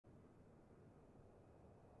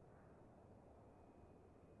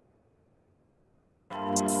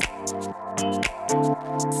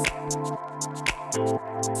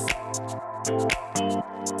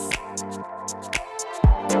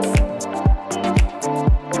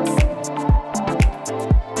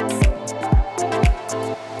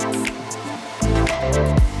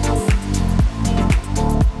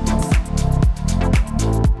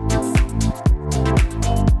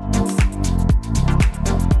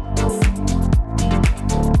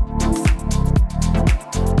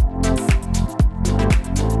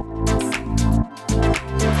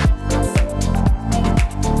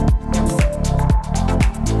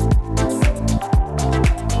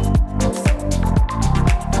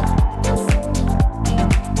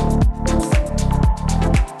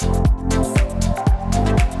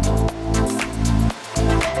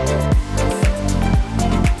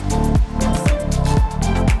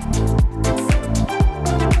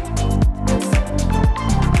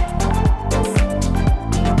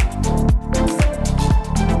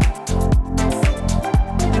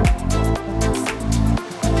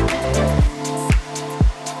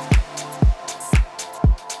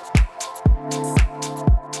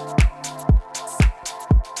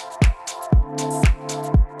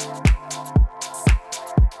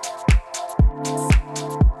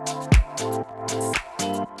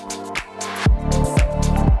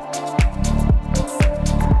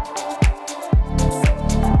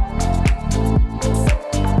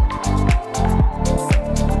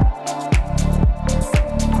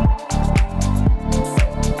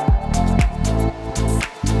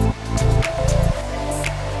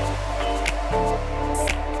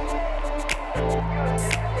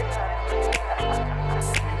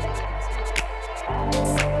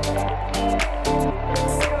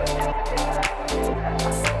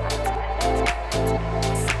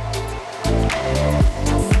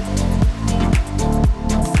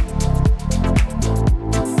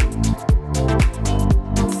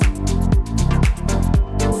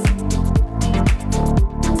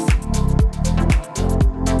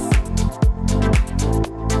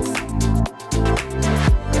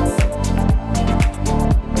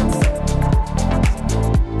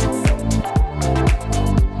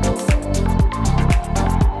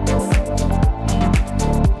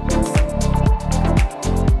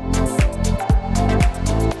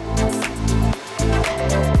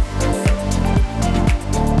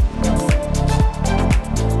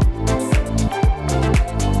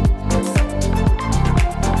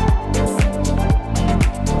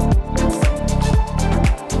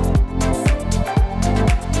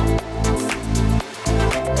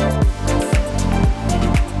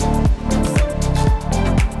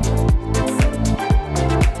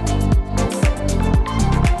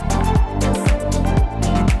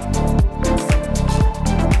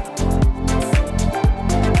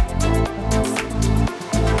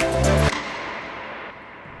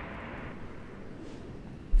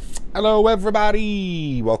Hello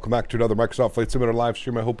everybody! Welcome back to another Microsoft Flight Simulator live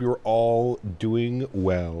stream. I hope you're all doing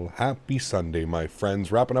well. Happy Sunday, my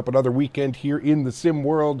friends. Wrapping up another weekend here in the sim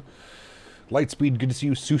world. Lightspeed, good to see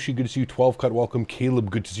you. Sushi, good to see you. 12 Cut, welcome.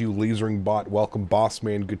 Caleb, good to see you. Lasering Bot, welcome.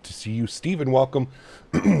 Bossman, good to see you. Steven, welcome.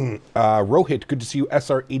 Rohit, good to see you.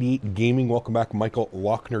 SR88 Gaming, welcome back. Michael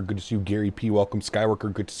Lochner, good to see you. Gary P, welcome.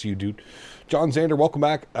 Skyworker, good to see you, dude. John Zander, welcome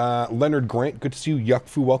back. Leonard Grant, good to see you.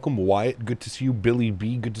 Yuckfu, welcome. Wyatt, good to see you. Billy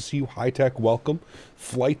B, good to see you. High Tech, welcome.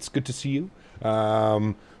 Flights, good to see you.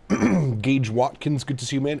 Gage Watkins, good to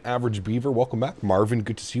see you, man. Average Beaver, welcome back. Marvin,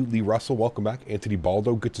 good to see you. Lee Russell, welcome back. Anthony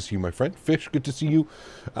Baldo, good to see you, my friend. Fish, good to see you.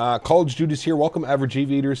 College Dude is here, welcome. Average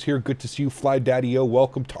Aviator is here, good to see you. Fly Daddy O,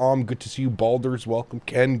 welcome. Tom, good to see you. Balders, welcome.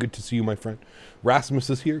 Ken, good to see you, my friend. Rasmus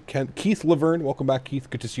is here. Keith Laverne, welcome back, Keith.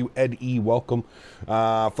 Good to see you. Ed E, welcome.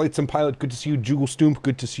 Flight Sim Pilot, good to see you. Juggle Stoomp,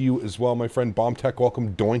 good to see you as well, my friend. Bomb Tech,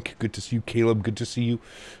 welcome. Doink, good to see you. Caleb, good to see you.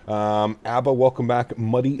 Abba, welcome back.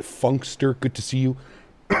 Muddy Funkster, good to see you.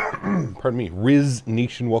 Pardon me. Riz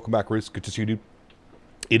Nation, welcome back, Riz. Good to see you, dude.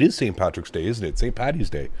 It is St. Patrick's Day, isn't it? St. Patty's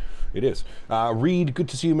Day. It is. Reed, good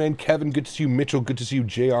to see you, man. Kevin, good to see you. Mitchell, good to see you.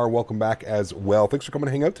 JR, welcome back as well. Thanks for coming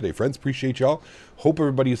to hang out today, friends. Appreciate y'all. Hope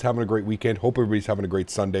everybody is having a great weekend. Hope everybody's having a great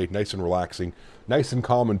Sunday. Nice and relaxing. Nice and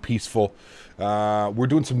calm and peaceful. We're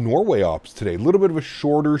doing some Norway ops today. A little bit of a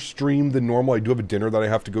shorter stream than normal. I do have a dinner that I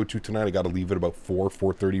have to go to tonight. I got to leave at about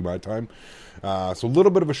 4:30 my time. So a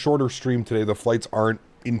little bit of a shorter stream today. The flights aren't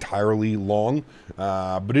entirely long,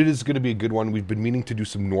 but it is going to be a good one. We've been meaning to do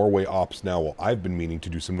some Norway ops now. Well, I've been meaning to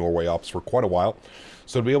do some Norway ops for quite a while.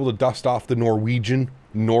 So to be able to dust off the Norwegian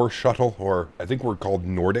Nor shuttle, or I think we're called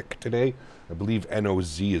Nordic today, I believe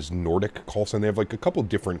NOZ is Nordic call sign. They have like a couple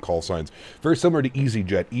different call signs. Very similar to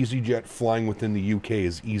EasyJet. EasyJet flying within the UK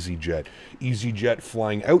is EasyJet. EasyJet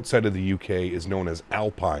flying outside of the UK is known as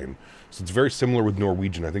Alpine. So it's very similar with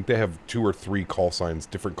Norwegian. I think they have 2 or 3 call signs,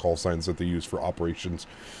 different call signs that they use for operations.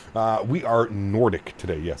 We are Nordic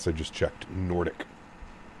today. Yes, I just checked. Nordic.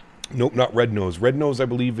 Nope, not Red Nose. Red Nose, I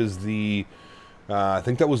believe, is the... I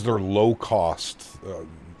think that was their low cost.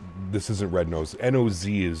 This isn't Red Nose. NOZ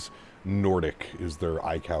is Nordic, is their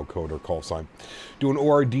iCow code or call sign. Doing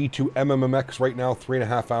ORD to MMMX right now,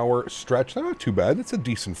 3.5 hour stretch. Not too bad. It's a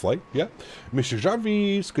decent flight. Yeah. Mr.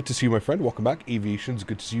 Jarvis, good to see you, my friend. Welcome back. Aviations,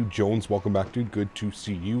 good to see you. Jones, welcome back, dude. Good to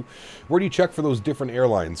see you. Where do you check for those different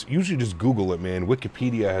airlines? Usually just Google it, man.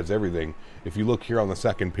 Wikipedia has everything. If you look here on the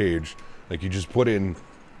second page, like you just put in,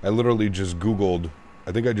 I literally just Googled,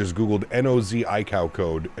 I think I just Googled NOZ iCow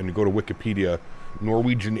code and you go to Wikipedia,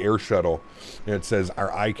 Norwegian Air Shuttle, and it says our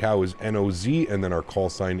iCow is NOZ and then our call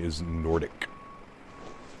sign is Nordic.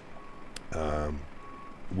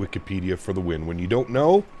 Wikipedia for the win. When you don't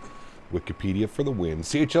know, Wikipedia for the win.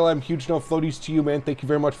 CHLM, huge no floaties to you, man. Thank you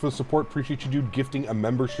very much for the support. Appreciate you, dude, gifting a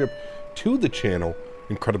membership to the channel.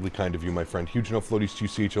 Incredibly kind of you, my friend. Huge no floaties to you,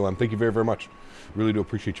 CHLM. Thank you very, very much. Really do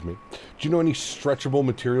appreciate you, man. Do you know any stretchable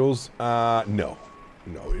materials? No.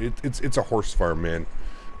 No, it's a horse farm, man.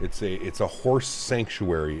 It's a horse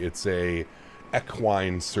sanctuary. It's a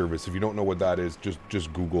equine service. If you don't know what that is,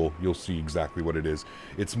 just Google. You'll see exactly what it is.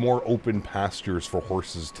 It's more open pastures for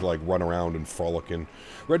horses to like run around and frolic in.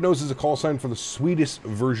 Red Nose is a call sign for the Swedish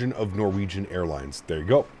version of Norwegian Airlines. There you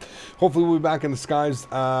go. Hopefully we'll be back in the skies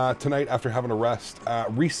tonight after having a rest.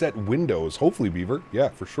 Reset windows. Hopefully, Beaver. Yeah,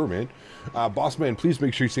 for sure, man. Boss man, please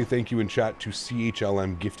make sure you say thank you in chat to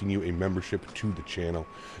CHLM gifting you a membership to the channel.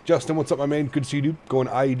 Justin, what's up, my man? Good to see you, dude. Going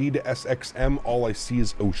IED to SXM. All I see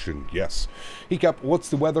is ocean. Yes. Hecap, what's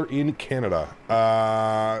the weather in Canada?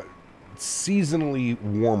 Seasonally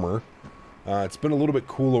warmer. It's been a little bit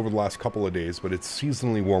cool over the last couple of days, but it's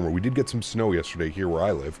seasonally warmer. We did get some snow yesterday here where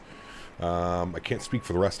I live. I can't speak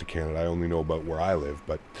for the rest of Canada. I only know about where I live.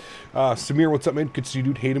 But Samir, what's up, man? Good to see you,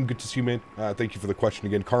 dude. Hayden, good to see you, man. Thank you for the question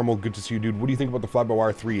again. Carmel, good to see you, dude. What do you think about the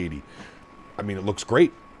fly-by-wire 380? I mean, it looks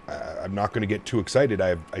great. I'm not going to get too excited.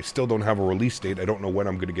 I still don't have a release date. I don't know when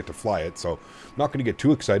I'm going to get to fly it, so I'm not going to get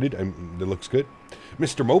too excited. It looks good.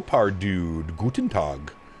 Mr. Mopar, dude. Guten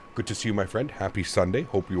Tag. Good to see you, my friend. Happy Sunday.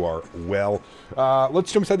 Hope you are well.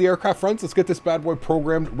 Let's jump inside the aircraft fronts. Let's get this bad boy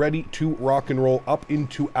programmed, ready to rock and roll up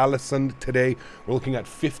into Alesund today. We're looking at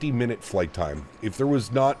 50-minute flight time. If there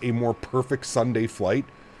was not a more perfect Sunday flight,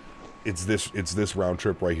 it's this round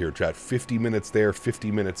trip right here, chat. 50 minutes there, 50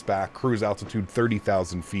 minutes back, cruise altitude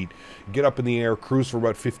 30,000 feet, get up in the air, cruise for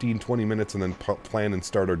about 15-20 minutes, and then plan and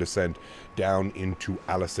start our descent down into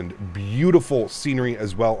Alesund. Beautiful scenery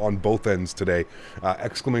as well on both ends today.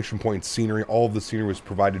 Exclamation point scenery. All of the scenery was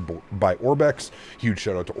provided by Orbex. Huge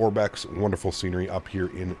shout out to Orbex. Wonderful scenery up here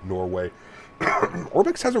in Norway.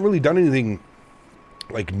 Orbex hasn't really done anything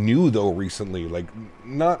like new though recently, like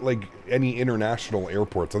not like any international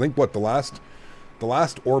airports. I think what the last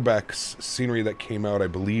Orbex scenery that came out, I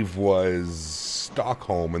believe, was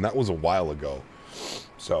Stockholm, and that was a while ago.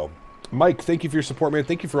 So Mike, thank you for your support, man.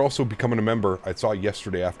 Thank you for also becoming a member. I saw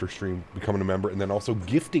yesterday after stream, becoming a member, and then also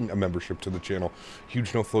gifting a membership to the channel.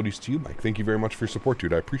 Huge no floaties to you, Mike. Thank you very much for your support,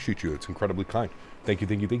 dude. I appreciate you. It's incredibly kind. Thank you,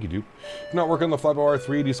 thank you, thank you, dude. Not working on the fly-by-wire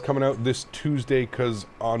 380 is coming out this Tuesday, because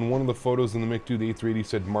on one of the photos in the MiG-2, the A380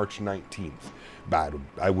 said March 19th. Bad.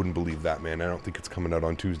 I wouldn't believe that, man. I don't think it's coming out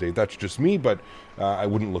on Tuesday. That's just me, but I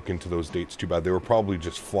wouldn't look into those dates too bad. They were probably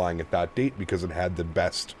just flying at that date because it had the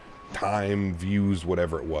best time, views,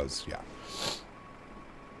 whatever it was. Yeah.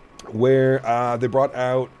 Where they brought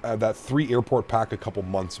out that 3 airport pack a couple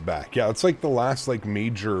months back. Yeah, it's like the last like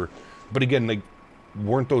major, but again, like,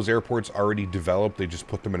 weren't those airports already developed? They just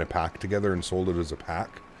put them in a pack together and sold it as a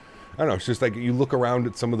pack. I don't know, it's just like you look around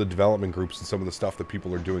at some of the development groups and some of the stuff that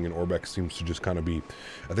people are doing, and Orbex seems to just kind of be,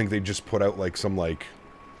 I think they just put out like some like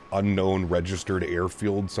unknown registered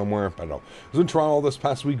airfield somewhere. I don't know. I was in Toronto this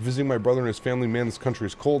past week visiting my brother and his family. Man, this country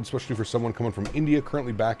is cold, especially for someone coming from India,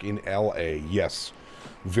 currently back in LA. Yes,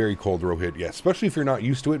 very cold, Rohit. Yeah, especially if you're not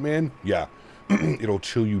used to it, man. Yeah. It'll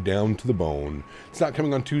chill you down to the bone. It's not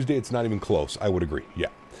coming on Tuesday. It's not even close. I would agree. Yeah.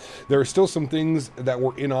 There are still some things that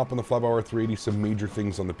were in op on the fly-by-wire 380, some major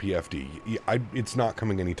things on the PFD. It's not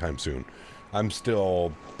coming anytime soon. I'm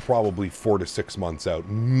still probably 4 to 6 months out.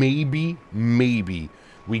 Maybe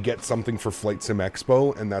we get something for Flight Sim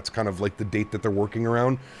Expo, and that's kind of like the date that they're working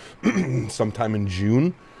around, sometime in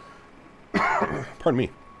June. Pardon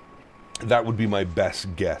me. That would be my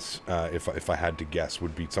best guess, if I had to guess,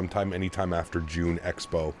 would be sometime, anytime after June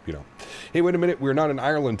Expo, you know. Hey, wait a minute, we're not in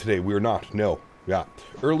Ireland today. We're not, no. Yeah,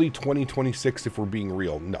 early 2026 if we're being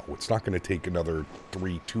real. No, it's not going to take another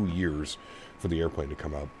 2 years for the airplane to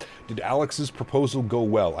come out. Did Alex's proposal go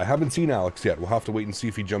well? I haven't seen Alex yet. We'll have to wait and see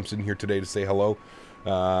if he jumps in here today to say hello.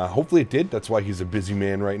 Hopefully it did. That's why he's a busy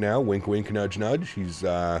man right now. Wink, wink, nudge, nudge. He's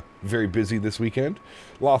very busy this weekend.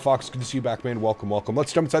 Law Fox, good to see you back, man. Welcome, welcome.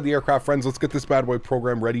 Let's jump inside the aircraft, friends. Let's get this bad boy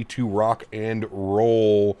program ready to rock and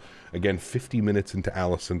roll. Again, 50 minutes into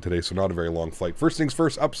Alesund today, so not a very long flight. First things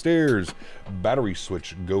first, upstairs. Battery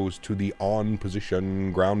switch goes to the on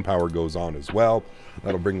position. Ground power goes on as well.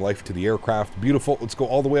 That'll bring life to the aircraft. Beautiful. Let's go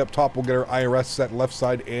all the way up top. We'll get our IRS set left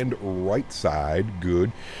side and right side.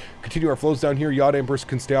 Good. Continue our flows down here. Yacht Empress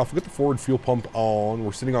can stay off. We'll get the forward fuel pump on.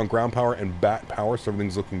 We're sitting on ground power and bat power, so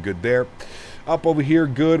everything's looking good there. Up over here,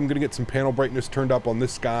 good. I'm going to get some panel brightness turned up on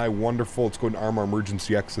this guy. Wonderful. Let's go and arm our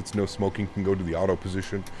emergency exits. No smoking can go to the auto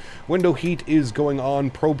position. Window heat is going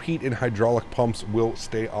on. Probe heat and hydraulic pumps will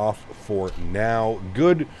stay off for now.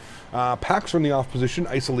 Good. Packs are in the off position.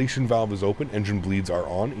 Isolation valve is open. Engine bleeds are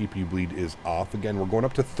on. EP bleed is off. Again, we're going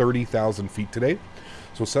up to 30,000 feet today.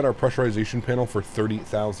 So we'll set our pressurization panel for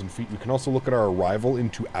 30,000 feet. We can also look at our arrival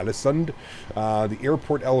into Alesund. The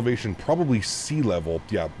airport elevation, probably sea level.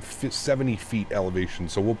 Yeah, 70 feet elevation.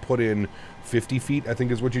 So we'll put in 50 feet, I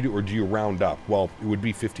think is what you do. Or do you round up? Well, it would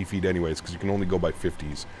be 50 feet anyways, because you can only go by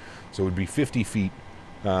 50s. So it would be 50 feet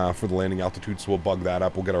for the landing altitude. So we'll bug that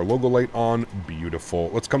up. We'll get our logo light on. Beautiful.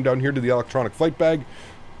 Let's come down here to the electronic flight bag.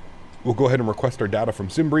 We'll go ahead and request our data from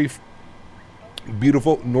SimBrief.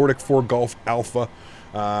 Beautiful. Nordic 4 Golf Alpha.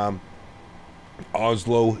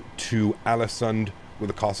 Oslo to Alesund with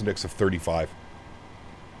a cost index of 35.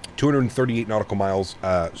 238 nautical miles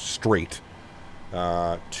straight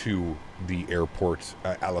to the airport,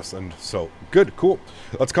 Alesund. So good, cool.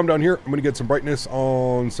 Let's come down here. I'm going to get some brightness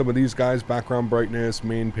on some of these guys. Background brightness,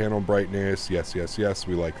 main panel brightness. Yes, yes, yes.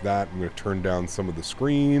 We like that. I'm going to turn down some of the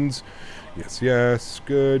screens. Yes, yes.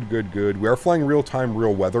 Good, good, good. We are flying real time,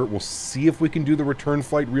 real weather. We'll see if we can do the return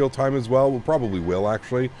flight real time as well. We probably will,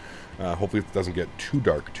 actually. Hopefully it doesn't get too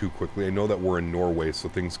dark too quickly. I know that we're in Norway, so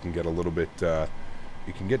things can get a little bit...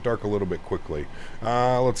 it can get dark a little bit quickly.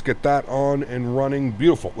 Let's get that on and running.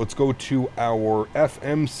 Beautiful. Let's go to our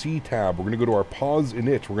FMC tab. We're going to go to our pause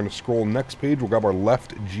init. We're going to scroll next page. We'll grab our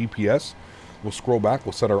left GPS. We'll scroll back.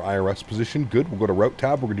 We'll set our IRS position. Good. We'll go to route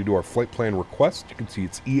tab. We're going to do our flight plan request. You can see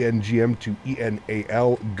it's ENGM to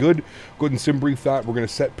ENAL. Good. Go ahead and SimBrief that. We're going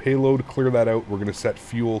to set payload, clear that out. We're going to set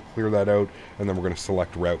fuel, clear that out. And then we're going to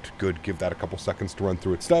select route. Good. Give that a couple seconds to run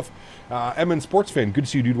through its stuff. MN Sports Fan, good to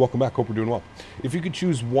see you, dude. Welcome back. Hope we're doing well. If you could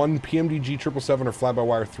choose one PMDG 777 or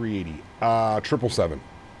fly-by-wire 380, 777.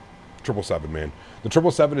 777, man. The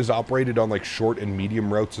 777 is operated on like short and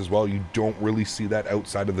medium routes as well. You don't really see that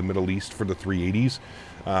outside of the Middle East for the 380s.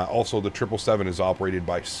 Also, the 777 is operated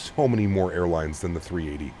by so many more airlines than the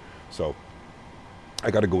 380. So, I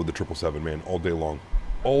got to go with the 777, man, all day long.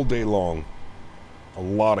 All day long. A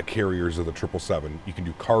lot of carriers of the 777. You can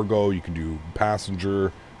do cargo, you can do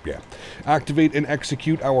passenger. Yeah. Activate and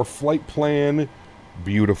execute our flight plan.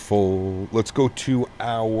 Beautiful. Let's go to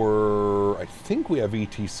our, I think we have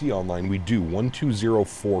ATC online. We do,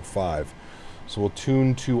 12045. So we'll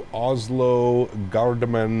tune to Oslo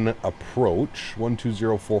Gardermoen approach,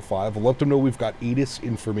 12045. We'll let them know we've got ATIS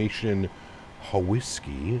information,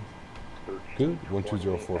 Whiskey. Good,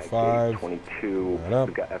 12045. 22,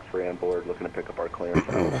 we've got X-ray on board, looking to pick up our clearance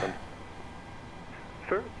at Alesund.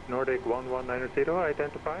 Sir, Nordic 1190,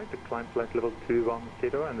 identified, decline flight level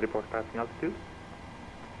 210 and report passing altitude.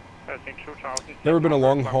 Never been a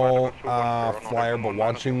long-haul flyer, but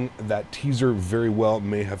watching that teaser very well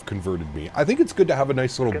may have converted me. I think it's good to have a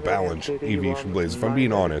nice little balance, Aviation Blaze, if I'm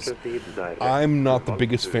being honest. I'm not the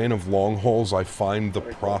biggest fan of long hauls. I find the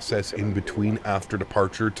process in between after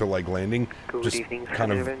departure to like landing just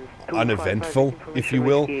kind of uneventful, if you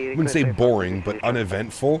will. I wouldn't say boring, but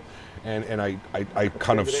uneventful. And I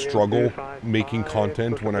kind of struggle making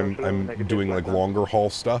content when I'm doing like longer haul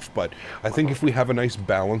stuff, but I think if we have a nice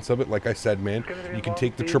balance of it, like I said, man, you can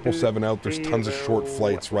take the 777 out. There's tons of short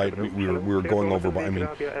flights, right? We were going over, but I mean,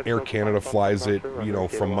 Air Canada flies it, you know,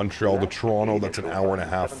 from Montreal to Toronto. That's an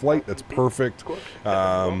hour-and-a-half flight. That's perfect.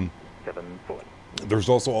 There's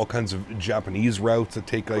also all kinds of Japanese routes that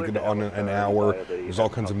take like on an hour. There's all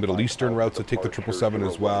kinds of Middle Eastern routes that take the 777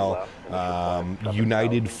 as well.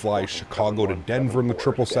 United flies Chicago to Denver in the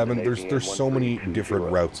 777. There's so many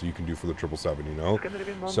different routes that you can do for the 777, you know.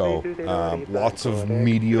 So lots of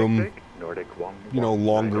medium, you know,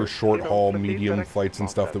 longer short haul medium flights and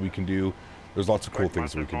stuff that we can do. There's lots of cool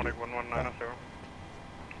things that we can do.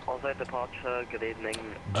 Also departure, good evening.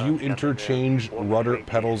 Do you interchange rudder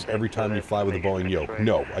pedals every time you fly with a Boeing yoke?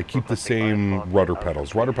 No, I keep the same rudder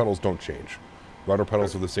pedals. Rudder pedals don't change. Rudder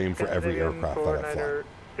pedals are the same for every aircraft that I fly.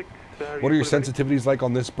 What are your sensitivities like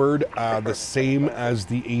on this bird? The same as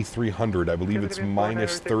the A300. I believe it's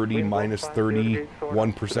minus 30,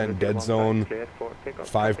 1% dead zone,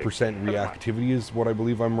 5% reactivity is what I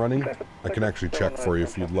believe I'm running. I can actually check for you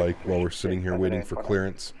if you'd like while we're sitting here waiting for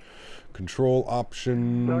clearance. Control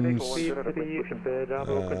options.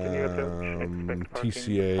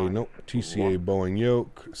 TCA, nope. TCA Boeing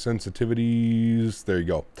yoke. Sensitivities. There you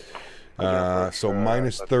go. So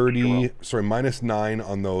minus 30, sorry, minus 9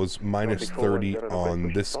 on those, minus 30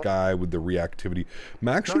 on this guy with the reactivity. I'm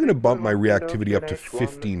actually going to bump my reactivity up to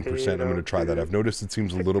 15%. I'm going to try that. I've noticed it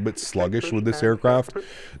seems a little bit sluggish with this aircraft.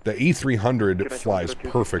 The A300 flies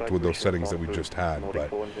perfect with those settings that we just had,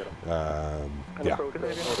 but yeah.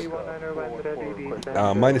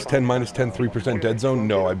 Minus 10, 3% dead zone.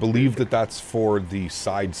 No, I believe that that's for the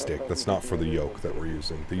side stick. That's not for the yoke that we're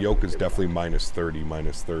using. The yoke is definitely minus 30,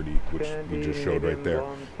 which we just showed right there.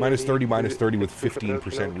 Minus 30 with 15%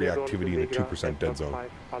 reactivity and a 2% dead zone.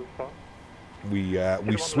 We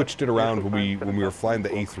switched it around when we were flying the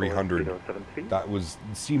A300. That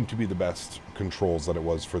seemed to be the best controls that it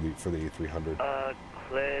was for the A300.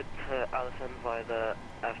 Cleared Alesund via the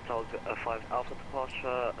FTOG 5 Alpha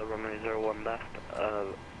departure, runway 01 left,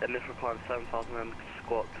 initial climb 7,000 and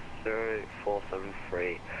squawk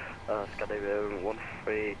 0473, Scandinavian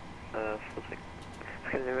 1346.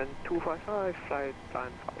 Scandinavian 255, flight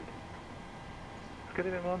line 5.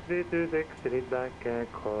 Scandinavian 1326, lead back,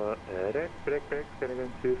 correct, break,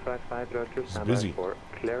 Scandinavian 255, Roger, stand by for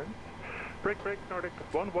clearance. Break, Nordic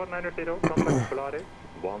 11980, contact Flite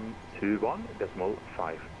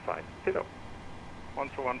 121.550.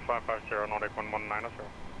 121.550, Nordic 11980.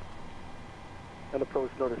 And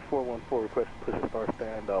approach Nordic 414, request push star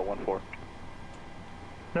stand 14.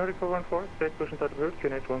 Nordic 414, straight push and start approach,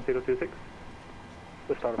 QNH 1026.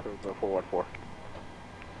 The start approach 414.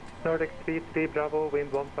 Nordic 33 Bravo,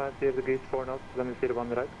 wind 150 degrees 4 knots, runway 01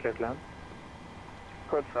 right, clear to land.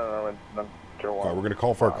 We're going to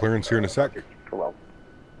call for our clearance here in a sec.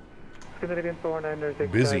 Scandinavian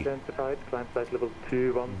 496 busy. identified, climb flight level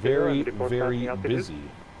 210. Very busy,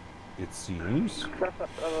 it seems.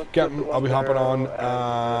 Captain, I'll be hopping on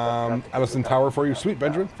Alesund Tower for you. Sweet,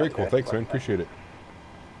 Benjamin. Very cool. Thanks, man. Appreciate it.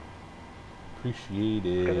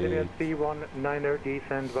 Scandinavian 319er,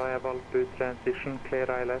 descend via Valpud transition, clear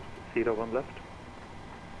ILS, 01 left.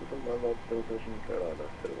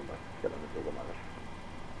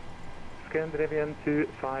 Scandinavian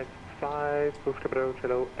 255, push approach,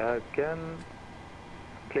 hello again.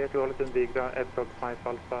 Clear to Alesund, Vigra, FTOG 5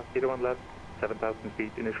 Alpha, 01 left, 7,000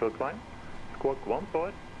 feet initial climb. Squawk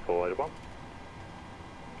 1441.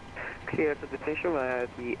 Clear to detention via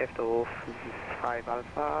the FTOG 5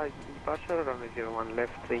 Alpha, departure, runway 01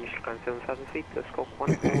 left, initial climb 7,000 feet, squawk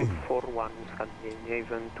 1441,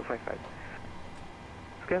 Scandinavian 255.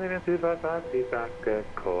 Scandinavian 255, feedback,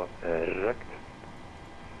 correct.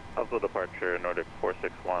 Oslo departure, Nordic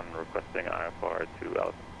 461, requesting IFR to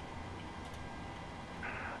Alesund.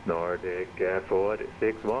 Nordic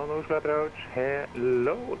 461, Oslo approach,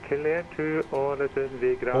 hello, clear to Alesund,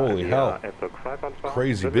 Vigra. Holy hell, FTOG 5 Alpha,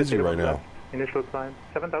 crazy busy right now. Initial climb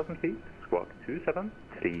 7,000 feet, squawk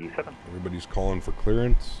 2737. Everybody's calling for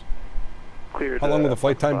clearance. How long will the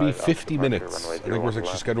flight time be? 50 minutes. I think we're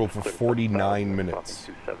actually scheduled for 49 minutes.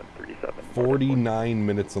 49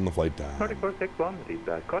 minutes on the flight time. Nordic 461, read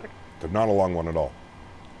that correct. They're not a long one at all.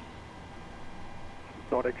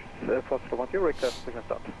 Nordic 401, request push and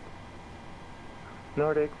start.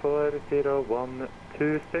 Nordic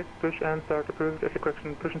 40126, push and start approved. If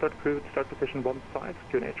correction, push and start approved, start position 15,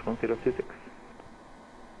 QNH 1026.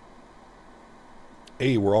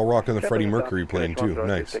 Hey, we're all rocking the Freddie Mercury plane too.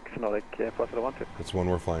 Nice. That's one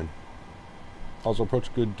we're flying. Also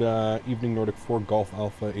approach, good evening, Nordic 4 Golf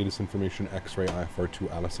Alpha, ATIS information, X-ray IFR to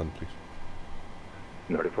Alesund, please.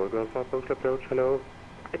 Nordic 4 Golf Alpha, approach, hello.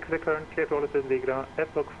 X-ray current, clear to Alesund, Vigra,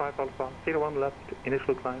 FTOG 5 Alpha, 01 left,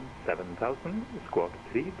 initial climb 7,000, squawk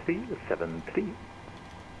 3373.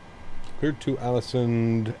 Cleared to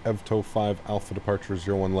Alesund, EVTO 5 Alpha departure,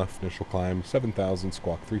 01 left, initial climb 7,000,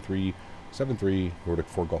 squawk 3373, Nordic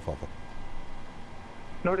 4 Golf Alpha.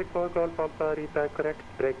 Nordic 4 Golf Alpha, read back correct,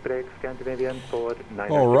 break, Scandinavian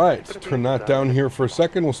 496. Alright, turn that down here for a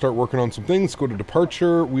second. We'll start working on some things. Go to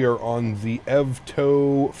departure. We are on the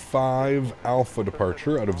EVTO 5 Alpha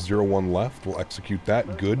departure out of 01 left. We'll execute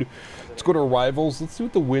that. Good. Let's go to arrivals. Let's see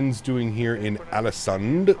what the wind's doing here in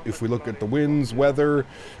Alesund. If we look at the winds, weather,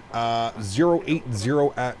 080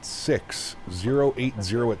 at 6.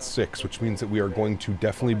 080 at 6, which means that we are going to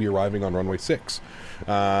definitely be arriving on runway 6.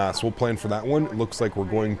 So we'll plan for that one. It looks like we're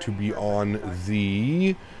going to be on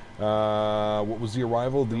the... what was the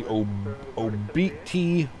arrival? The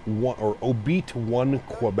Obit 1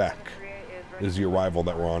 Quebec is the arrival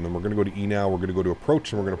that we're on. And we're going to go to E now. We're going to go to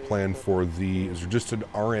approach, and we're going to plan for the... Is there just an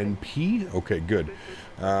RNP? Okay, good.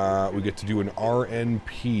 We get to do an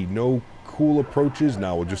RNP. No cool approaches.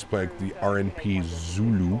 Now we'll just play the RNP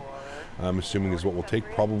Zulu. I'm assuming is what we'll take,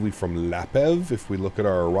 probably from Lapev. If we look at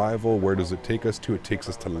our arrival, where does it take us to? It takes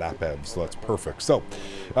us to Lapev, so that's perfect. So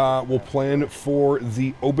we'll plan for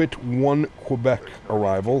the Obit 1 Quebec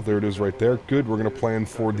arrival. There it is right there. Good. We're going to plan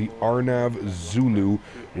for the Arnav Zulu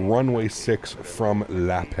runway 6 from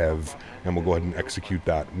Lapev, and we'll go ahead and execute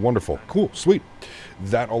that. Wonderful. Cool. Sweet.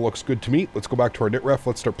 That all looks good to me. Let's go back to our NITREF.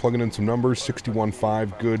 Let's start plugging in some numbers.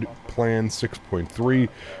 61.5, good. Plan 6.3.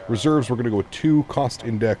 Reserves, we're going to go with 2. Cost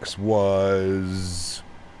index was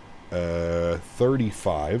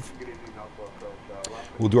 35.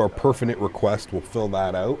 We'll do our perfinite request. We'll fill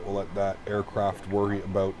that out. We'll let that aircraft worry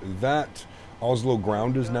about that. Oslo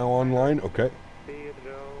ground is now online. Okay.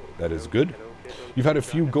 That is good. You've had a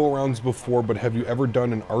few go-arounds before, but have you ever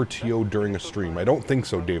done an RTO during a stream? I don't think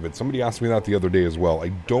so, David. Somebody asked me that the other day as well. I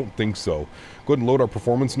don't think so. Go ahead and load our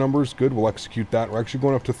performance numbers. Good, we'll execute that. We're actually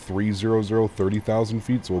going up to 300, 30,000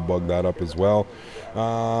 feet, so we'll bug that up as well.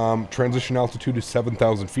 Transition altitude is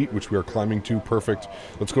 7,000 feet, which we are climbing to. Perfect.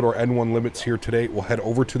 Let's go to our N1 limits here today. We'll head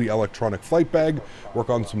over to the electronic flight bag, work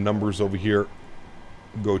on some numbers over here.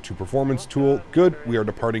 Go to performance tool. Good. We are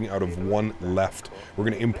departing out of 1 left. We're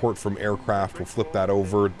going to import from aircraft. We'll flip that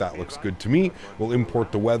over. That looks good to me. We'll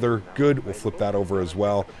import the weather. Good. We'll flip that over as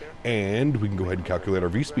well. And we can go ahead and calculate our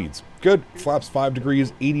V-speeds. Good. Flaps 5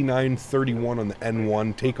 degrees, 89.31 on the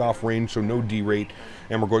N1. Takeoff range, so no D-rate.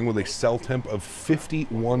 And we're going with a cell temp of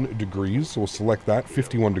 51 degrees. So we'll select that,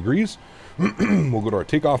 51 degrees. We'll go to our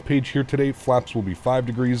takeoff page here today. Flaps will be 5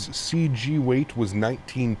 degrees. CG weight was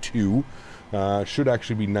 19.2. Should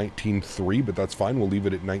actually be 19.3, but that's fine. We'll leave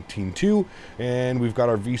it at 19.2. And we've got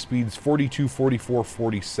our V-speeds 42, 44,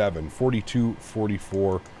 47. 42,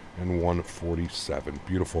 44, and 147.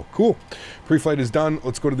 Beautiful. Cool. Pre-flight is done.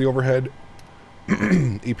 Let's go to the overhead.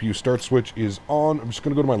 APU start switch is on. I'm just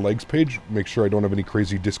going to go to my legs page, make sure I don't have any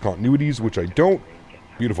crazy discontinuities, which I don't.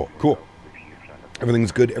 Beautiful. Cool.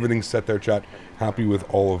 Everything's good. Everything's set there, chat. Happy with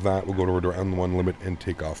all of that. We'll go to our N1 limit and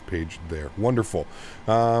takeoff page there. Wonderful.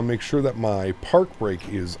 Make sure that my park brake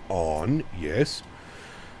is on. Yes.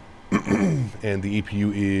 And the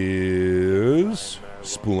APU is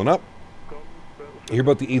spooling up. You hear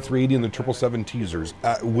about the A380 and the 777 teasers.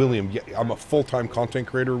 William, yeah, I'm a full-time content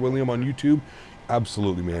creator, William, on YouTube.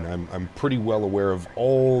 Absolutely, man. I'm pretty well aware of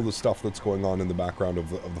all the stuff that's going on in the background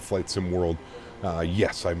of the flight sim world.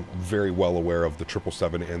 Yes, I'm very well aware of the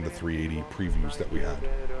 777 and the 380 previews that we had.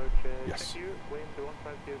 Yes.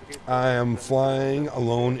 I am flying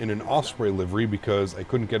alone in an Osprey livery because I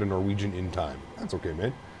couldn't get a Norwegian in time. That's okay,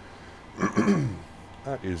 man.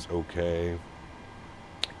 That is okay.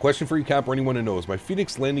 Question for you, Cap, or anyone who knows. My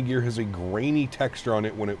Phoenix landing gear has a grainy texture on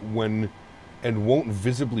it and won't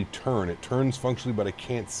visibly turn. It turns functionally, but I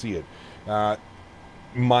can't see it.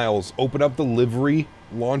 Miles, open up the livery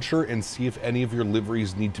launcher and see if any of your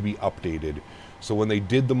liveries need to be updated. So when they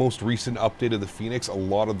did the most recent update of the Phoenix, a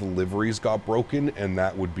lot of the liveries got broken, and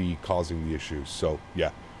that would be causing the issues. So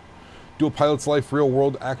yeah. Do a pilot's life real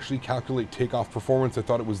world actually calculate takeoff performance? I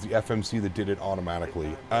thought it was the FMC that did it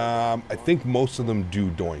automatically. I think most of them do,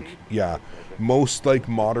 doink. Yeah, most like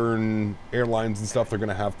modern airlines and stuff, they're going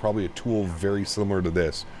to have probably a tool very similar to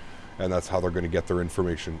this, and that's how they're going to get their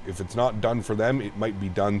information. If it's not done for them, it might be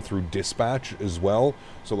done through dispatch as well.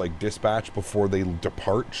 So like dispatch before they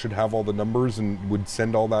depart should have all the numbers and would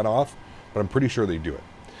send all that off, but I'm pretty sure they do it.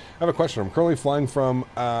 I have a question. I'm currently flying from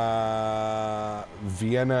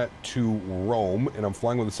Vienna to Rome, and I'm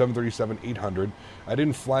flying with a 737-800. I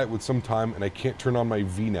didn't fly it with some time, and I can't turn on my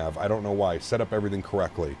VNAV. I don't know why. Set up everything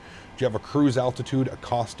correctly. Do you have a cruise altitude, a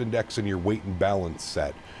cost index, and your weight and balance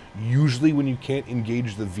set? Usually when you can't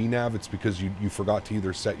engage the VNAV, it's because you forgot to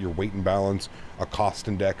either set your weight and balance, a cost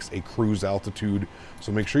index, a cruise altitude.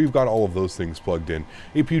 So make sure you've got all of those things plugged in.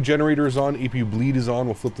 APU generator is on. APU bleed is on.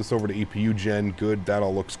 We'll flip this over to APU gen. Good. That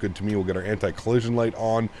all looks good to me. We'll get our anti-collision light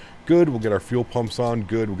on. Good. We'll get our fuel pumps on.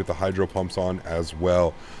 Good. We'll get the hydro pumps on as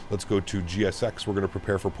well. Let's go to GSX. We're going to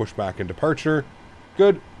prepare for pushback and departure.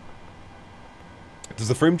 Good. Does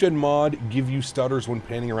the FrameGen mod give you stutters when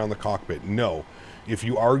panning around the cockpit? No. If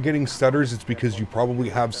you are getting stutters, it's because you probably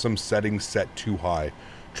have some settings set too high.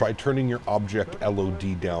 Try turning your object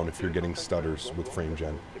LOD down if you're getting stutters with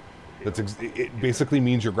FrameGen. It basically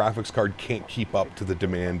means your graphics card can't keep up to the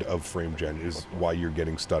demand of FrameGen is why you're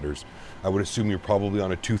getting stutters. I would assume you're probably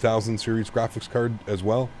on a 2000 series graphics card as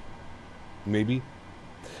well. Maybe.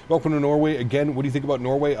 Welcome to Norway. Again, what do you think about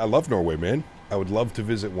Norway? I love Norway, man. I would love to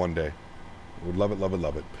visit one day. I would love it, love it,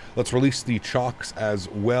 love it. Let's release the chocks as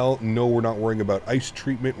well. No, we're not worrying about ice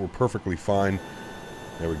treatment. We're perfectly fine.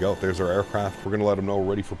 There we go. There's our aircraft. We're going to let them know we're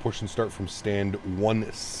ready for push and start from stand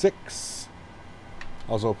 1-6.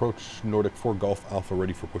 Oslo approach, Nordic 4 Golf Alpha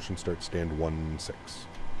ready for push and start stand 1-6.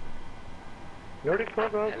 Nordic 4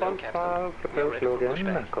 Golf Alpha, prepare slow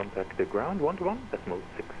again. Contact the ground 1-1, decimal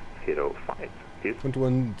 605.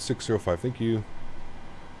 1-1-605, thank you.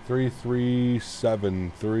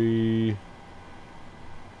 3373.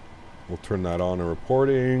 We'll turn that on and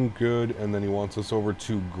reporting. Good. And then he wants us over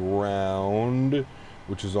to ground,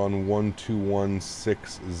 which is on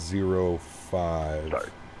 121605.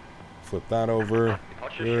 Start. Flip that over.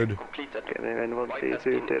 Good.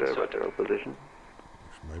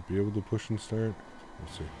 Might be able to push and start.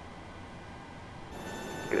 Let's see.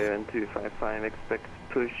 Graydon 255, expect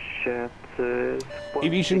push at...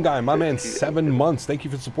 Aviation guy, my man, 7 months. Thank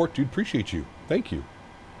you for the support, dude. Appreciate you. Thank you.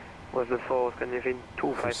 Was the force, can you read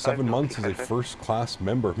 255? 7 months as a first-class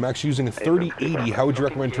member. I'm actually using a 3080. How would you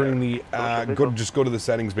recommend turning the... just go to the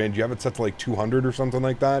settings, man. Do you have it set to like 200 or something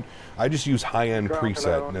like that? I just use high-end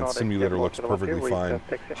preset, and that simulator looks perfectly fine.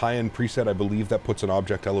 High-end preset, I believe that puts an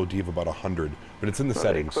object LOD of about 100, but it's in the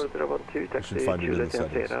settings. You should find it in the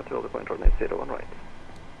settings.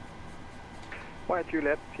 White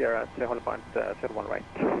Juliet, Sierra, hold point, 01 right.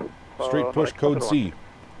 Straight push, code C.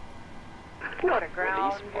 Nordic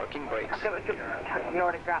ground.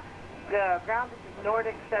 Nordic ground. The ground is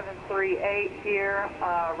Nordic 738 here,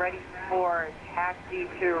 ready for taxi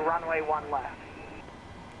to runway 1 left.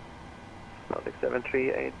 Nordic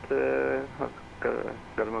 738,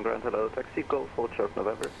 Government ground, hello, taxi, go, full short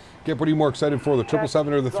November. Get what are you more excited for, the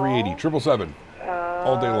 777 or the 380? 777.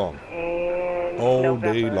 All day long. All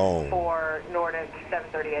day long. For Nordic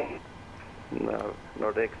 738. No,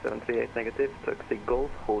 Nordic 738 negative, taxi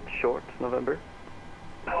Golf, hold short, November.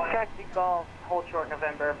 Taxi Golf, hold short,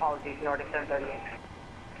 November, apologies, Nordic 738.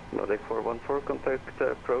 Nordic 414, contact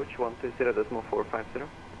approach 120.450.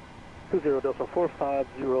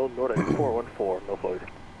 20.450, Nordic 414, no float.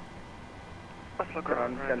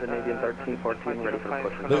 Ground, Scandinavian 1314, ready for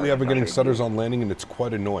push. Lately I've been getting stutters on landing and it's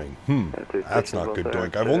quite annoying. That's not good,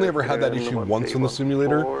 Doink. I've only ever had that issue once in the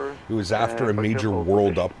simulator. It was after a major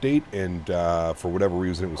world update, and for whatever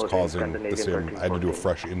reason it was causing the sim. I had to do a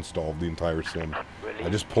fresh install of the entire sim. I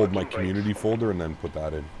just pulled my community folder and then put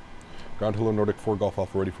that in. Ground hello, Nordic 4 Golf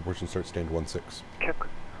Alpha ready for push and start stand 1-6. Check.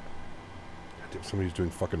 Somebody's doing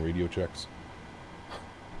fucking radio checks.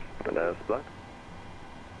 Black.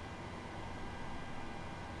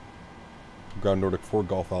 Ground Nordic 4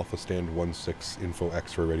 Golf Alpha stand 1-6 info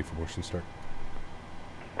X-ray ready for push and start.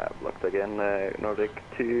 Blocked again, Nordic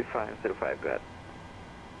 2505, go ahead.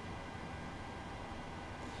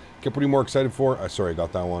 Kip, what are you more excited for? Sorry, I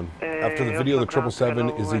got that one. After the video, the 777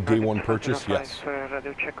 is a day 1 purchase? Yes.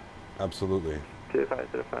 Absolutely.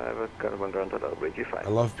 2505, Carbon ground hello, bridge 5. I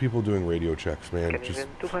love people doing radio checks, man. Can Just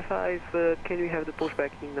 255, can we have the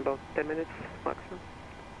pushback in about 10 minutes maximum?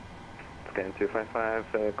 Scan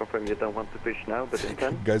 255, confirm you don't want to push now, but in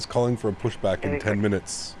 10. Guys calling for a pushback in 10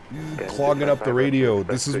 minutes. Clogging up the radio.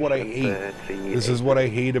 This is what I hate. This is what I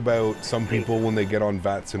hate about some people when they get on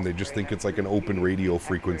VATSIM. They just think it's like an open radio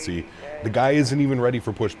frequency. The guy isn't even ready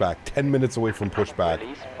for pushback. 10 minutes away from pushback.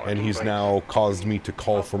 And he's now caused me to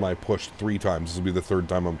call for my push 3 times. This will be the 3rd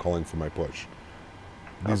time I'm calling for my push.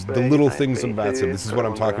 The little things in VATSIM. This is what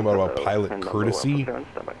I'm talking about pilot courtesy.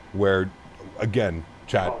 Where, again,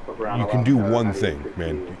 chat, you can do one thing,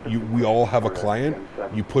 man. We all have a client.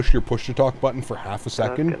 You push your push-to-talk button for half a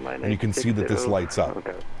second, and you can see that this lights up.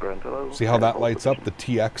 See how that lights up? The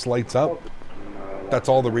TX lights up? That's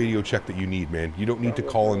all the radio check that you need, man. You don't need to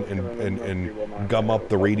call and gum up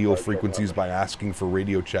the radio frequencies by asking for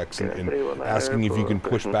radio checks and asking if you can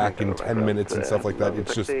push back in 10 minutes and stuff like that.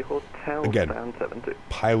 It's just, again,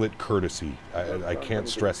 pilot courtesy. I can't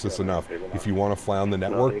stress this enough. If you want to fly on the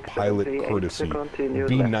network, pilot courtesy.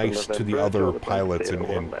 Be nice to the other pilots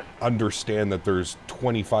and understand that there's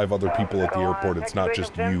 25 other people at the airport. It's not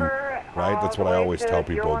just you, right? That's what I always tell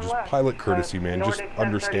people. Just pilot courtesy, man. Just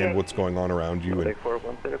understand what's going on around you and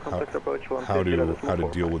how to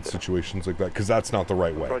deal with situations like that, because that's not the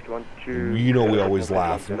right way. You know, we always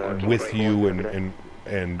laugh with you and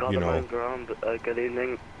and you know, good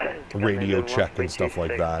evening. radio check and stuff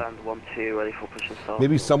like that.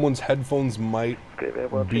 Maybe someone's headphones might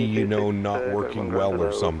be, you know, not working well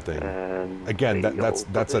or something. Again,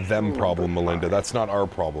 that's a them problem, Melinda. That's not our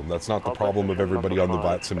problem. That's not the problem of everybody on the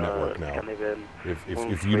VATSIM network now.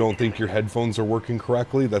 If you don't think your headphones are working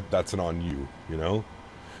correctly, that's an on you, you know?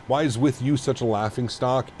 Why is with you such a laughing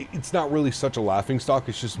stock? It's not really such a laughing stock.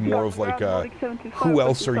 It's just more of like a, who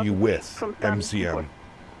else are you with, MCM?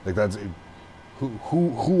 Like that's,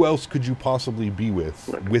 who else could you possibly be with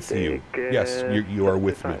you? Yes, you are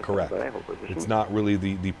with me, correct. It's not really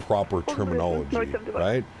the proper terminology,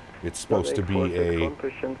 right? It's supposed to be a,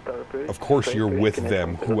 of course you're with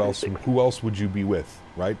them. Who else would you be with,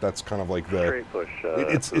 right? That's kind of like the,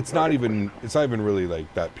 it's not even really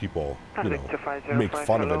like that people, you know, make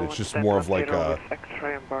fun of it. It's just more of like a,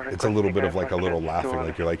 it's a little bit of like a little laughing,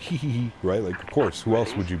 like you're like hee hee hee, right? Like of course, who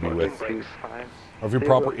else would you be with? Of your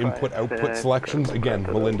proper input-output selections, again,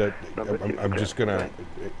 Melinda, I'm just gonna,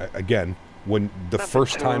 again, when the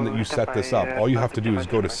first time that you set this up, all you have to do is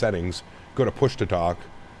go to settings, go to push-to-talk,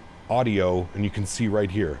 audio, and you can see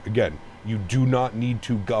right here. Again, you do not need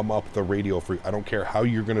to gum up the radio I don't care how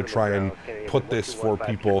you're going to try and put this for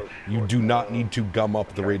people. You do not need to gum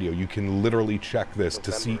up the radio. You can literally check this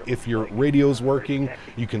to see if your radio's working.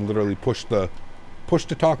 You can literally push the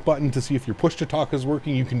push-to-talk button to see if your push-to-talk is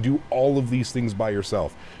working. You can do all of these things by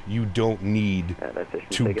yourself. You don't need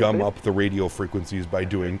to gum up the radio frequencies by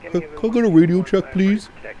doing, can I get a radio check, please?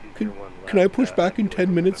 Can I push back in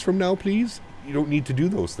 10 minutes from now, please? You don't need to do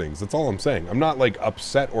those things. That's all I'm saying. I'm not like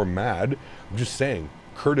upset or mad. I'm just saying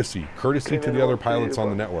courtesy to the other pilots on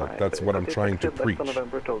the network. That's what I'm trying to preach.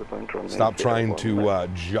 Stop trying to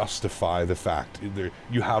justify the fact.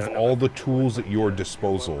 You have all the tools at your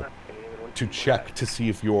disposal to check to see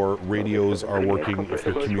if your radios are working, if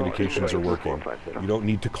your communications are working. You don't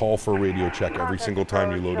need to call for a radio check every single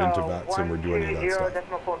time you load into VATSIM or do any of that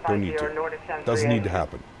stuff. Don't need to. Doesn't need to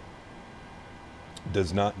happen.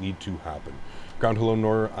 Does not need to happen. Ground hello,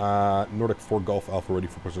 Nordic 4 Golf Alpha ready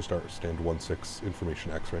for push to start. Stand 1-6,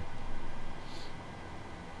 information X-ray.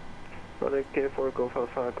 Nordic K4 Golf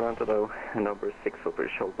Alpha, ground hello, number 6 for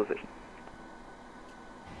British hold position.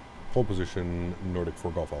 Hold position, Nordic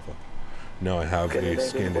 4 Golf Alpha. Now I have a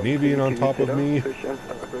Scandinavian on top of me.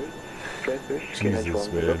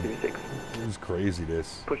 Jesus, man. This is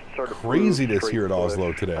craziness. Craziness here at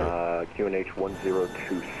Oslo today. QNH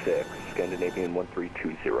 1026, Scandinavian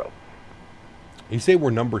 1320. You say we're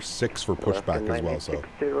number 6 for pushback as well, so.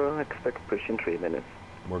 60, expect push in 3 minutes.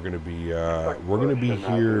 We're gonna be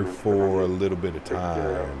here for a little bit of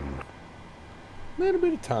time.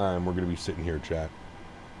 We're gonna be sitting here, chat.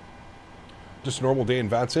 Just a normal day in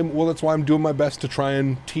VATSIM. Well, that's why I'm doing my best to try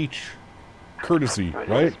and teach courtesy,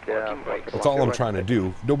 right? That's all I'm trying to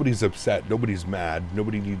do. Nobody's upset. Nobody's mad.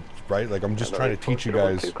 Nobody needs, right? Like, I'm just trying to teach you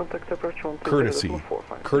guys courtesy.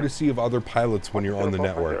 Courtesy of other pilots when you're on the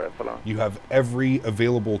network. You have every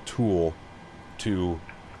available tool to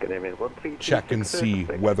check and see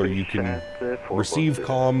whether you can receive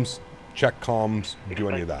comms, check comms, do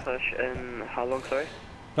any of that. How long, sorry?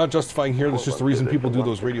 Not justifying here, that's just the reason people do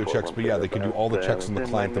those radio checks, but yeah, they can do all the checks on the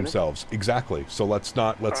client themselves. Exactly. So let's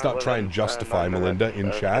not try and justify, Melinda,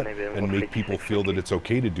 in chat and make people feel that it's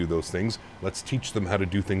okay to do those things. Let's teach them how to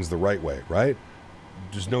do things the right way, right?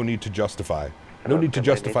 There's no need to justify. No need to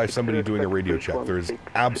justify somebody doing a radio check. There's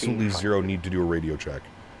absolutely zero need to do a radio check.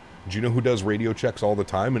 Do you know who does radio checks all the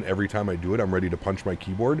time, and every time I do it, I'm ready to punch my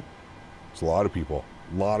keyboard? It's a lot of people.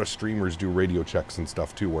 A lot of streamers do radio checks and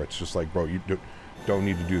stuff too, where it's just like, bro, you don't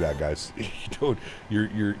need to do that, guys.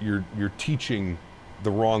 You're teaching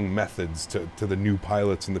the wrong methods to the new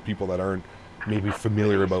pilots and the people that aren't maybe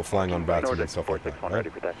familiar about flying on VATSIM and stuff like that, right?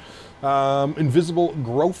 Invisible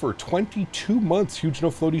Grofer, 22 months. Huge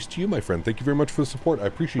no floaties to you, my friend. Thank you very much for the support. I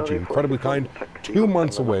appreciate you. Incredibly kind. 2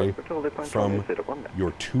 months away from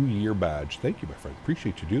your 2-year badge. Thank you, my friend.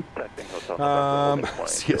 Appreciate you, dude.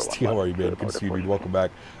 CST, how are you, man? Good to see you, dude. Welcome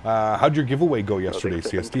back. How'd your giveaway go yesterday,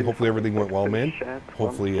 CST? Hopefully everything went well, man.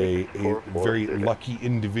 Hopefully a very lucky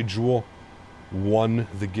individual won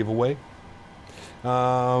the giveaway.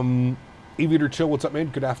 Aviator Chill, what's up, man?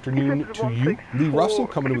 Good afternoon to you. Lee Russell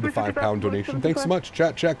coming in with a £5 donation. Thanks so much.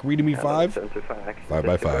 Chat check. Reading me 5.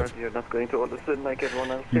 5x5. You're not going to Alesund like everyone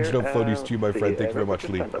else. Huge no floaties to you, my friend. Thank you very much,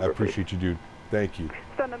 Lee. I appreciate you, dude. Thank you.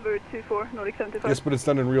 Stand number 24, Nordic 75. Yes, but it's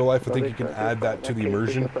done in real life. I think you can add that to the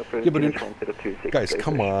immersion. Yeah, but guys,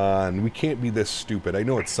 come on. We can't be this stupid. I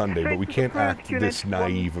know it's Sunday, but we can't act this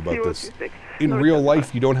naive about this. In real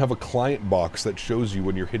life, you don't have a client box that shows you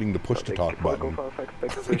when you're hitting the push-to-talk button.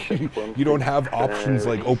 You don't have options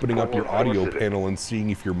like opening up your audio panel and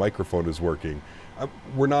seeing if your microphone is working.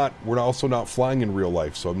 We're also not flying in real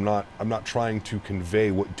life, so I'm not trying to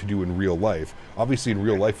convey what to do in real life. Obviously, in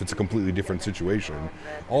real life, it's a completely different situation.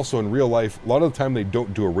 Also, in real life, a lot of the time they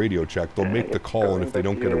don't do a radio check. They'll make the call, and if they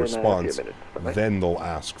don't get a response, then they'll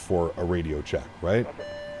ask for a radio check, right?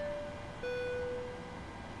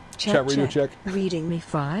 Chat radio check. Reading me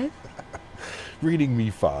 5. Reading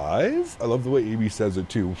me 5. I love the way Amy says it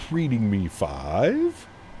too. Reading me 5.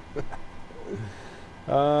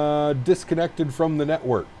 Disconnected from the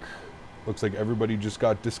network. Looks like everybody just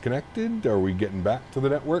got disconnected. Are we getting back to the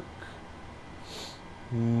network?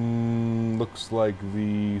 Looks like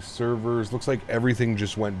the servers, looks like everything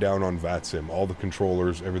just went down on VATSIM. All the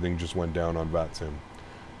controllers, everything just went down on VATSIM.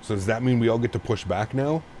 So does that mean we all get to push back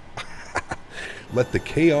now? Let the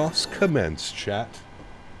chaos commence, chat.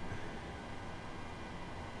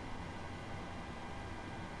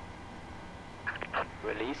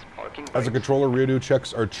 Release parking As a controller, radio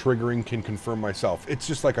checks are triggering, can confirm myself. It's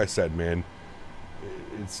just like I said, man.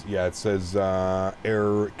 It says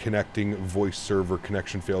error connecting voice server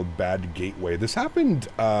connection failed, bad gateway. This happened,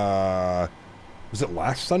 was it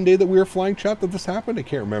last Sunday that we were flying, chat, that this happened? I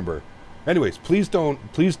can't remember. Anyways, please don't,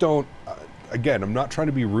 again, I'm not trying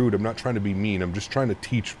to be rude, I'm not trying to be mean, I'm just trying to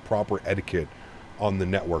teach proper etiquette on the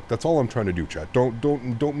network. That's all I'm trying to do, chat.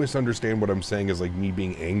 Don't misunderstand what I'm saying as like me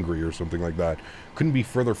being angry or something like that. Couldn't be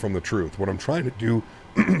further from the truth. What I'm trying to do,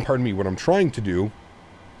 pardon me, what I'm trying to do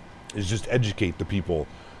is just educate the people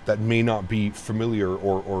that may not be familiar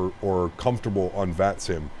or comfortable on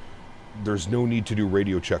VATSIM. There's no need to do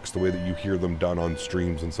radio checks the way that you hear them done on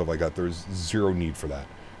streams and stuff like that. There's zero need for that.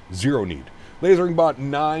 Zero need. Lasering Bot,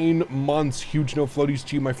 9 months. Huge no floaties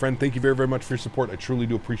to you, my friend. Thank you very, very much for your support. I truly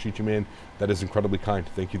do appreciate you, man. That is incredibly kind.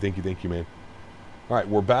 Thank you, thank you, thank you, man. All right,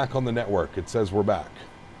 we're back on the network. It says we're back.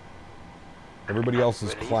 Everybody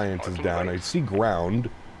else's client is down. I see ground.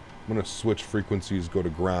 I'm going to switch frequencies, go to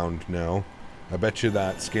ground now. I bet you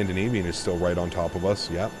that Scandinavian is still right on top of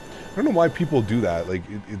us. Yeah. I don't know why people do that. Like,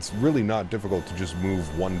 it's really not difficult to just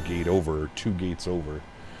move one gate over, or 2 gates over.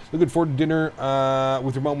 Looking forward to dinner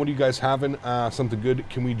with your mom. What are you guys having? Something good.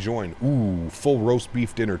 Can we join? Ooh, full roast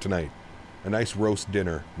beef dinner tonight. A nice roast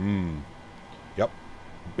dinner. Yep.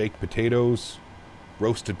 Baked potatoes.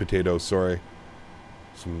 Roasted potatoes, sorry.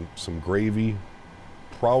 Some gravy.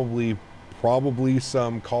 Probably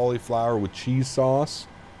some cauliflower with cheese sauce.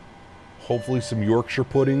 Hopefully some Yorkshire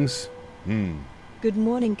puddings. Good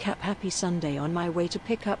morning, Cap. Happy Sunday. On my way to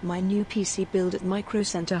pick up my new PC build at Micro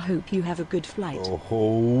Center. Hope you have a good flight.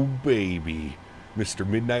 Oh, baby. Mr.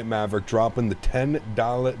 Midnight Maverick dropping the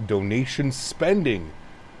 $10 donation, spending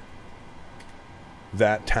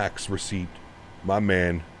that tax receipt. My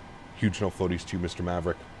man. Huge no floaties to you, Mr.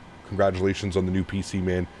 Maverick. Congratulations on the new PC,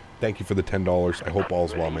 man. Thank you for the $10. I hope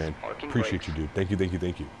all's well, man. Appreciate you, dude. Thank you, thank you,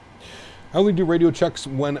 thank you. I only do radio checks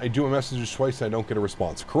when I do a message twice and I don't get a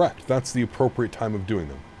response. Correct. That's the appropriate time of doing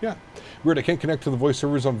them. Yeah. Weird, I can't connect to the voice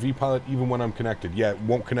servers on vPilot even when I'm connected. Yeah, it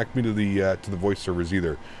won't connect me to the voice servers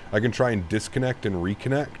either. I can try and disconnect and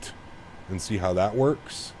reconnect and see how that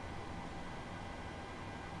works.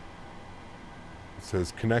 It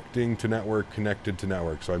says connecting to network, connected to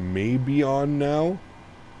network. So I may be on now.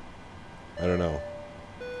 I don't know.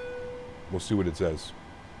 We'll see what it says.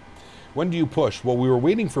 When do you push? Well, we were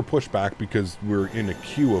waiting for pushback because we're in a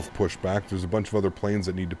queue of pushback. There's a bunch of other planes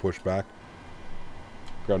that need to push back.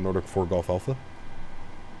 Ground Nordic 4 Golf Alpha.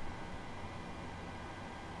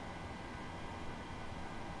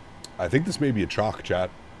 I think this may be a chalk, chat.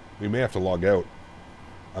 We may have to log out.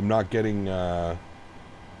 I'm not getting...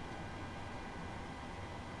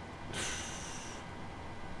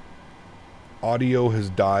 Audio has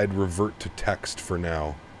died. Revert to text for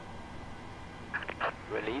now.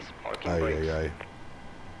 Release parking brakes.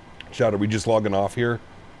 Chat, are we just logging off here?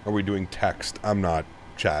 Are we doing text? I'm not,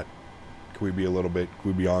 chat. Can we be a little bit,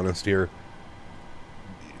 can we be honest here?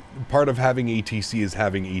 Part of having ATC is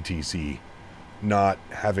having ATC, not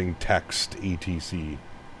having text ATC.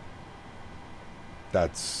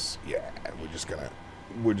 That's, yeah, we're just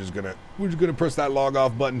gonna press that log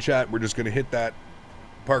off button, chat. We're just gonna hit that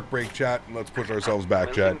park brake, chat, and let's push ourselves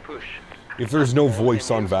back, chat. If there's no voice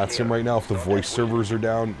on VATSIM right now, if the voice servers are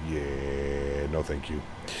down, yeah, no thank you.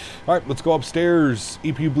 All right, let's go upstairs.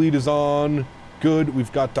 EPU bleed is on. Good.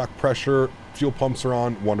 We've got duct pressure. Fuel pumps are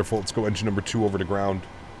on. Wonderful. Let's go engine number 2 over to ground.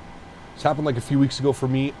 This happened like a few weeks ago for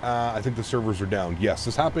me. I think the servers are down. Yes,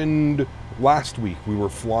 this happened last week. We were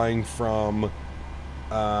flying from...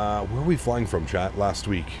 where were we flying from, chat, last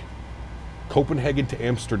week? Copenhagen to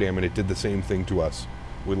Amsterdam, and it did the same thing to us.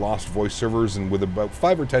 We lost voice servers, and with about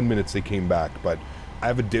 5 or 10 minutes they came back. But I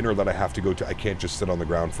have a dinner that I have to go to. I can't just sit on the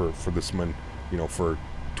ground for this one, you know, for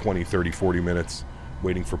 20, 30, 40 minutes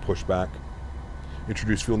waiting for pushback.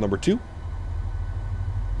 Introduce fuel number 2.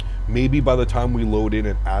 Maybe by the time we load in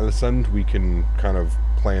at Alesund, we can kind of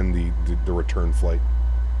plan the return flight.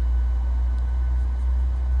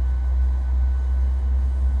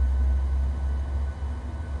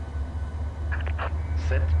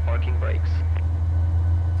 Set parking brakes.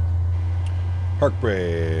 Park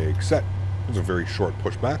brake set. It was a very short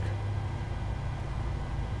pushback.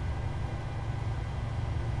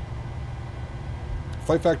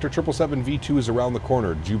 Flight Factor 777 V2 is around the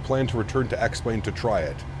corner. Do you plan to return to X-Plane to try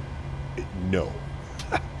it? No.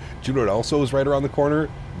 Do you know what also is right around the corner?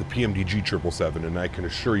 The PMDG 777, and I can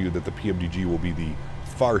assure you that the PMDG will be the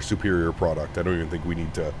far superior product. I don't even think we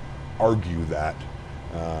need to argue that.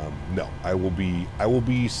 No, I will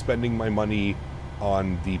be spending my money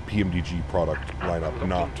on the PMDG product lineup,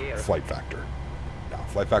 not Flight Factor. No,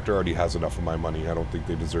 Flight Factor already has enough of my money. I don't think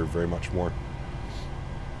they deserve very much more,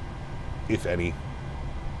 if any.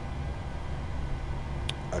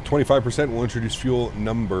 25% will introduce fuel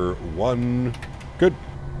number 1. Good.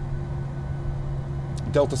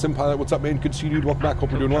 Delta Sim Pilot, what's up, man? Good to see you, dude. Welcome back.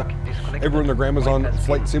 Hope you're doing well. Everyone and their grandma's on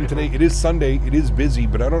Flight Sim today. It is Sunday. It is busy,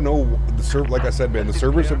 but I don't know. Like I said, man, the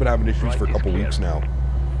servers have been having issues for a couple weeks now.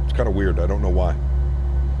 It's kind of weird. I don't know why.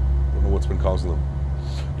 I don't know what's been causing them.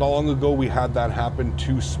 Not long ago, we had that happen.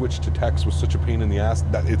 To switch to text was such a pain in the ass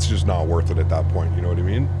that it's just not worth it at that point. You know what I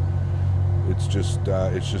mean? It's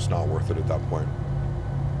just not worth it at that point.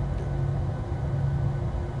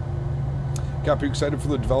 Cap, are you excited for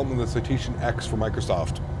the development of the Citation X for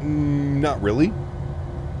Microsoft? Not really.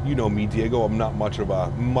 You know me, Diego. I'm not much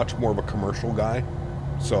more of a commercial guy.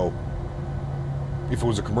 So, if it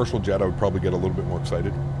was a commercial jet, I would probably get a little bit more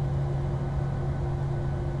excited.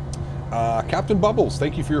 Captain Bubbles,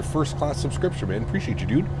 thank you for your first class subscription, man. Appreciate you,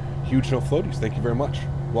 dude. Huge No Floaties, thank you very much.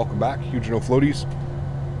 Welcome back, Huge No Floaties.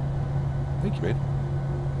 Thank you, man.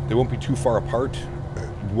 They won't be too far apart.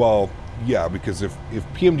 Well, yeah, because if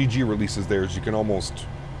PMDG releases theirs, you can almost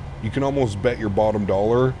bet your bottom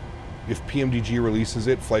dollar. If PMDG releases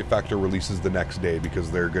it, Flight Factor releases the next day,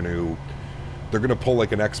 because they're gonna pull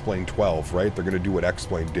like an X-Plane 12, right? They're gonna do what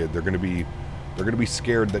X-Plane did. They're gonna be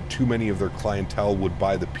scared that too many of their clientele would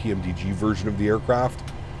buy the PMDG version of the aircraft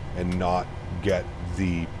and not get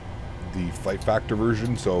the Flight Factor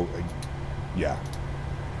version. So, yeah.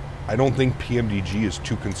 I don't think PMDG is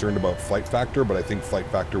too concerned about Flight Factor, but I think Flight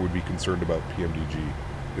Factor would be concerned about PMDG,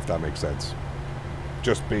 if that makes sense.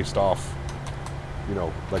 Just based off, you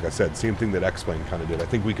know, like I said, same thing that X-Plane kind of did. I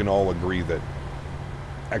think we can all agree that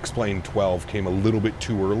X-Plane 12 came a little bit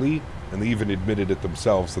too early, and they even admitted it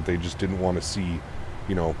themselves that they just didn't want to see,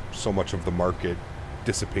 you know, so much of the market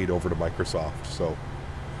dissipate over to Microsoft. So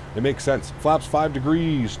it makes sense. Flaps 5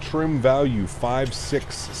 degrees, trim value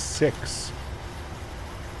 566.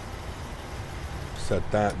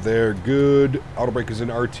 Set that there, good. Auto brake is in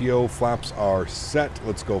RTO, flaps are set.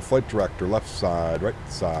 Let's go flight director, left side, right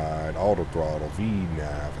side, auto throttle,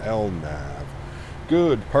 V-nav, L-nav.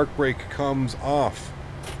 Good, park brake comes off.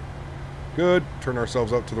 Good, turn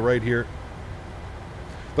ourselves out to the right here.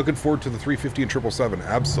 Looking forward to the 350 and 777,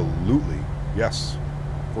 absolutely. Yes,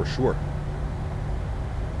 for sure.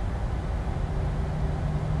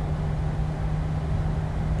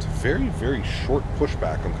 It's a very, very short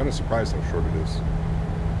pushback. I'm kind of surprised how short it is.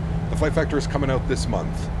 The Flight Factor is coming out this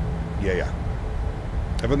month. Yeah.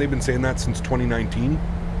 Haven't they been saying that since 2019?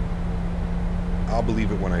 I'll believe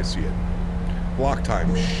it when I see it. Block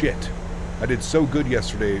time, shit. I did so good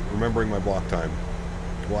yesterday remembering my block time.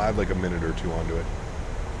 We'll add like a minute or two onto it.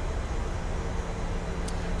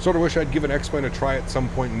 Sort of wish I'd given X-Plane a try at some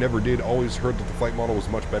point, never did. Always heard that the flight model was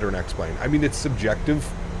much better in X-Plane. I mean, it's subjective.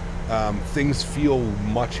 Things feel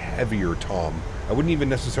much heavier, Tom. I wouldn't even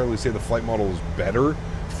necessarily say the flight model is better.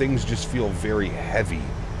 Things just feel very heavy,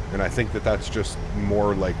 and I think that that's just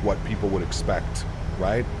more like what people would expect,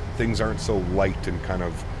 right? Things aren't so light and kind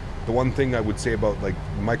of... The one thing I would say about like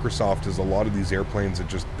Microsoft is a lot of these airplanes,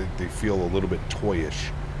 they feel a little bit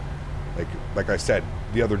toyish. Like I said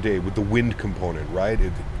the other day with the wind component, right?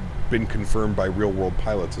 It's been confirmed by real world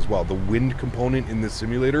pilots as well. The wind component in this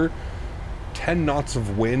simulator, 10 knots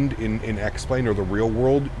of wind in X-Plane or the real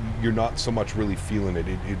world, you're not so much really feeling it.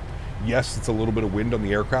 Yes, it's a little bit of wind on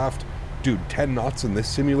the aircraft. Dude, 10 knots in this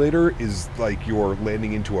simulator is like you're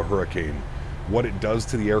landing into a hurricane. what it does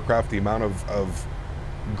to the aircraft, the amount of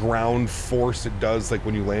ground force it does, like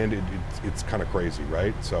when you land, it's kind of crazy,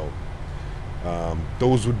 right? So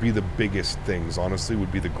those would be the biggest things, honestly,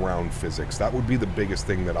 would be the ground physics. That would be the biggest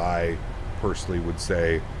thing that I personally would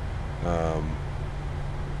say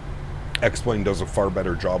X-Plane does a far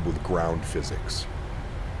better job with ground physics.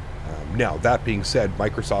 Now, that being said,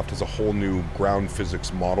 Microsoft has a whole new ground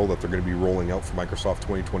physics model that they're going to be rolling out for Microsoft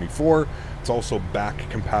 2024. It's also back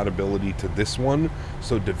compatibility to this one,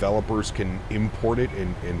 so developers can import it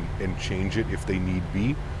and change it if they need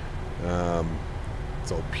be.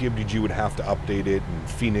 So PMDG would have to update it, and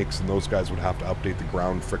Phoenix and those guys would have to update the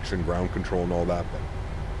ground friction, ground control, and all that, but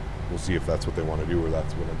we'll see if that's what they want to do or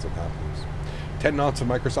that's what ends up happening. 10 knots of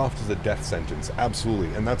Microsoft is a death sentence,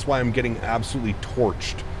 absolutely, and that's why I'm getting absolutely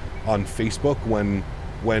torched on Facebook when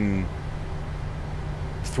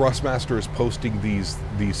Thrustmaster is posting these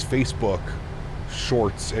Facebook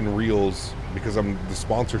shorts and reels because I'm the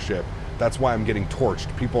sponsorship. That's why I'm getting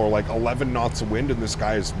torched. People are like 11 knots of wind and this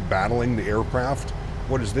guy is battling the aircraft.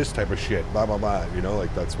 What is this type of shit? Blah blah blah. You know,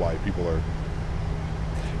 like that's why people are.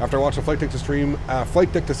 After I watched a Flight Deck to Stream,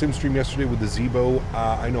 Flight Deck to Sim stream yesterday with the Zebo,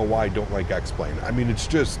 I know why I don't like X-Plane. I mean, it's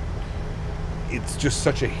just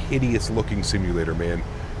such a hideous looking simulator, man.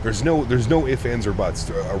 There's no ifs, ands, or buts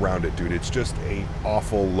around it, dude. It's just a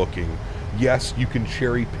awful looking. Yes, you can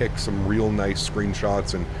cherry pick some real nice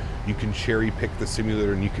screenshots and you can cherry pick the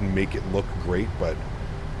simulator and you can make it look great, but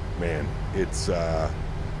man, it's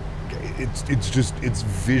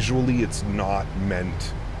visually, it's not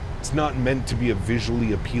meant to be a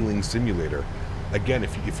visually appealing simulator. Again,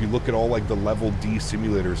 if you look at all like the level D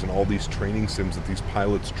simulators and all these training sims that these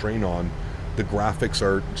pilots train on, the graphics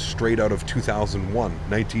are straight out of 2001,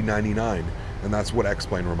 1999, and that's what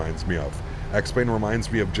X-Plane reminds me of. X-Plane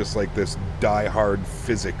reminds me of just like this die-hard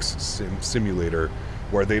physics simulator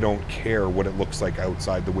where they don't care what it looks like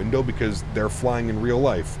outside the window because they're flying in real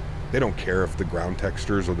life. They don't care if the ground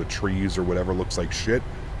textures or the trees or whatever looks like shit.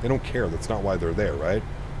 They don't care. That's not why they're there, right?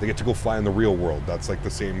 They get to go fly in the real world. That's like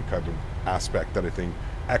the same kind of aspect that I think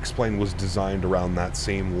X-Plane was designed around, that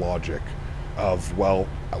same logic of, well,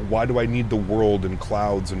 why do I need the world and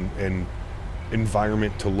clouds and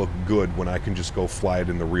environment to look good when I can just go fly it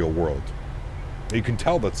in the real world? You can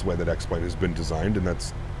tell that's the way that X-Plane has been designed, and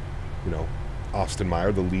that's, you know, Austin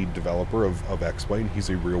Meyer, the lead developer of X-Plane, he's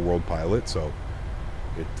a real world pilot, so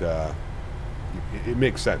it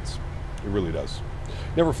makes sense. It really does.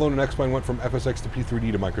 Never flown an X-Plane, went from FSX to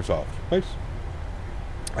P3D to Microsoft. Nice.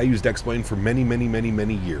 I used X-Plane for many, many, many,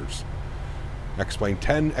 many years. X-Plane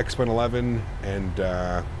 10, X-Plane 11, and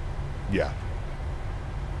yeah.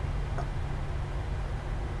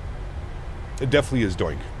 It definitely is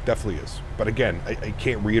doink. Definitely is. But again, I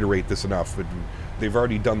can't reiterate this enough. They've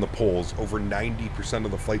already done the polls. Over 90%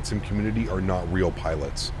 of the flight sim community are not real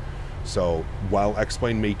pilots. So while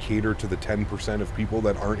X-Plane may cater to the 10% of people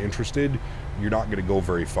that aren't interested, you're not going to go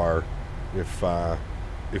very far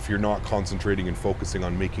if you're not concentrating and focusing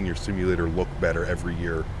on making your simulator look better every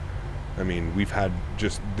year. I mean, we've had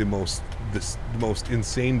just the most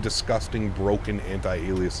insane, disgusting, broken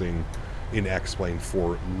anti-aliasing in X-Plane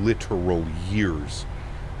for literal years,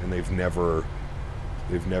 and they've never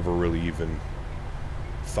really even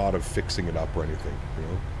thought of fixing it up or anything, you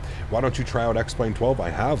know. Why don't you try out X-Plane 12? I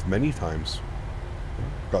have many times.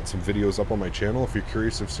 Got some videos up on my channel if you're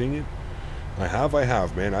curious of seeing it. I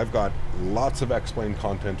have, man. I've got lots of X-Plane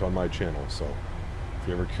content on my channel, so if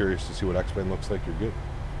you're ever curious to see what X-Plane looks like, you're good.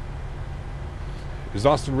 Is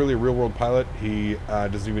Austin really a real-world pilot? He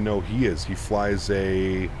doesn't even know he is. He flies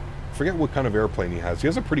a... forget what kind of airplane he has. He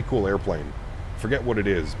has a pretty cool airplane. Forget what it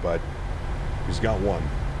is, but he's got one.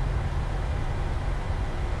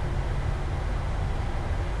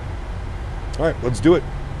 Alright, let's do it.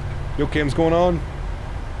 Yo, cam's going on.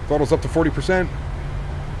 Throttle's up to 40%.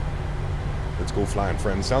 Let's go flying,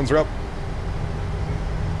 friends. Sounds are up.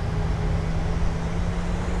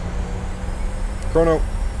 Chrono.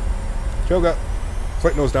 Choga.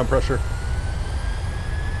 Flight nose down pressure.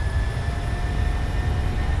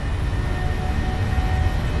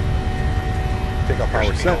 Take off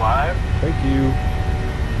power set. Alive. Thank you.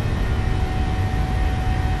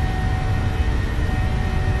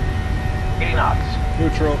 Knots.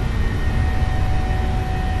 Neutral.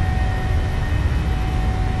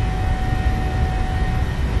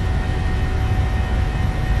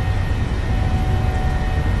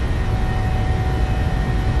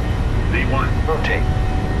 Z1. Rotate.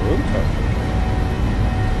 Rotate.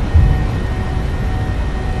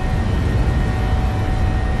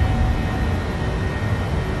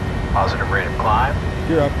 Positive rate of climb.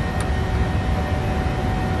 You're up.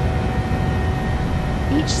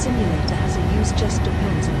 Each simulator has a questions just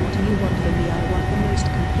depends on what you want from me. I want the most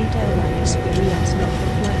complete airline experience, not the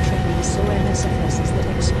flight training or MSFSs that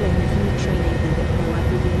explain flight training and that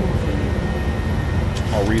probably be more for you.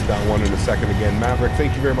 I'll read that one in a second again. Maverick,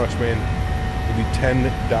 thank you very much, man, for the $10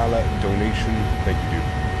 donation. Thank you, dude.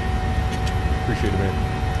 Appreciate it, man.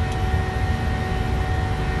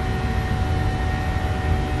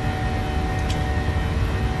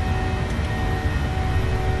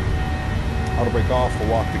 Auto brake off, we'll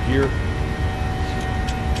lock the gear.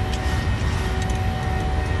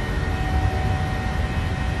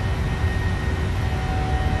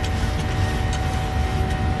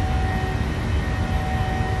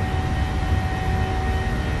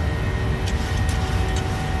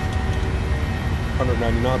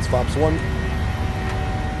 Knots, flaps 1.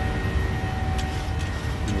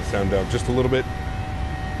 Bring the sound down just a little bit.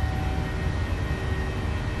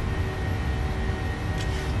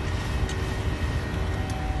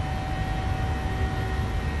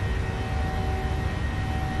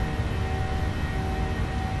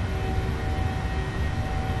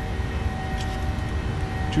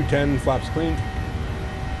 .210, flaps clean.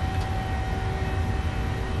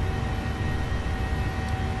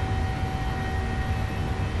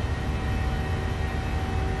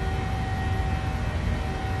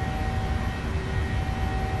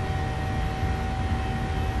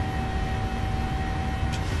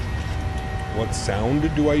 What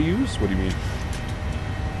sound do I use? What do you mean?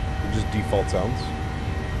 Just default sounds.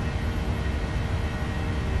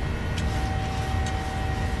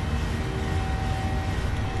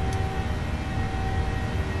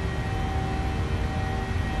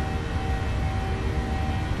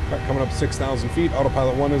 Right, coming up 6,000 feet.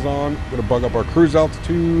 Autopilot 1 is on. We're going to bug up our cruise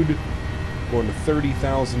altitude. Going to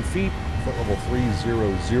 30,000 feet. Flight level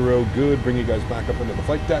 300. Good. Bring you guys back up into the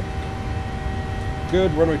flight deck.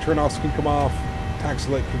 Good. Runway turn-offs can come off. Taxi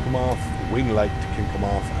light can come off. Wing light can come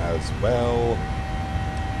off as well.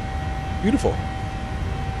 Beautiful.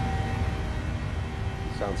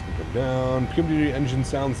 Sounds can come down. PMDG engine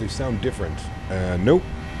sounds, they sound different. Nope.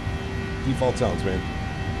 Default sounds, man.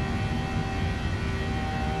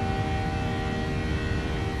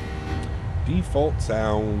 Default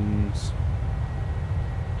sounds.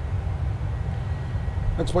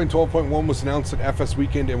 X-Plane 12.1 was announced at FS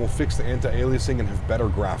Weekend and will fix the anti-aliasing and have better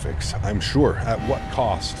graphics. I'm sure. At what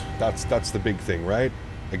cost? That's the big thing, right?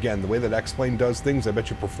 Again, the way that X-Plane does things, I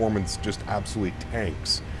bet your performance just absolutely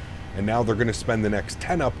tanks. And now they're going to spend the next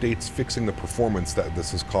 10 updates fixing the performance that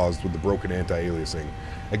this has caused with the broken anti-aliasing.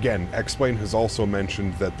 Again, X-Plane has also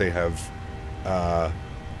mentioned that they have...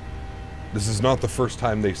 this is not the first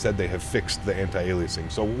time they said they have fixed the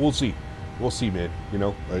anti-aliasing, so we'll see. We'll see, man. You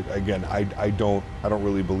know, again, I don't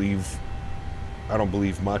really believe, I don't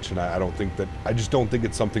believe much, and I don't think that, I just don't think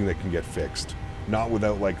it's something that can get fixed. Not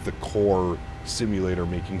without like the core simulator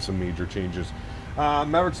making some major changes.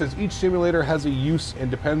 Maverick says each simulator has a use and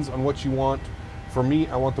depends on what you want. For me,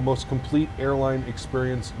 I want the most complete airline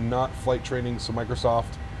experience, not flight training. So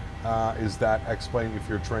Microsoft is that X-Plane. If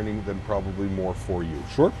you're training, then probably more for you.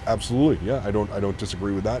 Sure, absolutely. Yeah, I don't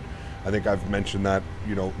disagree with that. I think I've mentioned that,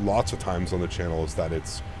 you know, lots of times on the channel, is that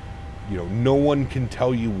it's, you know, no one can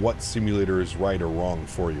tell you what simulator is right or wrong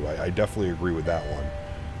for you. I definitely agree with that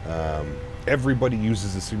one. Everybody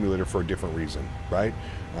uses a simulator for a different reason, right?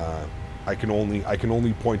 I can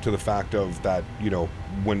only point to the fact of that, you know,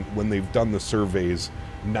 when they've done the surveys,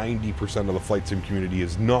 90% of the flight sim community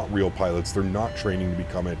is not real pilots. They're not training to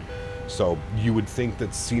become it. So you would think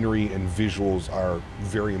that scenery and visuals are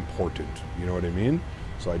very important. You know what I mean?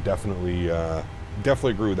 So I definitely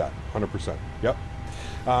agree with that, 100%. Yep.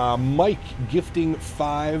 Mike gifting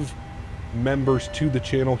 5 members to the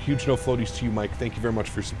channel. Huge no floaties to you, Mike. Thank you very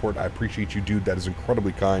much for your support. I appreciate you, dude. That is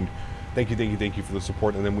incredibly kind. Thank you for the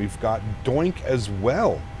support. And then we've got Doink as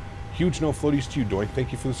well. Huge no floaties to you, Doink.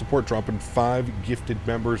 Thank you for the support. Dropping 5 gifted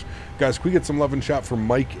members. Guys, can we get some love and chat from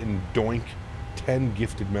Mike and Doink? 10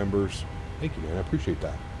 gifted members. Thank you, man. I appreciate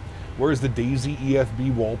that. Where's the Daisy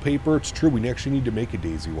EFB wallpaper? It's true, we actually need to make a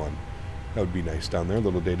Daisy one. That would be nice down there,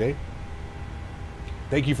 little Day-Day.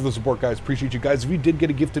 Thank you for the support, guys. Appreciate you guys. If you did get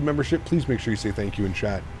a gifted membership, please make sure you say thank you in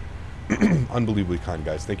chat. Unbelievably kind,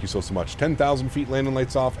 guys. Thank you so much. 10,000 feet, landing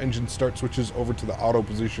lights off, engine start switches over to the auto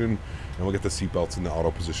position, and we'll get the seatbelts in the auto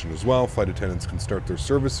position as well. Flight attendants can start their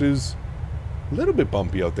services. A little bit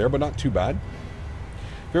bumpy out there, but not too bad.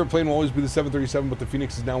 Favorite plane will always be the 737, but the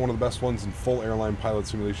Phoenix is now one of the best ones in full airline pilot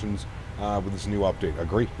simulations with this new update.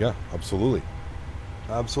 Agree? Yeah, absolutely.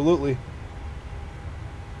 Absolutely.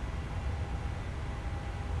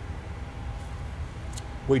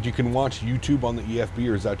 Wait, you can watch YouTube on the EFB,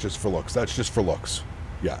 or is that just for looks? That's just for looks.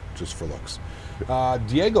 Yeah, just for looks.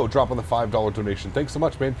 Diego dropping the $5 donation. Thanks so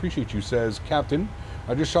much, man. Appreciate you. Says, Captain,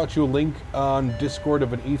 I just shot you a link on Discord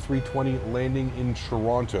of an A320 landing in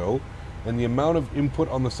Toronto, and the amount of input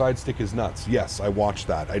on the side stick is nuts. Yes, I watched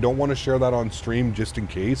that. I don't want to share that on stream just in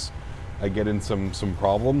case I get in some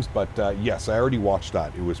problems, but yes, I already watched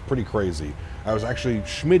that. It was pretty crazy. I was actually,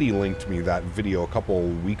 Smitty linked me that video a couple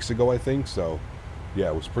weeks ago, I think, so yeah,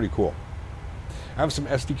 it was pretty cool. I have some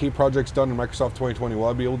SDK projects done in Microsoft 2020. Will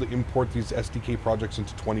I be able to import these SDK projects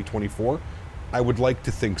into 2024? I would like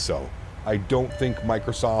to think so. I don't think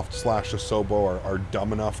Microsoft / Asobo are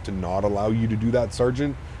dumb enough to not allow you to do that,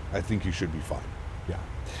 Sergeant. I think you should be fine.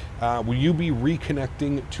 Yeah. Will you be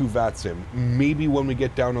reconnecting to VATSIM? Maybe when we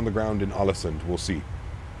get down on the ground in Alesund. We'll see.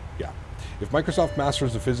 Yeah. If Microsoft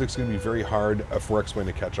masters the physics, it's going to be very hard for X-Plane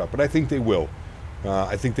to catch up, but I think they will.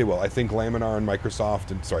 I think they will. I think Laminar and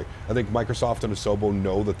Microsoft, I think Microsoft and Asobo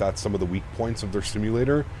know that that's some of the weak points of their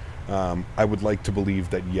simulator. I would like to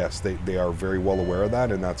believe that, yes, they are very well aware of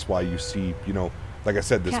that, and that's why you see, you know, like I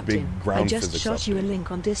said, this Captain, big ground physics I just shot you a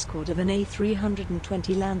link on Discord of an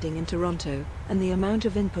A320 landing in Toronto, and the amount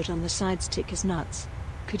of input on the side stick is nuts.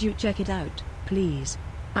 Could you check it out, please?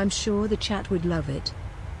 I'm sure the chat would love it.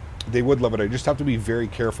 They would love it. I just have to be very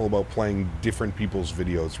careful about playing different people's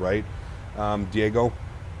videos, right? Diego,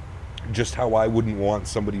 just how I wouldn't want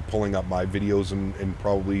somebody pulling up my videos and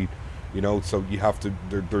probably, you know, so you have to,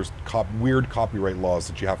 there's weird copyright laws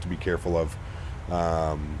that you have to be careful of.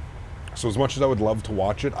 So as much as I would love to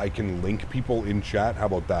watch it, I can link people in chat. How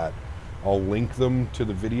about that? I'll link them to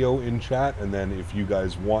the video in chat, and then if you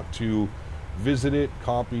guys want to visit it,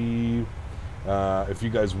 copy. If you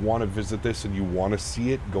guys want to visit this and you want to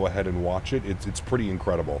see it, go ahead and watch it. It's pretty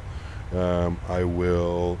incredible. I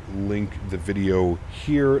will link the video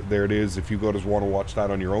here. There it is. If you guys want to watch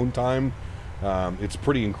that on your own time, it's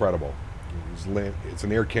pretty incredible. It's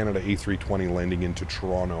an Air Canada A320 landing into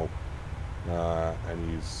Toronto,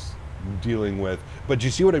 and he's dealing with, but do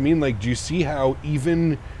you see what I mean? Like, do you see how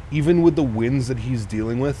even with the winds that he's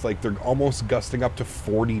dealing with, like they're almost gusting up to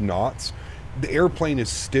 40 knots, the airplane is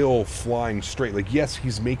still flying straight. Like, yes,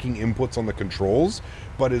 he's making inputs on the controls,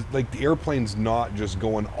 but it's like the airplane's not just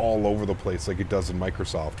going all over the place like it does in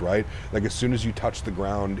Microsoft, right? Like, as soon as you touch the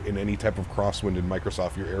ground in any type of crosswind in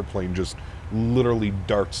Microsoft, your airplane just literally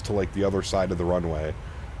darts to like the other side of the runway.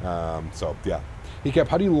 So yeah. Hey Cap,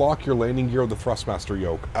 how do you lock your landing gear with the Thrustmaster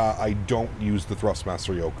yoke? I don't use the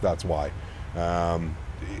Thrustmaster yoke, that's why.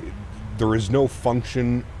 There is no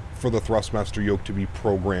function for the Thrustmaster yoke to be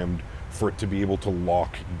programmed for it to be able to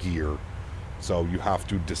lock gear. So you have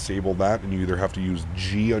to disable that, and you either have to use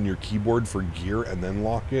G on your keyboard for gear and then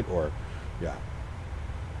lock it, or, yeah.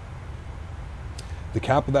 The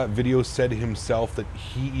Cap of that video said himself that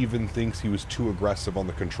he even thinks he was too aggressive on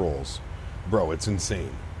the controls. Bro, it's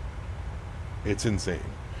insane. It's insane.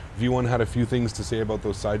 V1 had a few things to say about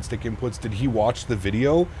those side stick inputs. Did he watch the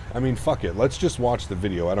video? I mean, fuck it. Let's just watch the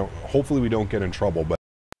video. Hopefully we don't get in trouble, but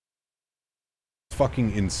it's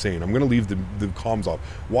fucking insane. I'm gonna leave the comms off.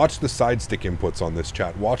 Watch the side stick inputs on this,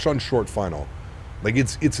 chat. Watch on short final. Like,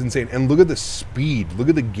 it's insane. And look at the speed. Look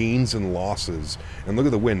at the gains and losses. And look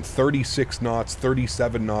at the wind. 36 knots,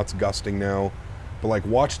 37 knots gusting now. But, like,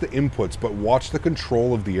 watch the inputs, but watch the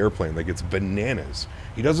control of the airplane. Like, it's bananas.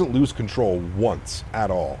 He doesn't lose control once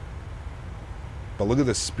at all. But look at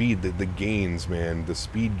the speed, the gains, man. The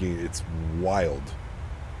speed gain, it's wild.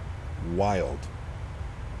 Wild.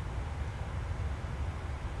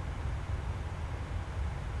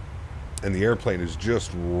 And the airplane is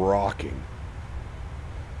just rocking.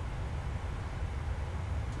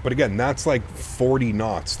 But again, that's like 40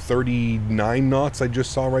 knots, 39 knots I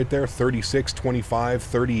just saw right there, 36, 25,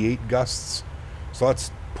 38 gusts. So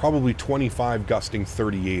that's probably 25 gusting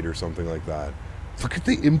 38 or something like that. Look at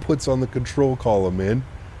the inputs on the control column, man.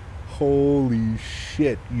 Holy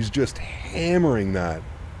shit, he's just hammering that.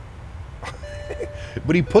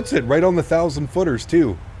 But he puts it right on the 1,000-footers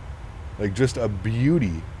too. Like, just a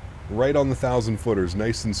beauty. Right on the 1,000-footers,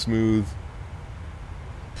 nice and smooth.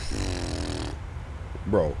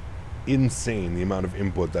 Bro, insane the amount of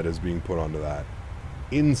input that is being put onto that.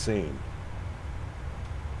 Insane.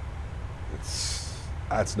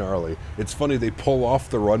 That's gnarly. It's funny, they pull off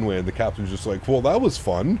the runway and the captain's just like, well, that was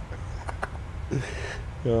fun.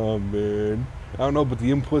 Oh man. I don't know, but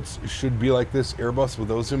the inputs should be like this. Airbus with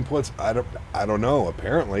those inputs? I don't know,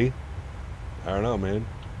 apparently. I don't know, man.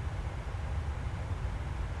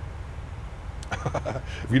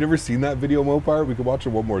 Have you never seen that video, Mopar? We could watch it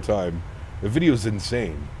one more time. The video's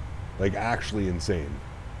insane. Like, actually insane.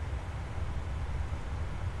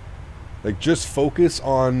 Like, just focus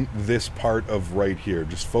on this part of right here.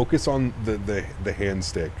 Just focus on the hand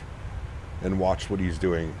stick and watch what he's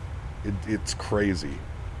doing. It's crazy.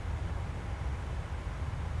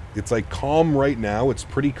 It's like calm right now. It's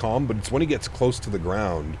pretty calm, but it's when he gets close to the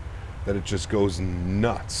ground that it just goes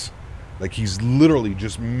nuts. Like, he's literally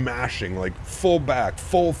just mashing, like, full back,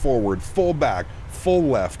 full forward, full back, full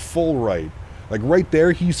left, full right. Like, right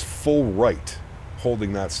there, he's full right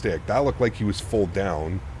holding that stick. That looked like he was full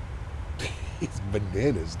down. He's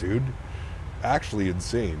bananas, dude. Actually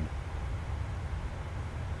insane.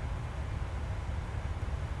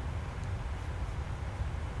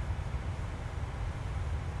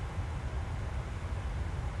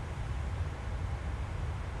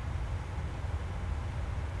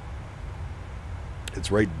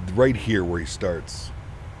 It's right here where he starts.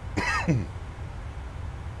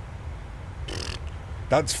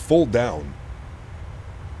 That's full down.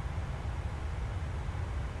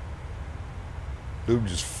 Dude,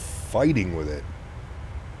 just fighting with it.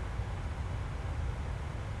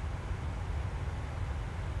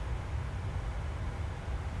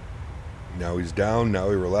 Now he's down. Now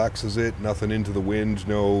he relaxes it. Nothing into the wind.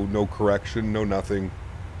 No correction. No nothing.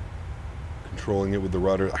 Controlling it with the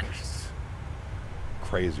rudder.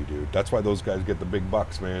 Crazy, dude. That's why those guys get the big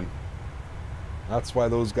bucks, man. That's why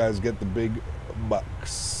those guys get the big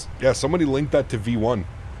bucks. Yeah, somebody linked that to V1.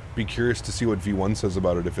 Be curious to see what V1 says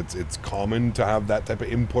about it. If it's common to have that type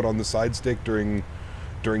of input on the side stick during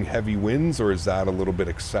heavy winds, or is that a little bit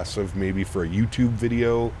excessive maybe for a YouTube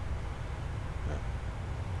video?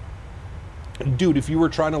 Yeah. Dude, if you were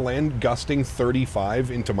trying to land gusting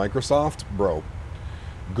 35 into Microsoft, bro,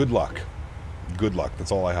 good luck. Good luck.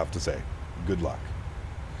 That's all I have to say. Good luck.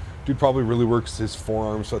 Dude probably really works his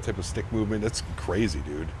forearms, so that type of stick movement. That's crazy,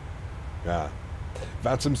 dude. Yeah.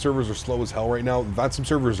 VATSIM servers are slow as hell right now. VATSIM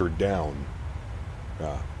servers are down.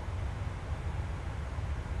 Yeah.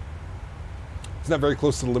 Isn't that very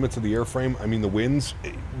close to the limits of the airframe? I mean, the winds.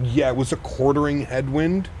 Yeah, it was a quartering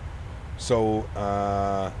headwind. So,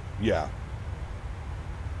 yeah.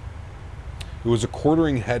 It was a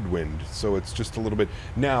quartering headwind, so it's just a little bit.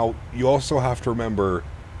 Now, you also have to remember,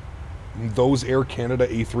 those Air Canada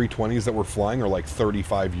A320s that were flying are like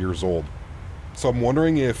 35 years old. So I'm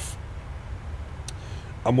wondering if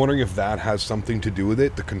that has something to do with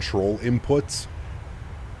it, the control inputs.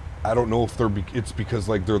 I don't know if it's because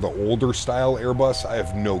like they're the older style Airbus. I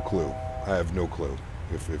have no clue. I have no clue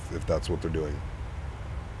if that's what they're doing.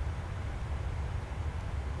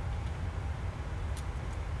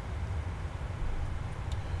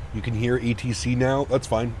 You can hear ATC now. That's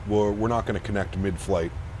fine. We're not going to connect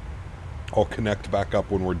mid-flight. I'll connect back up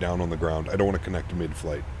when we're down on the ground. I don't want to connect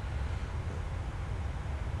mid-flight.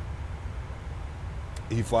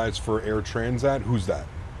 He flies for Air Transat. Who's that?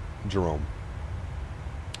 Jerome.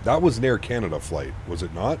 That was an Air Canada flight, was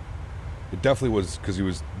it not? It definitely was, because he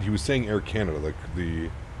was saying Air Canada, like the.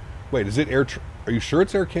 Wait, is it Air? Are you sure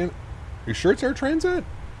it's Air Can? Are you sure it's Air Transat?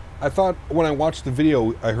 I thought when I watched the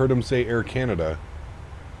video, I heard him say Air Canada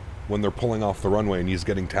when they're pulling off the runway and he's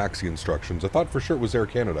getting taxi instructions. I thought for sure it was Air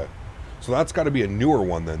Canada. So that's got to be a newer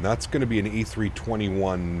one then. That's going to be an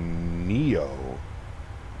A321neo.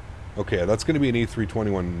 Okay, that's going to be an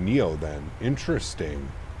A321neo then.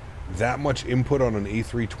 Interesting. That much input on an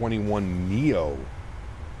A321neo.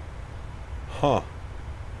 Huh.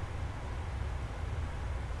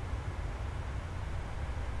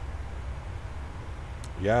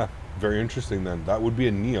 Yeah, very interesting then. That would be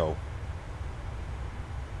a neo.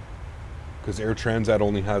 Because Air Transat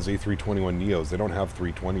only has A321neos. They don't have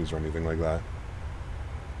 320s or anything like that.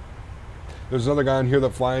 There's another guy on here that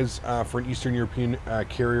flies for an Eastern European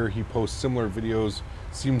carrier. He posts similar videos.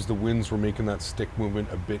 Seems the winds were making that stick movement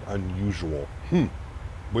a bit unusual.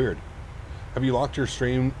 Weird. Have you locked your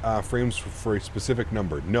frames for a specific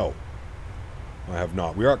number? No. I have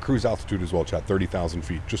not. We are at cruise altitude as well, chat. 30,000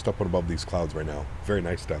 feet. Just up and above these clouds right now. Very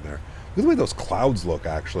nice down there. Look at the way those clouds look,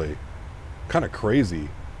 actually. Kind of crazy.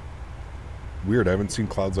 Weird. I haven't seen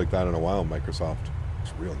clouds like that in a while, Microsoft.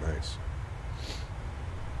 It's real nice.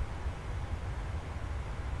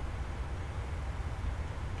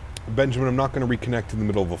 Benjamin, I'm not going to reconnect in the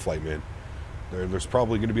middle of a flight, man. There's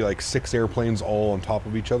probably going to be like 6 airplanes all on top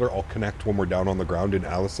of each other. I'll connect when we're down on the ground in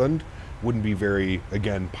Alesund. Wouldn't be very,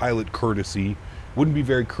 again, pilot courtesy. Wouldn't be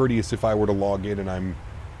very courteous if I were to log in and I'm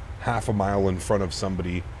half a mile in front of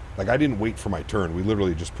somebody. Like, I didn't wait for my turn. We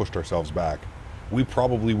literally just pushed ourselves back. We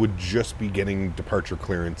probably would just be getting departure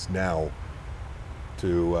clearance now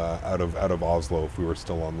to out of Oslo if we were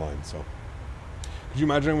still online. So, could you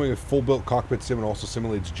imagine having a full-built cockpit sim and also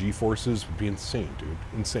simulates G-forces? Would be insane, dude.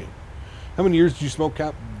 Insane. How many years did you smoke,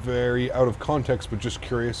 Cap? Very out of context, but just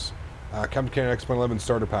curious. Captain Canada X-Plane 11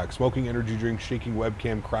 starter pack. Smoking energy drink, shaking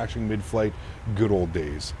webcam, crashing mid-flight. Good old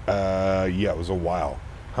days. Yeah, it was a while.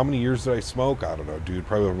 How many years did I smoke? I don't know, dude.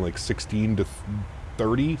 Probably from like 16 to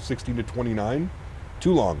 30, 16 to 29.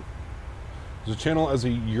 Too long. There's a channel as a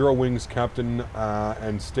Eurowings captain,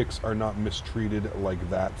 and sticks are not mistreated like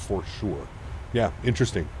that for sure. Yeah,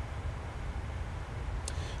 interesting.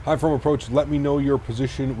 Hi from approach. Let me know your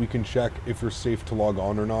position. We can check if you're safe to log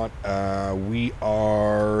on or not. We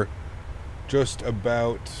are just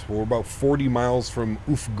about, we're about 40 miles from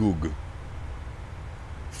Ufgug.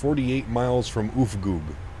 48 miles from Ufgug.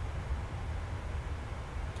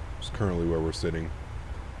 It's currently where we're sitting.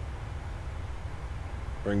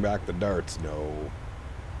 Bring back the darts. No.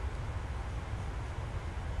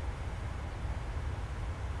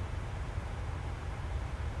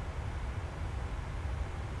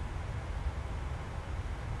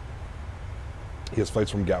 He has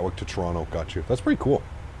flights from Gatwick to Toronto. Got you. That's pretty cool.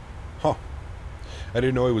 Huh. I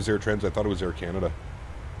didn't know it was Air Transat. I thought it was Air Canada.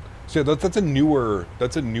 So yeah, that's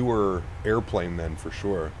a newer airplane then for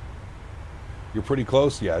sure. You're pretty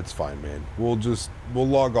close? Yeah, it's fine, man. We'll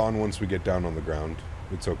log on once we get down on the ground.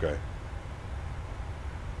 It's okay.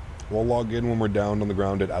 We'll log in when we're down on the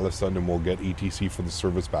ground at Alesund and we'll get ETC for the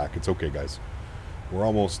service back. It's okay, guys.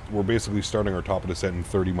 We're basically starting our top of descent in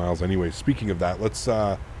 30 miles anyway. Speaking of that, let's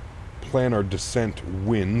plan our descent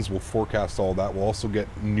winds. We'll forecast all that. We'll also get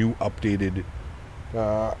new updated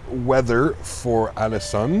weather for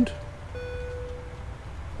Alesund.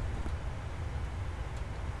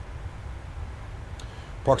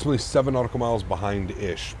 Approximately 7 nautical miles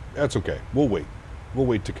behind-ish. That's okay. We'll wait. We'll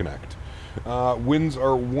wait to connect. Winds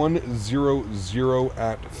are 100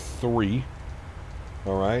 at 3.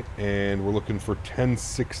 Alright, and we're looking for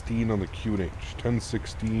 1016 on the QNH.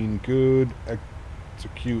 1016, good.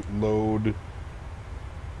 Execute, load.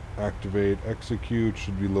 Activate, execute.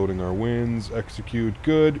 Should be loading our winds. Execute,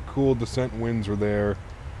 good. Cool, descent winds are there.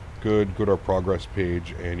 Good, go to our progress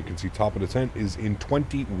page, and you can see top of descent is in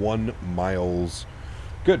 21 miles.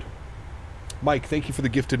 Good. Mike, thank you for the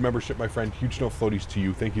gifted membership, my friend. Huge no floaties to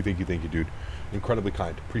you. Thank you, thank you, thank you, dude. Incredibly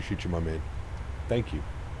kind. Appreciate you, my man. Thank you.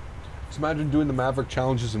 Just imagine doing the Maverick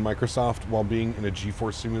challenges in Microsoft while being in a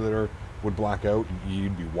G-Force simulator would black out.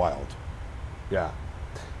 You'd be wild. Yeah.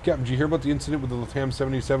 Captain, did you hear about the incident with the LATAM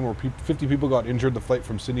 77 where 50 people got injured the flight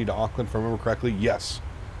from Sydney to Auckland, if I remember correctly? Yes.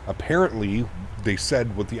 Apparently, they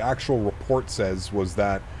said what the actual report says was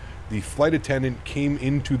that the flight attendant came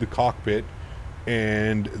into the cockpit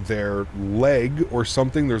and their leg or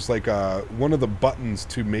something, there's like one of the buttons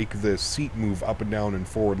to make the seat move up and down and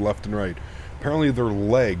forward, left and right. Apparently their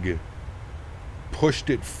leg pushed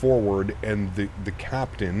it forward and the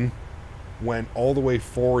captain went all the way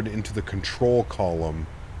forward into the control column.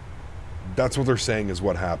 That's what they're saying is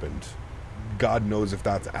what happened. God knows if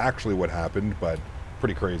that's actually what happened, but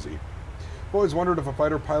pretty crazy. I've always wondered if a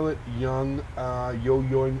fighter pilot, young,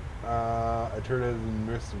 yo-yoing, alternative and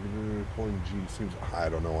risk of pulling G seems, I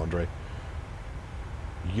don't know, Andre.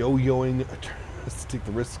 Yo-yoing, to take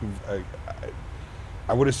the risk of,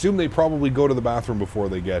 I would assume they probably go to the bathroom before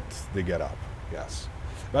they get up. Yes.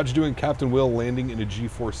 Imagine doing Captain Will landing in a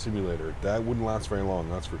G-Force simulator. That wouldn't last very long,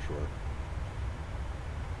 that's for sure.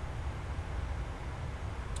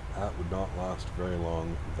 That would not last very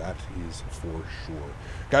long. That is for sure.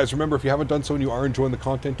 Guys, remember, if you haven't done so and you are enjoying the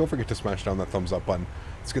content, don't forget to smash down that thumbs up button.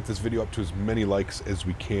 Let's get this video up to as many likes as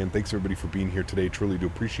we can. Thanks, everybody, for being here today. Truly do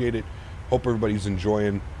appreciate it. Hope everybody's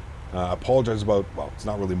enjoying. Apologize about, well, it's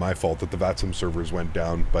not really my fault that the VATSIM servers went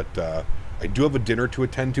down, but I do have a dinner to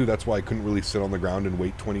attend to. That's why I couldn't really sit on the ground and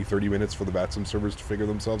wait 20-30 minutes for the VATSIM servers to figure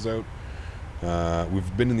themselves out.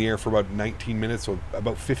 We've been in the air for about 19 minutes, so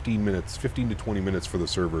about 15 minutes, 15 to 20 minutes for the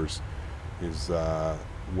servers is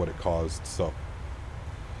what it caused. So,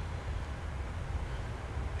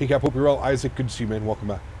 hey Cap, hope you're well. Isaac, good to see you, man. Welcome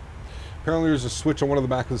back. Apparently there's a switch on one of the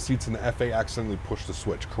back of the seats and the FA accidentally pushed the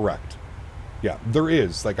switch. Correct. Yeah, there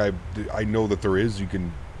is. Like, I know that there is. You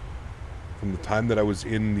can, from the time that I was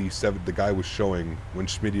in the guy was showing when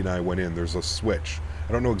Smitty and I went in, there's a switch.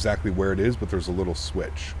 I don't know exactly where it is, but there's a little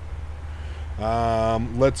switch.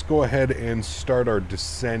 Let's go ahead and start our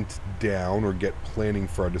descent down, or get planning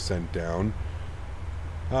for our descent down.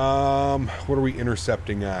 What are we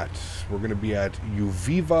intercepting at? We're going to be at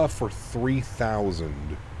Uviva for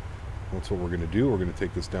 3,000. That's what we're going to do. We're going to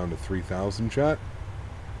take this down to 3,000, chat.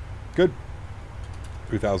 Good.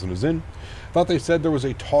 3,000 is in. Thought they said there was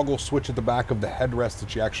a toggle switch at the back of the headrest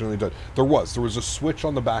that she accidentally did. There was a switch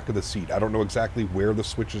on the back of the seat. I don't know exactly where the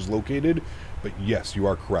switch is located, but yes, you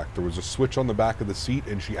are correct. There was a switch on the back of the seat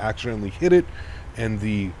and she accidentally hit it, and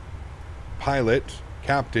the pilot,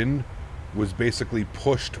 captain, was basically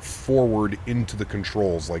pushed forward into the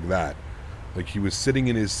controls like that. Like he was sitting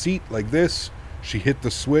in his seat like this. She hit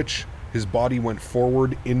the switch. His body went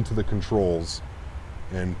forward into the controls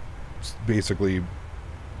and basically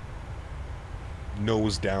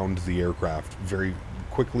nose downed the aircraft very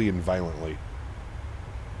quickly and violently.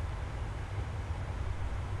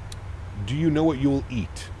 Do you know what you'll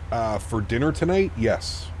eat for dinner tonight?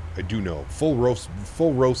 Yes, I do know. Full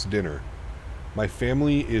roast dinner. My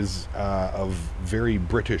family is of very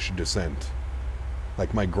British descent.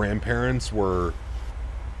 Like my grandparents were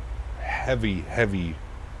heavy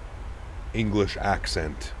English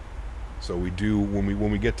accent. So we do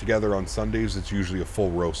when we get together on Sundays, it's usually a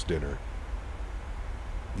full roast dinner.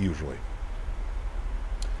 Usually.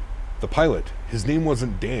 The pilot, his name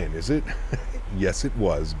wasn't Dan, is it? Yes, it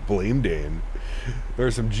was. Blame Dan. There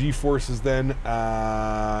are some G-forces then.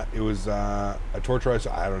 It was a torturized...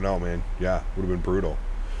 I don't know, man. Yeah, would have been brutal.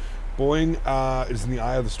 Boeing is in the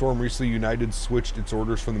eye of the storm. Recently, United switched its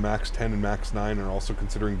orders from the MAX 10 and MAX 9 and are also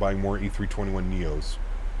considering buying more A321neos.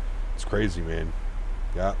 It's crazy, man.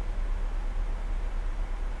 Yeah.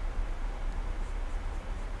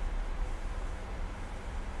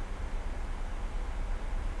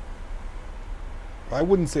 I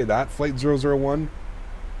wouldn't say that, Flight 001.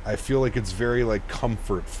 I feel like it's very, like,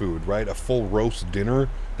 comfort food, right? A full roast dinner,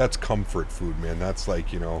 that's comfort food, man. That's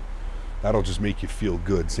like, you know, that'll just make you feel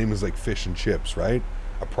good. Same as, like, fish and chips, right?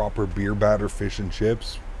 A proper beer batter fish and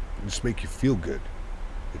chips just make you feel good.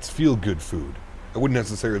 It's feel-good food. I wouldn't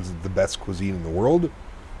necessarily say it's the best cuisine in the world.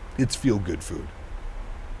 It's feel-good food.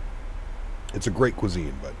 It's a great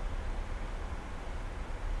cuisine, but...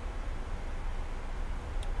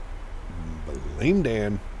 Blame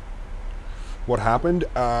Dan. What happened?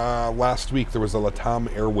 Last week there was a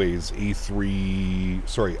Latam Airways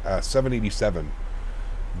 787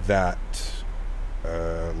 that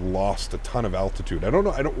lost a ton of altitude. I don't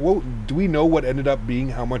know. Do we know what ended up being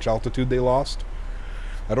how much altitude they lost?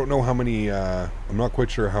 I don't know how many. I'm not quite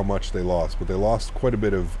sure how much they lost, but they lost quite a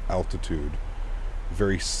bit of altitude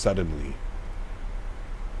very suddenly.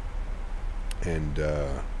 And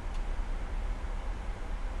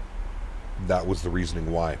that was the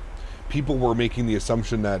reasoning why. People were making the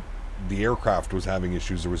assumption that the aircraft was having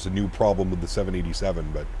issues. There was a new problem with the 787,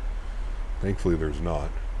 but thankfully there's not.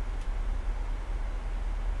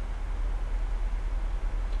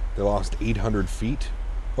 They lost 800 feet.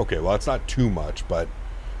 Okay, well, it's not too much, but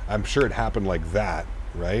I'm sure it happened like that,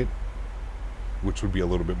 right? Which would be a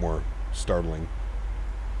little bit more startling.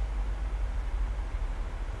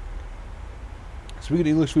 Speaking of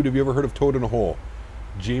English food, have you ever heard of toad in a hole?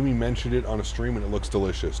 Jamie mentioned it on a stream and it looks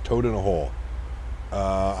delicious. Toad in a hole.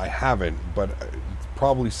 I haven't, but it's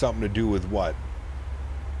probably something to do with what?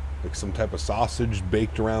 Like some type of sausage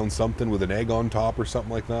baked around something with an egg on top or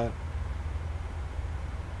something like that.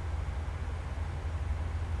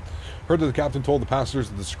 Heard that the captain told the passengers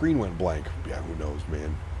that the screen went blank. Yeah, who knows,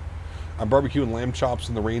 man. I'm barbecuing lamb chops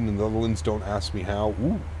in the rain in the Netherlands. Don't ask me how.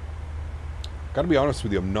 Ooh. Gotta be honest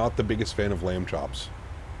with you, I'm not the biggest fan of lamb chops.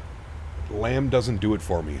 Lamb doesn't do it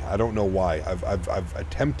for me. I don't know why. I've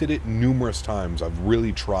attempted it numerous times. I've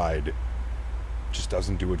really tried. It just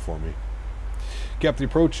doesn't do it for me. Cap, the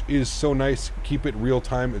approach is so nice. Keep it real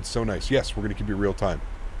time. It's so nice. Yes, we're going to keep it real time.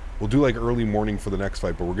 We'll do like early morning for the next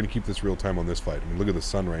flight, but we're going to keep this real time on this flight. I mean, look at the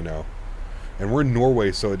sun right now. And we're in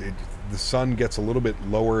Norway, so the sun gets a little bit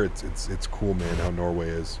lower. It's cool, man, how Norway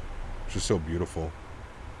is. It's just so beautiful.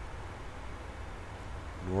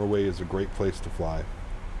 Norway is a great place to fly.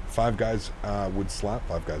 Five Guys would slap.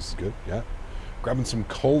 Five Guys is good, yeah. Grabbing some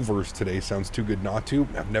Culvers today sounds too good not to.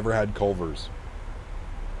 I've never had Culvers.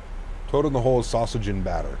 Toad in the hole is sausage and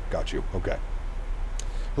batter. Got you. Okay.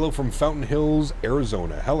 Hello from Fountain Hills,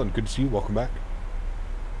 Arizona. Helen, good to see you. Welcome back.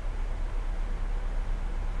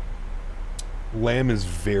 Lamb is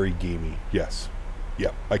very gamey. Yes.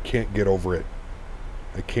 Yep. I can't get over it.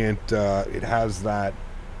 I can't. It has that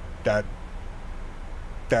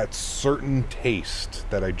certain taste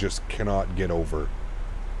that I just cannot get over.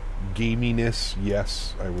 Gaminess,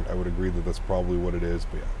 yes, I would agree that that's probably what it is.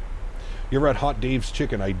 But yeah. You ever had Hot Dave's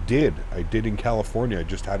chicken? I did in California. I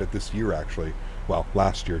just had it this year, actually. Well,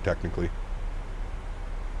 last year technically.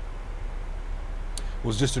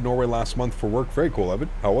 Was just in Norway last month for work. Very cool, Evan.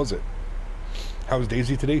 How was it? How's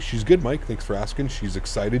Daisy today? She's good, Mike. Thanks for asking. She's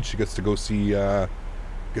excited. She gets to go see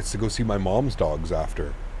my mom's dogs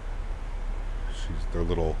after. The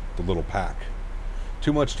little pack.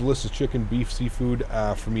 Too much delicious chicken, beef, seafood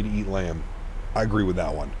for me to eat lamb. I agree with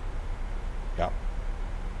that one. Yeah.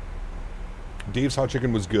 Dave's hot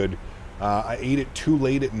chicken was good. I ate it too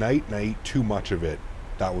late at night and I ate too much of it.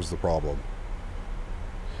 That was the problem.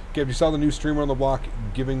 Kev, you saw the new streamer on the block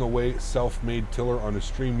giving away self-made tiller on his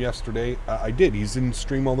stream yesterday. I did. He's in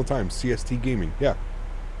stream all the time. CST Gaming. Yeah.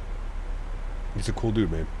 He's a cool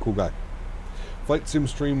dude, man. Cool guy. Flight Sim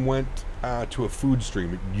stream went to a food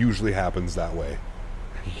stream. It usually happens that way.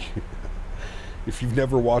 If you've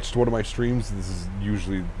never watched one of my streams, this is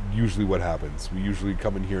usually what happens. We usually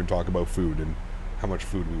come in here and talk about food and how much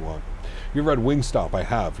food we want. You ever had Wingstop? I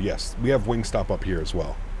have, yes. We have Wingstop up here as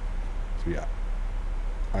well. So yeah.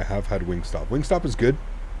 I have had Wingstop. Wingstop is good.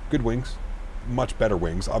 Good wings. Much better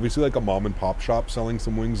wings. Obviously, like a mom and pop shop selling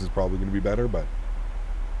some wings is probably going to be better, but...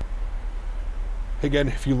 Again,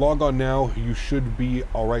 if you log on now, you should be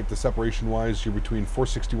alright. The separation-wise, you're between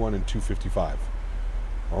 461 and 255.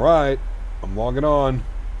 Alright. I'm logging on.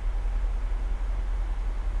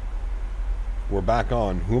 We're back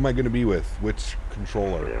on. Who am I going to be with? Which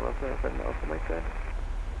controller?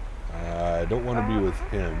 I don't want to be with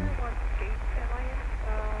him.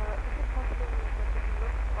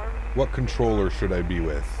 What controller should I be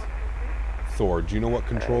with? Thor, do you know what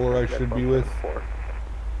controller I should be with?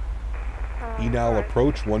 Enal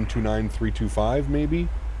approach 129325 maybe?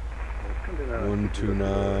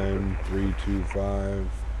 129325.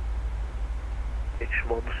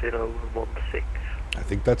 H1016. I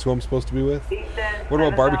think that's who I'm supposed to be with. What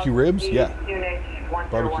about barbecue ribs? Yeah.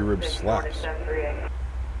 Barbecue ribs slaps.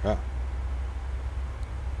 Yeah.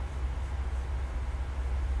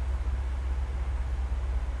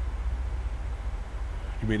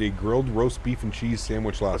 You made a grilled roast beef and cheese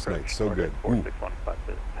sandwich last night. So good. Ooh.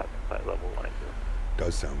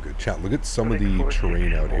 Does sound good. Chat, look at some of the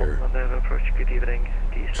terrain out here.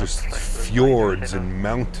 Just fjords and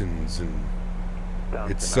mountains, and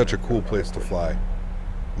it's such a cool place to fly.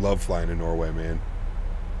 Love flying in Norway, man.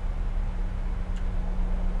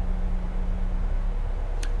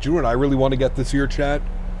 Do you know what I really want to get this year, chat?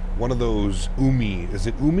 One of those is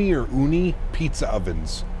it Umi or Uni pizza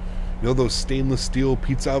ovens. You know those stainless steel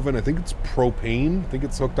pizza oven? I think it's propane. I think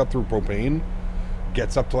it's hooked up through propane.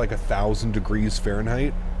 Gets up to like 1,000 degrees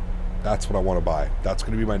Fahrenheit. That's what I want to buy. That's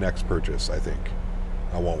going to be my next purchase, I think.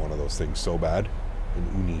 I want one of those things so bad. An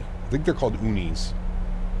Uni. I think they're called Unis.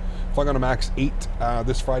 Flying on a MAX 8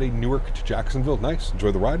 this Friday, Newark to Jacksonville. Nice.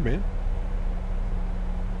 Enjoy the ride, man.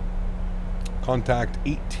 Contact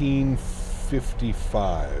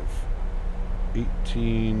 1855.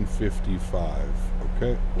 1855.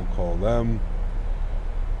 Okay, we'll call them.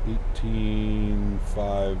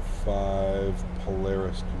 1855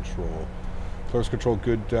 Polaris Control. Polaris Control,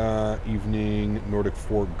 good evening. Nordic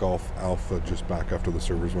 4 Golf Alpha, just back after the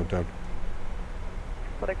servers went down.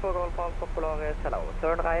 Nordic 4 Golf Alpha Polaris, hello.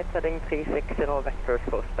 Turn right, heading 360, vectors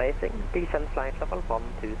for spacing. Descend flight level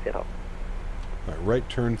 120. Alright, right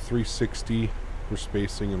turn 360 for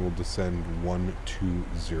spacing, and we'll descend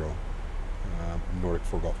 120. Nordic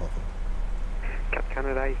 4 Golf Alpha. Cap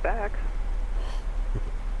Canada is back.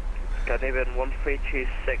 Castevens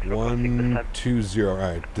 1326. 120.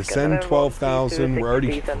 Alright, descend 12,000. We're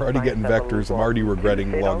already getting vectors. I'm already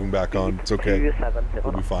regretting logging back on. It's okay.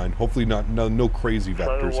 We'll be fine. Hopefully no crazy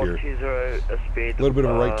vectors here. A little bit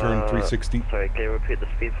of a right turn 360. Sorry, can you repeat the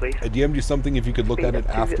speed, please? I DM'd you something. If you could look at it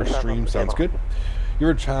after stream, sounds good. You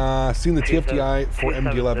ever seen the TFDI for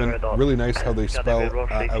MD-11? Really nice how they spell out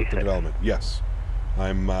the development. Yes.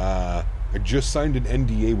 I just signed an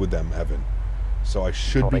NDA with them, Evan. So I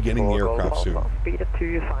should be getting the aircraft soon. Speed at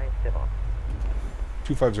 250.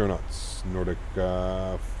 250 knots. Nordic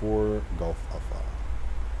 4 Golf Alpha.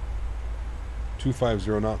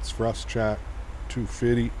 250 knots for us, chat.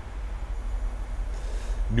 250.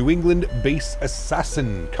 New England base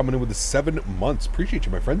assassin coming in with the 7 months. Appreciate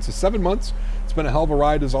you, my friends. So 7 months. It's been a hell of a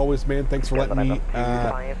ride as always, man. Thanks for letting me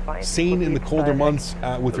sane in the colder months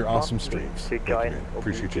with your awesome streams. Thank you, man.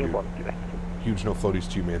 Appreciate you, dude. Huge no floaties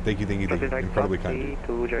to you, man. Thank you, thank you, thank you. Incredibly kind.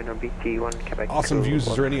 Awesome views.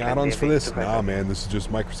 Is there any add-ons for this? Nah, man. This is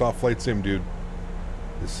just Microsoft Flight Sim, dude.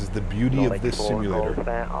 This is the beauty of this simulator.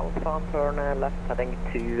 Alpha, turn left, heading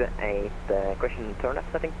 28. Question, turn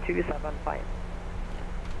left, heading 275.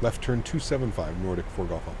 Left turn 275, Nordic 4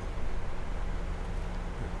 Golf Alpha.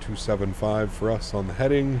 275 for us on the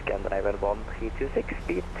heading. Scan driver 1326,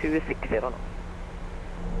 speed 260 knots.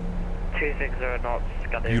 260 knots.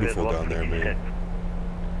 Beautiful down there, man.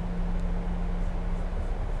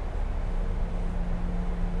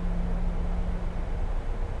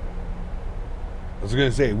 I was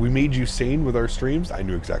gonna say, we made you sane with our streams. I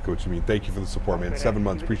knew exactly what you mean. Thank you for the support, man. 7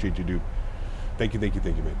 months, appreciate you, dude. Thank you,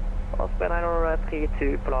 man. Alright,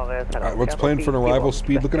 let's plan for an arrival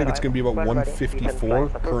speed. Looking like it's gonna be about 154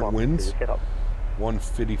 current winds.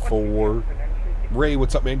 154. Ray,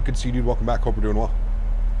 what's up, man? Good to see you, dude. Welcome back. Hope you're doing well.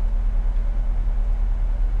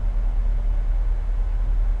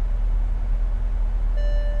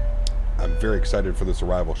 very excited for this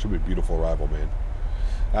arrival. Should be a beautiful arrival, man.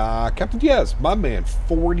 Captain Diaz, my man,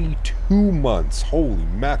 42 months. Holy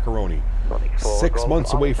macaroni. 6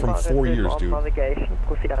 months away from 4 years, dude. Navigation,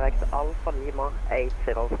 proceed direct Alpha Lima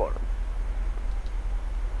 804.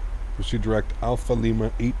 Proceed direct Alpha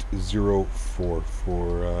Lima 804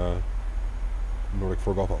 for Nordic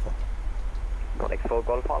 4 Golf Alpha. Nordic 4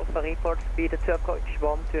 Golf Alpha, report speed to approach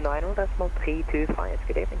 129.325.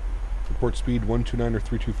 Good evening. Report speed 129 or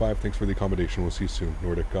 325. Thanks for the accommodation. We'll see you soon.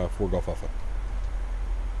 Nordic 4 Golf Alpha.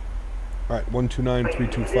 Alright, 129,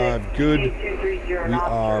 325. Good. We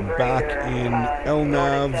are back in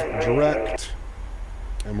LNAV direct.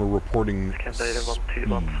 And we're reporting speed.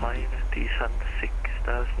 1215, descent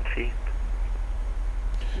 6,000 feet.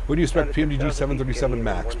 What do you expect PMDG 737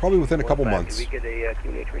 MAX? Probably within a couple months.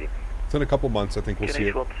 Within a couple months, I think we'll see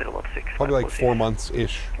it. Probably like 4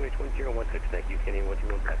 months-ish.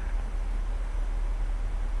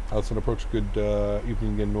 Alesund approach, good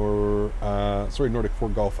evening again, Nordic 4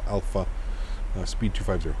 Golf Alpha, speed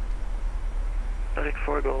 250. Nordic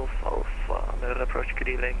 4 Golf Alpha, Nordic approach, good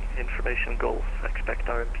evening, information Golf, expect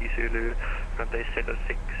RMP Zulu, runway 06,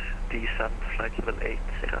 descent, flight level 80.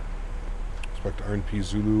 Expect RNP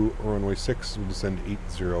Zulu, runway 6, we'll descend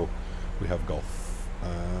 80, we have Golf,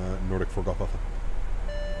 Nordic 4 Golf Alpha.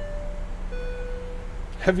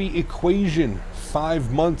 Heavy Equation,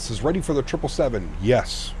 5 months, is ready for the 777.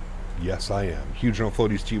 Yes. Yes, I am. Huge no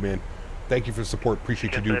floaties to you, man. Thank you for the support.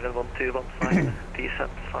 Appreciate you, dude.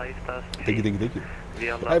 Thank you.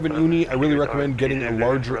 I have an Uni. I really recommend getting a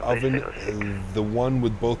larger oven, the one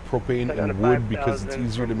with both propane and wood, because it's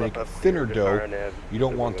easier to make a thinner dough. You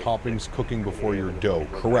don't want toppings cooking before your dough.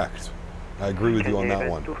 Correct. I agree with you on that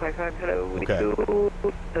one. Okay.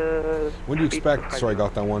 When do you expect... Sorry, I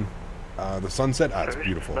got that one. The sunset, it's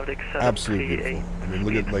beautiful. Absolutely beautiful. I mean,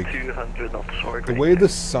 look at, like, the way the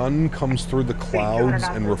sun comes through the clouds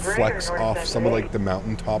and reflects off some of, like, the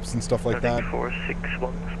mountaintops and stuff like that.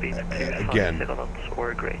 Again,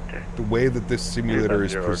 the way that this simulator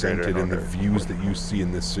is presented and the views that you see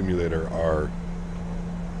in this simulator are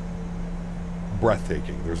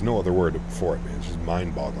breathtaking. There's no other word for it, man. It's just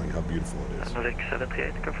mind-boggling how beautiful it is. Nordic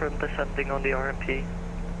 78, confirm descending on the RMP.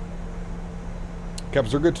 Cap,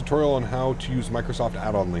 is there a good tutorial on how to use Microsoft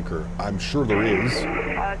add-on linker? I'm sure there is.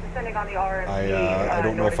 Descending on the RMP, I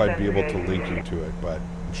don't know if I'd be able to link you to it, but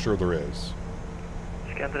I'm sure there is.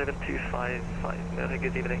 Scan driven 255,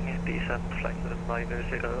 good evening, descent, flight level 90,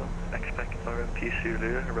 expect RMP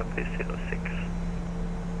Zulu, runway 06.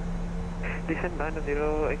 Descent 90,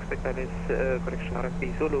 expect correction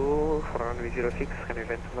RMP Zulu, for runway 06, can you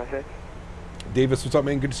vent to my set? Davis, what's up,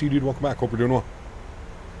 man? Good to see you, dude. Welcome back. Hope you're doing well.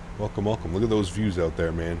 Welcome, welcome. Look at those views out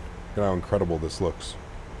there, man. Look at how incredible this looks.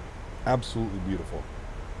 Absolutely beautiful.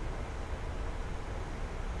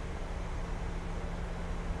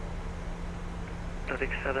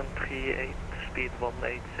 Nordic 738, speed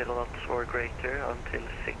 180 knots or greater until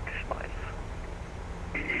 6 miles.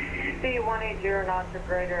 Speed 180 knots or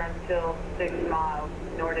greater until 6 miles,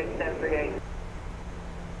 Nordic 738.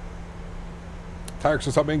 Tyrix,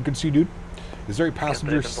 what's up, man? Good to see you, dude. Is there a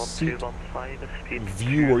passenger seat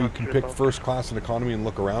view where you can pick first class and economy and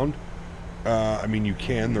look around? I mean, you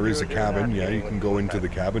can. There is a cabin. Yeah, you can go into the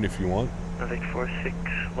cabin if you want.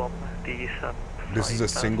 This is a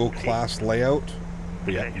single class layout.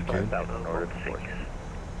 But yeah, you can.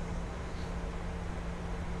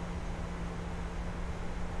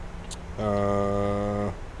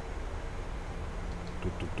 Uh,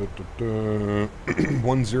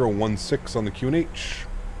 1016 on the QNH.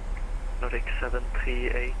 Nordic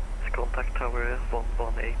 738, contact tower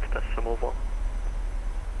 118.1.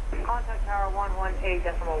 Contact tower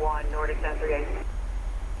 118.1, Nordic 738.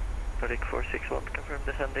 Nordic 461, confirm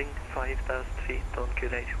descending 5,000 feet on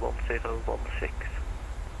QNH 1016.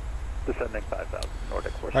 Descending 5,000,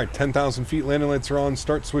 Nordic 461. Alright, 10,000 feet, landing lights are on,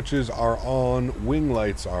 start switches are on, wing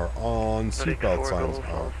lights are on, seatbelt signs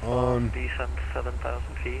are on. Descent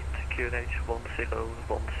 7,000 feet, QNH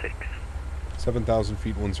 1016. 7,000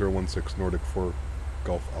 feet, 1016, Nordic 4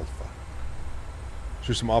 Golf Alpha. Is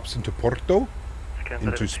there some ops into Porto?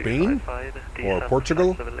 Into Spain? Or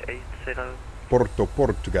Portugal? Porto,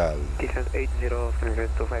 Portugal. Descent 80, scan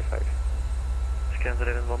 255. Scan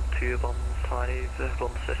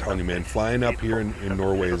 1215, Telling you, man, flying up here in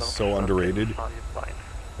Norway is so underrated.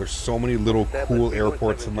 There's so many little cool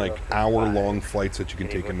airports and like hour-long flights that you can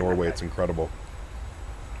take in Norway. It's incredible.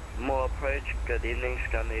 More approach, good evening,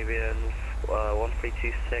 Scandinavian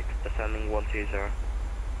 1326, descending 120.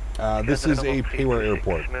 This is a Payware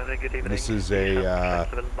airport. This is a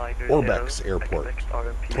Orbex airport.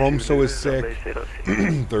 Tromsø is sick.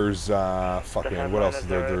 There's fuck man, what else is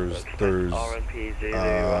there? There's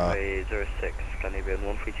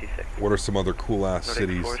what are some other cool ass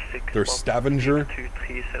cities? There's Stavanger.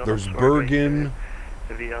 There's Bergen.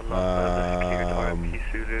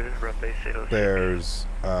 There's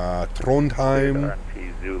Trondheim.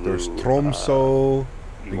 There's Tromsø.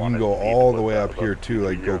 You can go all the way up here too,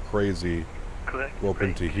 like go crazy. Go up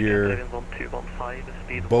into here.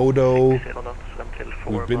 Bodo.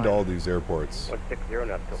 We've been to all these airports.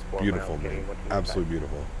 It's beautiful, man. Absolutely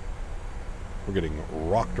beautiful. We're getting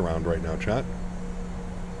rocked around right now, chat.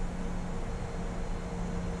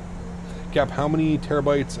 Cap, how many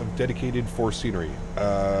terabytes of dedicated for scenery?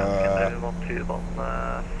 Like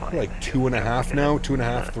 2.5 now,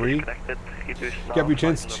 2.5, 3. Gave you a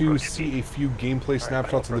chance to see a few gameplay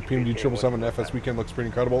snapshots of the PMDG 777 FS weekend. Looks pretty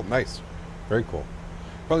incredible. Nice. Very cool.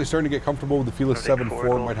 Probably starting to get comfortable with the Fearless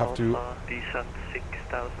 7.4. Might have to... Descent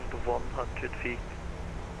 6,100 feet.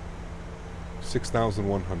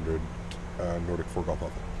 6,100 Nordic 4 Golf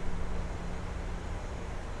Alpha.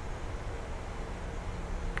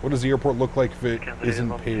 What does the airport look like if it isn't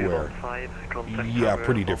Payware? Yeah,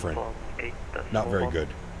 pretty different. Not very good.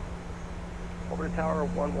 Over to tower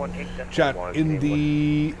 118. Chat, in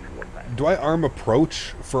the... Do I arm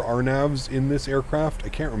approach for RNAVs in this aircraft? I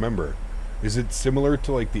can't remember. Is it similar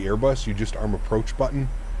to like the Airbus? You just arm approach button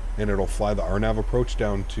and it'll fly the RNAV approach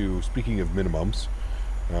down to... Speaking of minimums,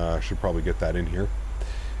 should probably get that in here.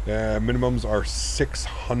 Minimums are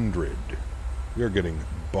 600. We are getting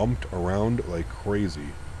bumped around like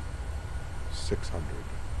crazy. 600.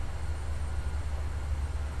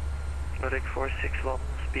 Nordic 461,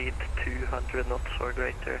 speed 200 knots or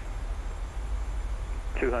greater.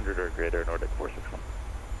 200 or greater, Nordic 461.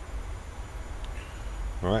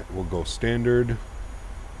 Alright, we'll go standard.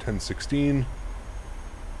 1016.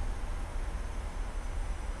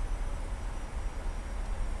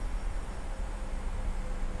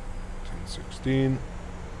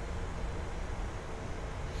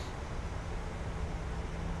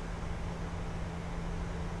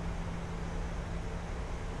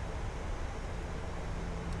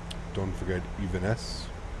 Don't forget even S.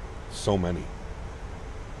 So many.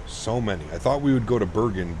 So many. I thought we would go to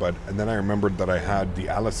Bergen, but and then I remembered that I had the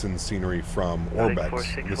Alesund scenery from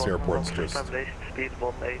Orbex. This airport's just...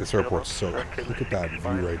 This airport's so... Look at that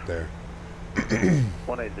view right there.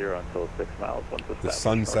 180 until 6 miles. The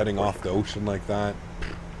sun setting off the ocean like that.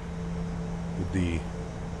 With the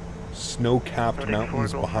snow-capped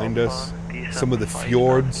mountains behind us. Some of the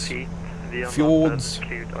fjords.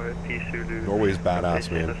 Norway's badass,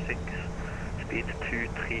 man.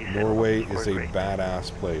 Norway is a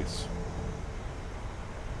badass place.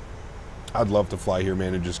 I'd love to fly here,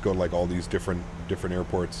 man, and just go to like all these different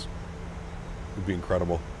airports. It would be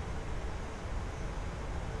incredible.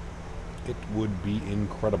 It would be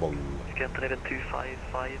incredible. I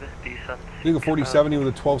think a 4070 with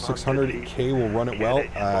a 12600K will run it well.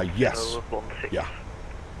 Yes. Yeah.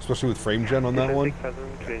 Especially with frame gen on that one.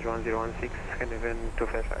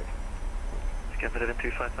 Just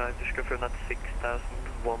confirm that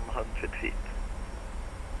 6,100 feet.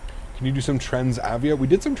 Can you do some Transavia? We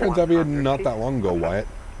did some Transavia not that long ago, Wyatt.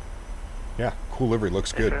 Yeah, cool livery,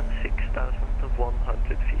 looks good.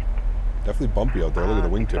 6,100 feet. Definitely bumpy out there. Look at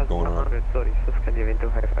the wingtip going on. Sorry, Scandinavian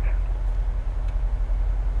 255.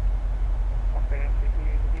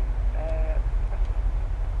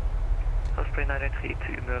 Osprey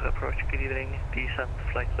 932, mirror approach, good evening. Descent,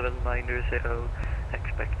 flight level 900,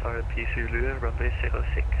 expect RP Zulu, runway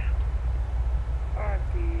 06.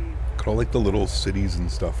 Look at all like the little cities and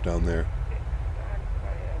stuff down there.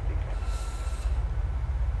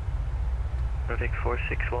 Nordic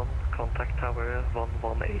 461, contact tower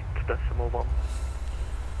 118.1.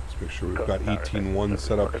 Let's make sure we've got 18.1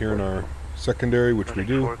 set up here in our secondary, which we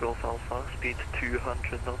do. 4 Golf Alpha, speed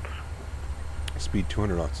 200 knots. Speed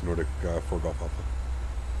 200 knots, Nordic 4 Golf Alpha.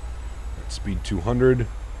 Right, speed 200.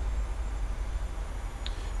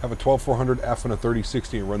 Have a 12400F and a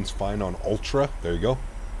 3060. It runs fine on Ultra. There you go.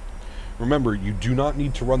 Remember, you do not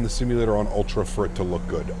need to run the simulator on Ultra for it to look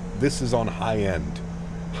good. This is on high-end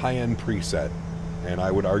preset. And I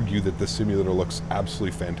would argue that the simulator looks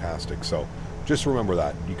absolutely fantastic. So just remember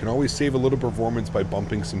that. You can always save a little performance by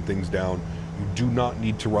bumping some things down. You do not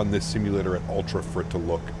need to run this simulator at Ultra for it to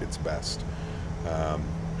look its best.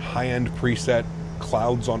 High-end preset,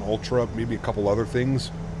 clouds on Ultra, maybe a couple other things.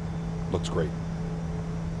 Looks great.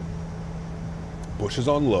 Bushes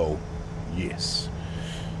on low, yes.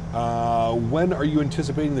 When are you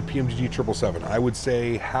anticipating the PMDG 777? I would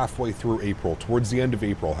say halfway through April, towards the end of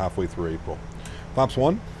April, halfway through April. Flaps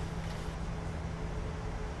 1.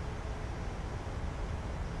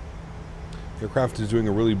 Aircraft is doing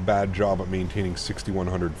a really bad job at maintaining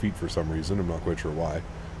 6,100 feet for some reason. I'm not quite sure why.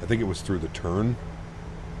 I think it was through the turn.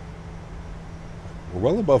 We're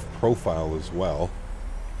well above profile as well.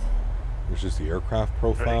 There's just the aircraft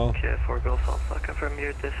profile. Right, 4 Golf Alpha, confirm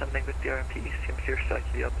you're descending with the RMP. Seems you're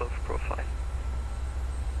slightly above profile.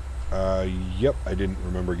 Yep, I didn't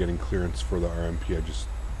remember getting clearance for the RMP. I just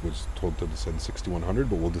was told to descend 6,100,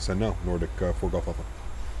 but we'll descend now. Nordic 4 Golf Alpha.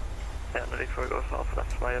 Yeah, Nordic 4 Golf Alpha,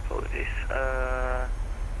 that's my apologies. Yeah,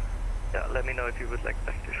 let me know if you would like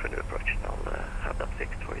vectors for new approach, and I'll have that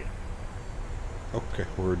fixed for you. Okay,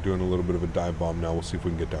 we're doing a little bit of a dive bomb now. We'll see if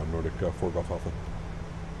we can get down Nordic 4 Golf Alpha.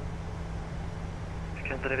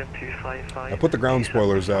 I put the ground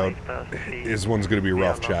spoilers out. This one's going to be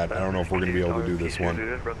rough, chat. I don't know if we're going to be able to do this one.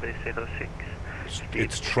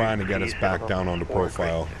 It's trying to get us back down onto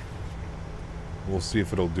profile. We'll see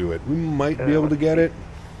if it'll do it. We might be able to get it.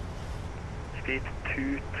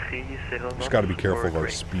 Just got to be careful of our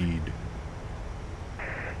speed.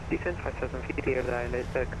 Descent 5,000 feet, clear the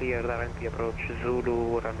RMP approach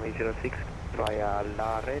Zulu, runway 06 via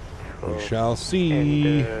La Red. We shall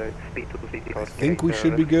see. I think we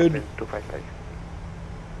should be good.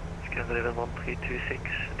 Scandivan 1326,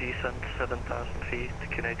 descent 7,000 feet,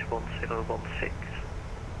 QNH 1016.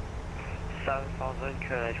 7,000,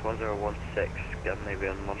 QNH 1016,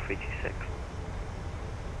 Scandinavian 1326.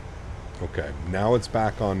 Okay, now it's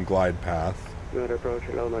back on glide path. We'll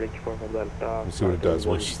see what it does.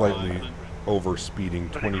 We're slightly over speeding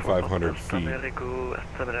 2,500 feet.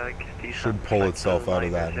 Should pull itself out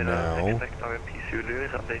of that now.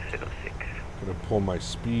 Gonna pull my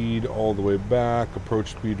speed all the way back.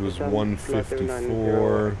 Approach speed was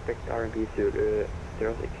 154.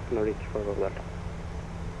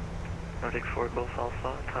 Nordic 4 Golf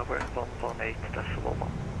Alpha, tower 118.1.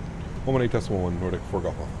 118.1, Nordic 4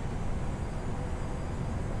 Golf Alpha.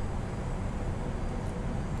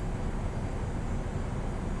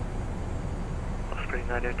 Osprey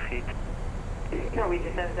 903.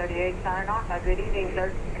 Norwegian 738, sign off. Have a good evening,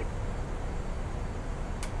 sir.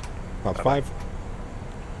 About 5.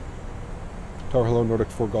 Tower hello, Nordic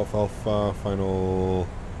 4 Golf Alpha, final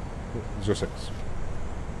 06.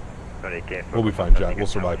 We'll be fine, Jack. We'll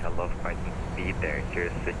survive. I love quite some speed there.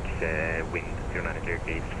 06, wind 09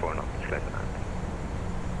 degrees, 4 knots, clear to land.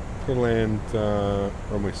 Clear to land,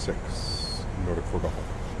 runway 6, Nordic 4 Golf Alpha.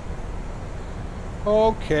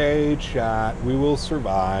 Okay, chat, we will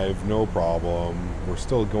survive, no problem. We're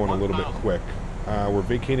still going a little bit quick. We're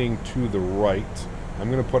vacating to the right. I'm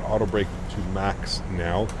going to put auto brake to max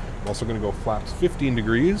now. I'm also going to go flaps 15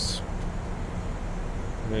 degrees.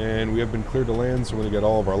 And we have been cleared to land, so we're going to get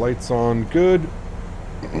all of our lights on. Good.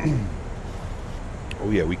 Oh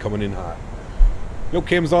yeah, we coming in hot. Yo,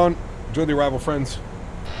 cams on. Enjoy the arrival, friends.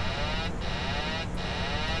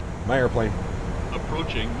 My airplane.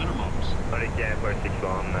 Approaching minimums. Nordic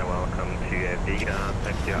 461, welcome to Vigra.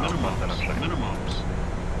 Minimums.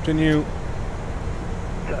 Continue.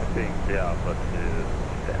 Taxing the Alpha to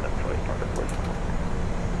stand up for target.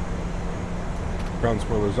 Ground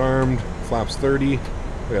spoilers armed. Flaps 30.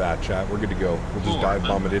 Look at that, chat. We're good to go. We'll just dive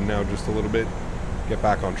bomb it in now just a little bit. Get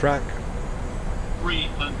back on track.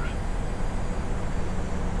 300.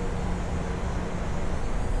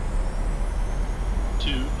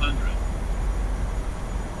 200.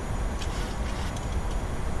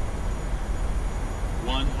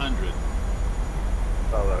 100.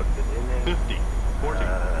 50. 40.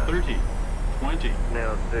 30. 20. 10.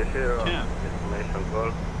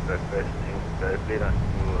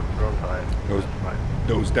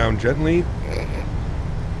 Nose down gently.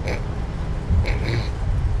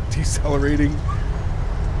 Decelerating.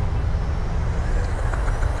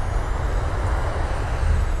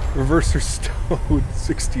 Reverser stowed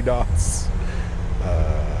 60 knots.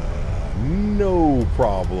 No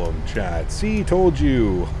problem, chat. See, told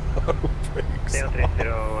you. Brakes off.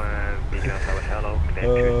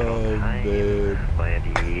 Oh, man.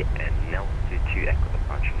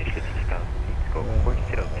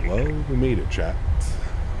 Well, we made it, chat.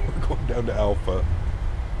 We're going down to Alpha.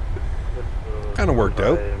 Kind of worked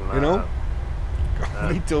out, you know?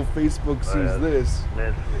 Wait till Facebook sees this.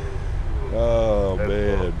 Oh,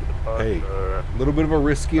 man. Hey, a little bit of a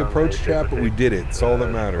risky approach, chat, but we did it. It's all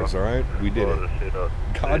that matters, all right? We did it.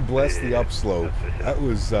 God bless the upslope. That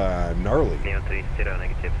was gnarly. A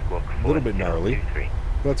little bit gnarly,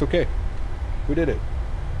 but that's okay. We did it.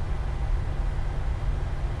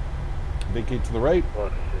 vacate to the right.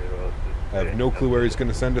 I have no clue where he's going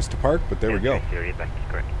to send us to park, but there we go.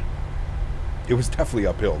 It was definitely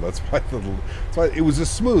uphill. That's why it was a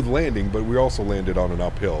smooth landing, but we also landed on an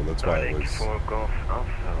uphill. That's why it was.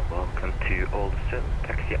 Welcome to Alesund.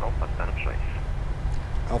 Taxi Alpha Standard Choice.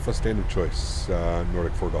 Alpha Standard Choice,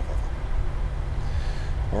 Nordic 4 Golf Alpha.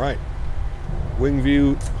 All right. Wing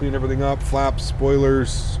view, clean everything up. Flaps,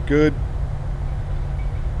 spoilers, good.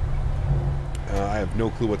 I have no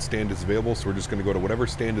clue what stand is available, so we're just going to go to whatever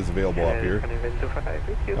stand is available up here.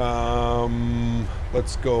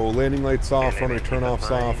 Let's go. Landing lights off, runway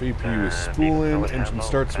turn-offs off, APU is spooling, engine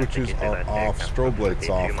start switches are off, strobe lights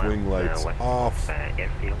off, wing lights off,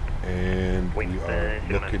 and we are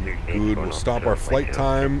looking good. We'll stop our flight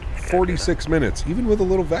time, 46 minutes, even with a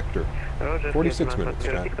little vector. 46 minutes,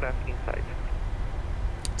 chat.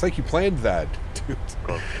 It's like you planned that, dude.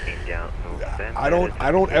 I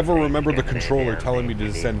don't ever remember the controller telling me to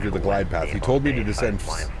descend via the glide path. He told me to descend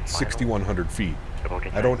 6,100 feet.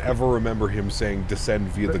 I don't ever remember him saying descend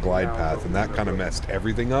via the glide path, and that kind of messed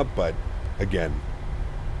everything up, but again,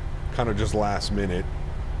 kind of just last minute.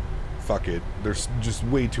 Fuck it. There's just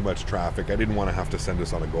way too much traffic. I didn't want to have to send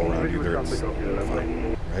us on a go-around either. It's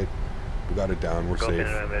fine, right? We got it down. We're safe.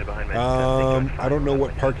 I don't know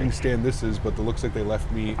what parking stand this is, but it looks like they left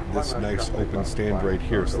me this nice open stand right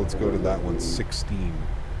here. So let's go to that one. 16.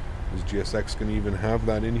 Is GSX going to even have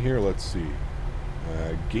that in here? Let's see.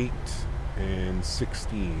 Gate and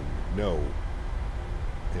 16. No.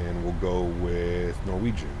 And we'll go with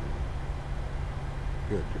Norwegian.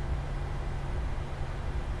 Good.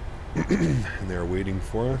 And they're waiting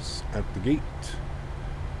for us at the gate.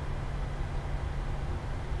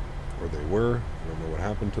 Or they were. I don't know what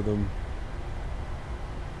happened to them.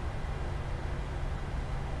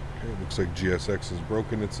 Okay, looks like GSX has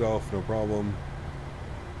broken itself. No problem.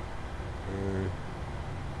 Okay.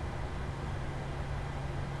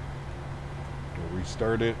 We'll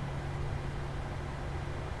restart it.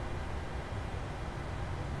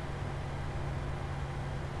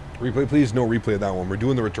 Replay, please. No replay of that one. We're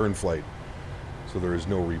doing the return flight. So there is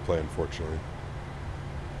no replay, unfortunately.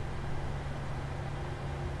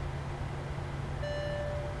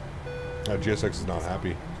 GSX is not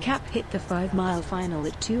happy. Cap hit the 5-mile final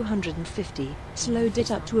at 250, slowed it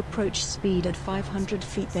up to approach speed at 500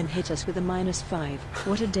 feet, then hit us with a -5.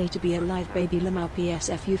 What a day to be alive, baby. Lamau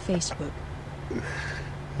PSFU Facebook.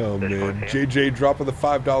 Oh man, JJ dropping the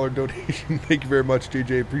 $5 donation. Thank you very much,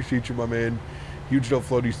 JJ. Appreciate you, my man. Huge no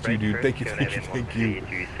floaties to you, dude. Thank you, thank you, thank you.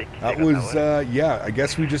 That was, yeah, I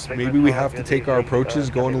guess we just, maybe we have to take our approaches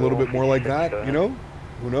going a little bit more like that, you know?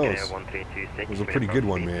 Who knows? It was a pretty good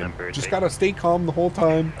one, man. Just gotta stay calm the whole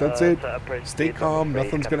time. That's it. Stay calm.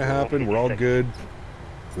 Nothing's gonna happen. We're all good.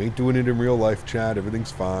 We ain't doing it in real life, Chad.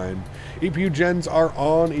 Everything's fine. APU gens are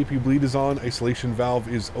on. APU bleed is on. Isolation valve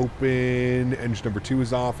is open. Engine number 2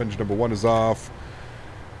 is off. Engine number 1 is off.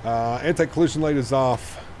 Anti-collision light is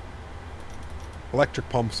off. Electric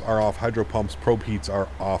pumps are off. Hydro pumps, probe heats are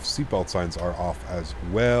off. Seatbelt signs are off as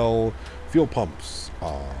well. Fuel pumps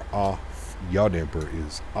are off. Yaw damper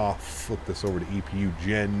is off. Flip this over to EPU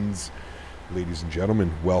gens. Ladies and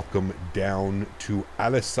gentlemen, welcome down to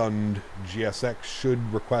Alesund. GSX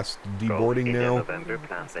should request deboarding now.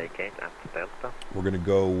 We're going to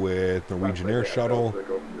go with Norwegian Air Shuttle.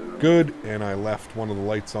 Good. And I left one of the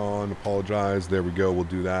lights on. Apologize. There we go. We'll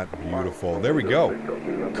do that. Beautiful. There we go.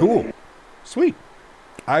 Cool. Sweet.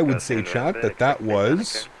 I would say, chat, that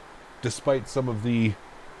was, despite some of the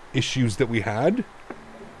issues that we had,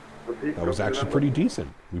 that was actually pretty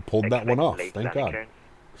decent. We pulled that one off. Thank God.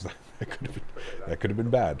 That could have been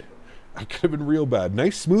bad. That could have been real bad.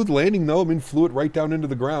 Nice smooth landing though. I mean, flew it right down into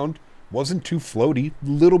the ground. Wasn't too floaty.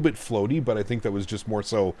 Little bit floaty, but I think that was just more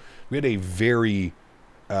so. We had a very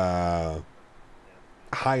high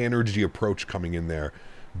energy approach coming in there.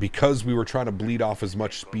 Because we were trying to bleed off as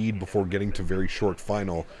much speed before getting to very short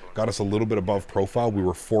final, got us a little bit above profile. We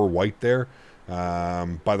were 4 white there.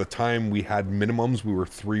 By the time we had minimums, we were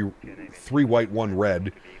 3 white, 1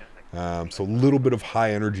 red. So a little bit of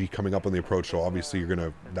high energy coming up on the approach. So obviously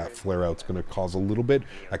that flare out's gonna cause a little bit.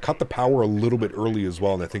 I cut the power a little bit early as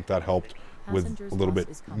well, and I think that helped with a little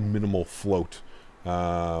bit minimal float.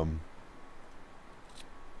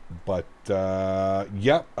 But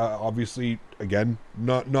yeah, obviously, again,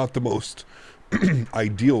 not the most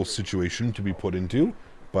ideal situation to be put into.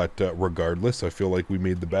 But regardless, I feel like we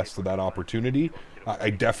made the best of that opportunity.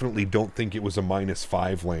 I definitely don't think it was a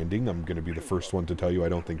 -5 landing. I'm going to be the first one to tell you I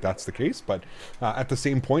don't think that's the case. But at the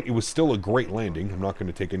same point, it was still a great landing. I'm not going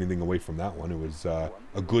to take anything away from that one. It was a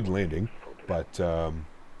good landing. But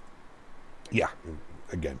yeah,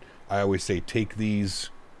 again, I always say take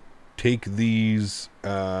these take these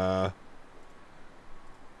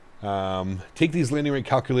landing rate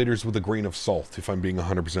calculators with a grain of salt, if I'm being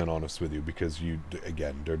 100% honest with you, because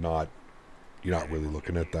again, you're not really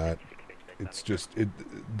looking at that. It's just,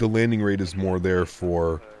 the landing rate is more there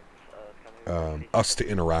for us to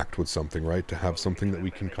interact with something, right? To have something that we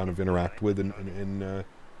can kind of interact with and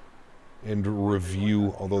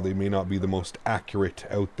review, although they may not be the most accurate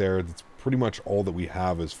out there. That's pretty much all that we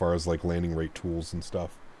have as far as like landing rate tools and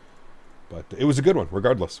stuff. But it was a good one,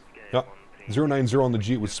 regardless. Yeah. 090 on the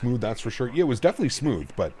G, it was smooth, that's for sure. Yeah, it was definitely smooth,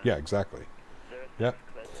 but yeah, exactly. Yeah.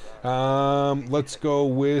 Let's go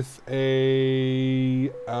with a...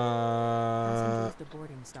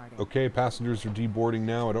 okay, passengers are deboarding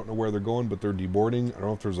now. I don't know where they're going, but they're deboarding. I don't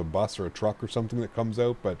know if there's a bus or a truck or something that comes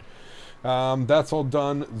out, but that's all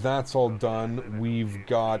done. That's all done. We've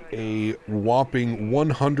got a whopping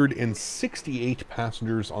 168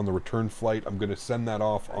 passengers on the return flight. I'm going to send that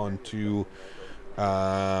off onto...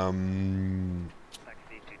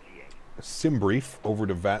 SimBrief over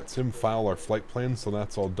to VATSIM, file our flight plan, so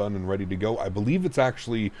that's all done and ready to go. I believe it's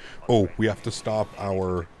actually, we have to stop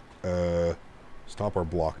our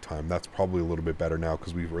block time. That's probably a little bit better now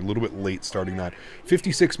because we were a little bit late starting that.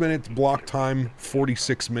 56 minutes block time,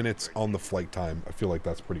 46 minutes on the flight time. I feel like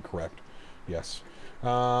that's pretty correct. Yes.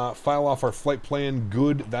 File off our flight plan.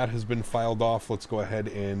 Good, that has been filed off. Let's go ahead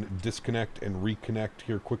and disconnect and reconnect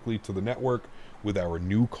here quickly to the network with our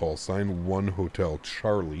new call sign, 1 Hotel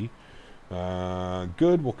Charlie.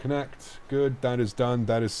 Good, we'll connect. Good, that is done.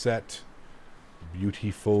 That is set.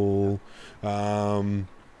 Beautiful.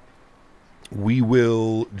 We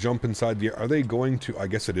will jump inside the... Are they going to... I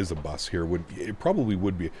guess it is a bus here. It probably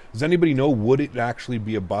would be. Does anybody know, would it actually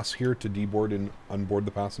be a bus here to deboard and unboard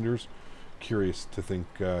the passengers? Curious to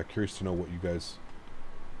know what you guys...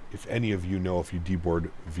 If any of you know if you deboard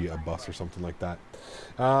via a bus or something like that.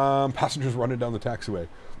 Passengers running down the taxiway.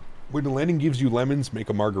 When the landing gives you lemons, make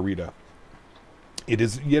a margarita. It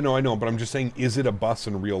is, I know, but I'm just saying, is it a bus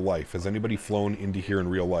in real life? Has anybody flown into here in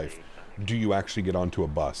real life? Do you actually get onto a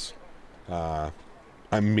bus?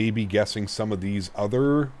 I'm maybe guessing some of these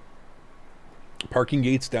other parking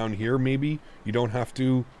gates down here, maybe. You don't have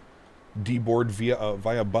to deboard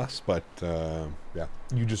via bus, but yeah.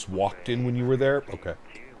 You just walked in when you were there? Okay.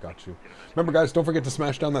 Got you. Remember, guys, don't forget to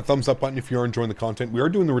smash down that thumbs up button if you are enjoying the content. We are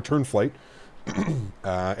doing the return flight.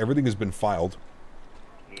 Everything has been filed.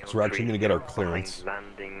 So we're actually going to get our clearance. We'll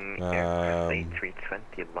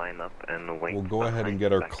go ahead and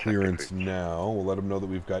get our clearance now. We'll let them know that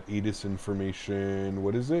we've got ATIS information.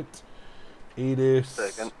 What is it? ATIS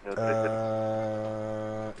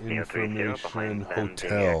information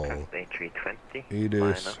hotel.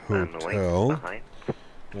 ATIS hotel.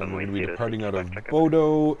 And we're going to be departing out of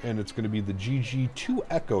Bodo, and it's going to be the GG2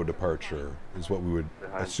 Echo departure, is what we would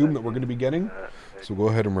assume that we're going to be getting. So we'll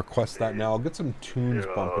go ahead and request that now. I'll get some tunes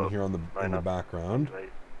bumping here in the background.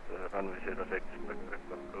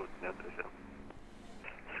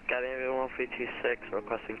 Scandinavian 1326,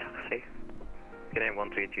 requesting taxi. Scandinavian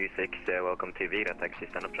 1326, welcome to Vigra taxi,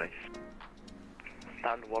 stand up place.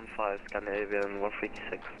 Stand 15, Scandinavian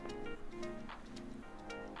 1326.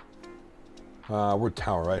 We're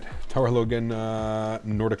Tower, right? Tower, hello again.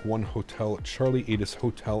 Nordic 1 Hotel Charlie, ATIS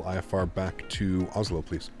Hotel IFR back to Oslo,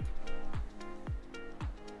 please.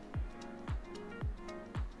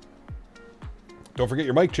 Don't forget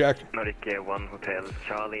your mic check. Nordic 1 Hotel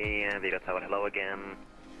Charlie, Vigra Tower, hello again.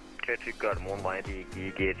 Clear to Gardermoen via the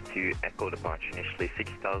Gate 2 Echo departure, initially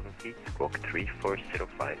 6,000 feet, squawk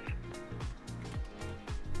 3405.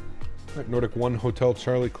 Right, Nordic 1 Hotel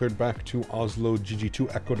Charlie cleared back to Oslo,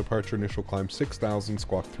 GG2 Echo departure, initial climb 6,000,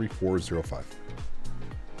 squawk 3405.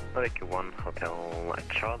 Nordic 1 Hotel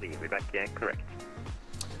Charlie, read back, yeah, correct.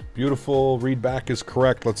 Beautiful, read back is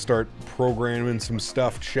correct. Let's start programming some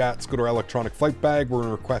stuff. Chat, let's go to our electronic flight bag. We're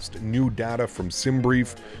going to request new data from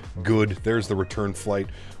SimBrief. Good, there's the return flight.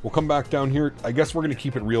 We'll come back down here. I guess we're going to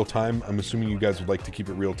keep it real time. I'm assuming you guys would like to keep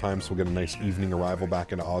it real time, so we'll get a nice evening arrival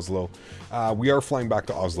back into Oslo. We are flying back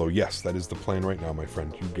to Oslo. Yes, that is the plan right now, my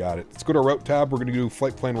friend. You got it. Let's go to our route tab. We're going to do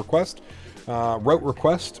flight plan request. Route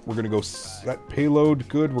request, we're going to go set payload,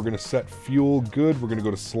 good. We're going to set fuel, good. We're going to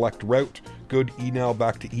go to select route, good. Now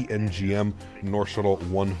back to ENGM, North Shuttle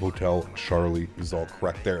 1 Hotel Charlie is all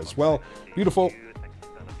correct there as well. Beautiful.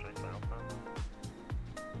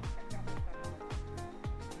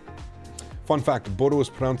 Fun fact, Bodo is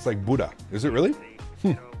pronounced like Buddha. Is it really?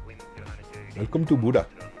 Welcome to Buddha.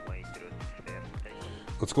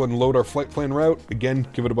 Let's go ahead and load our flight plan route. Again,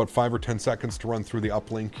 give it about 5 or 10 seconds to run through the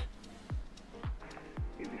uplink.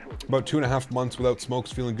 About 2.5 months without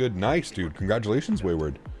smokes, feeling good. Nice, dude. Congratulations,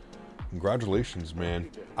 Wayward. Congratulations, man.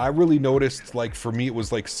 I really noticed, like, for me, it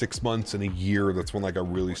was like 6 months and a year. That's when, like, I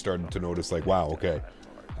really started to notice, like, wow, okay,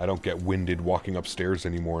 I don't get winded walking upstairs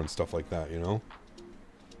anymore and stuff like that, you know?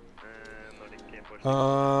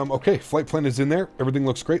 Okay, flight plan is in there. Everything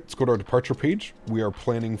looks great. Let's go to our departure page. We are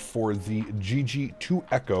planning for the GG2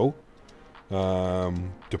 Echo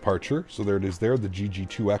departure. So there it is there, the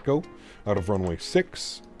GG2 Echo out of runway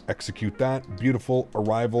 6. Execute that. Beautiful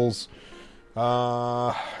arrivals.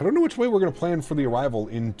 I don't know which way we're going to plan for the arrival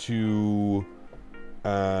into...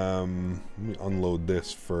 let me unload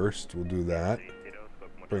this first. We'll do that.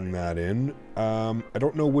 Bring that in. I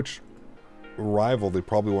don't know which arrival. They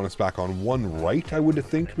probably want us back on one right, I would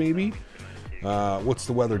think, maybe. What's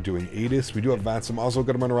the weather doing? ATIS. We do have VATSIM. Oslo,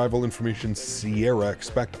 got them on arrival information. Sierra.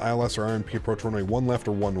 Expect ILS or RMP approach runway 1 left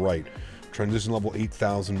or 1 right. Transition level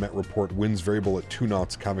 8,000. Met report. Winds variable at 2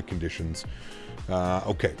 knots. Cabin conditions.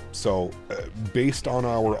 Okay, so based on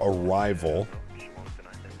our arrival,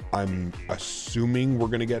 I'm assuming we're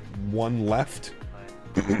going to get 1 left.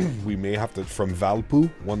 We may have to, from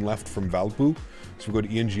Valpo, 1 left from Valpo. So we go to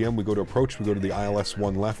ENGM, we go to approach, we go to the ILS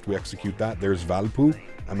 1 left, we execute that. There's Valpo.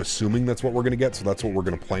 I'm assuming that's what we're going to get, so that's what we're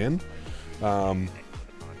going to plan.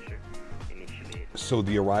 So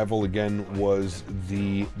the arrival again was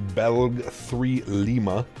the Belg 3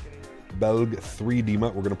 Lima. Belg 3 Lima.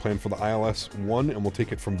 We're going to plan for the ILS 1, and we'll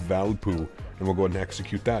take it from Valpo, and we'll go ahead and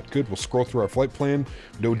execute that. Good. We'll scroll through our flight plan.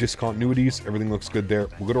 No discontinuities. Everything looks good there.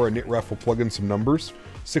 We'll go to our NITREF. We'll plug in some numbers.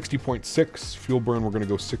 60.6. Fuel burn, we're going to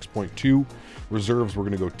go 6.2. Reserves, we're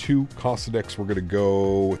going to go 2. Cost index, we're going to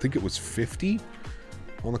go, I think it was 50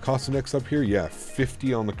 on the cost index up here. Yeah,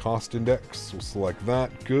 50 on the cost index. We'll select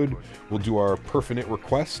that. Good. We'll do our perf-init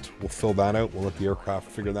request. We'll fill that out. We'll let the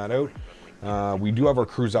aircraft figure that out. We do have our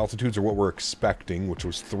cruise altitudes, or what we're expecting, which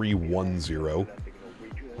was 310.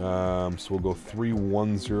 So we'll go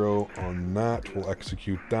 310 on that. We'll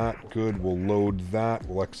execute that. Good. We'll load that.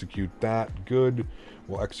 We'll execute that. Good.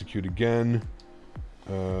 We'll execute again.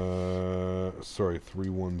 Sorry,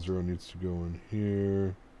 310 needs to go in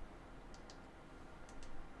here.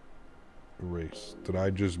 Erase. Did I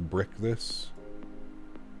just brick this?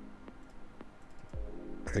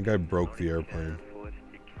 I think I broke the airplane.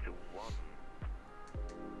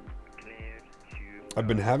 I've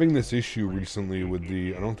been having this issue recently with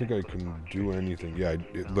the... I don't think I can do anything. Yeah,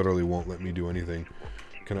 it literally won't let me do anything.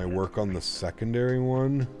 Can I work on the secondary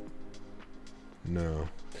one? No.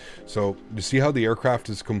 So, you see how the aircraft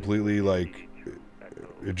is completely, like...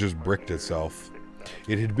 It just bricked itself.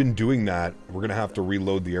 It had been doing that. We're going to have to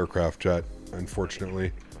reload the aircraft jet,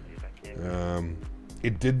 unfortunately.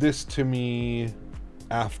 It did this to me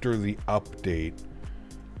after the update.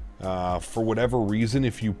 For whatever reason,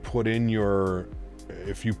 if you put in your...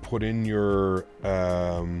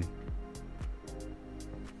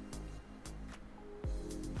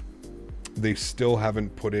 they still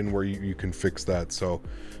haven't put in where you can fix that, so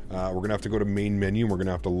we're gonna have to go to main menu, and we're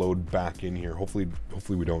gonna have to load back in here. Hopefully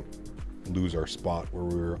we don't lose our spot where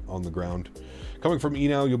we're on the ground. Coming from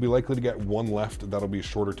E-Now, you'll be likely to get 1 left. That'll be a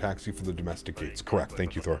shorter taxi for the domestic gates. Correct.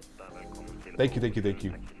 Thank you, Thor. Thank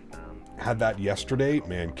you. Had that yesterday.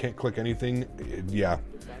 Man, can't click anything. Yeah.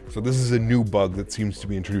 So this is a new bug that seems to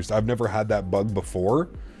be introduced. I've never had that bug before.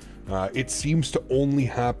 It seems to only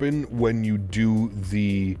happen when you do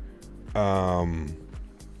the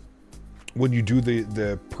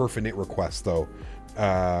perf-init request, though.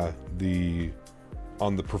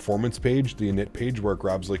 On the performance page, the init page, where it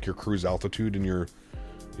grabs like your cruise altitude and your...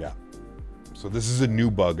 Yeah. So this is a new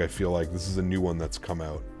bug, I feel like. This is a new one that's come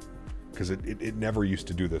out. Because it never used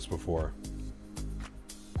to do this before.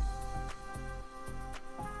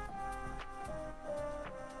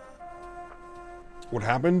 What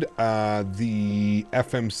happened? The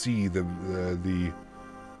FMC, the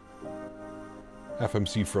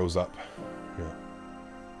FMC froze up. Yeah.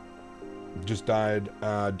 Just died.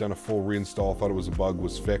 Done a full reinstall. Thought it was a bug.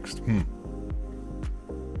 Was fixed. I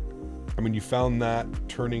mean, you found that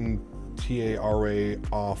turning TARA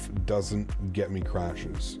off doesn't get me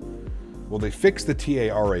crashes. Well, they fixed the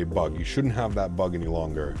TARA bug. You shouldn't have that bug any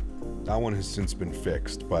longer. That one has since been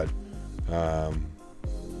fixed, but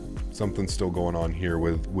something's still going on here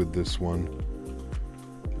with this one.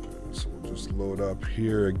 So we'll just load up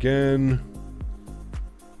here again.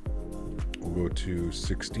 We'll go to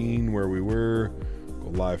 16 where we were.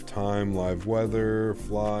 Go live time, live weather,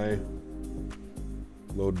 fly.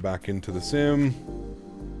 Load back into the sim.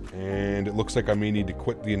 And it looks like I may need to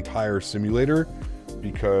quit the entire simulator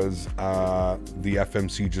because the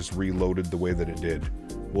FMC just reloaded the way that it did.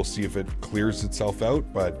 We'll see if it clears itself out,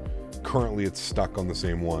 but currently it's stuck on the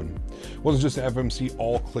same one. Wasn't just FMC,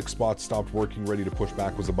 all click spots stopped working, ready to push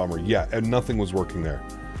back was a bummer. Yeah, and nothing was working there.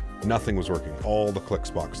 Nothing was working. All the click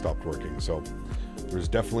spots stopped working. So there's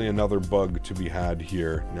definitely another bug to be had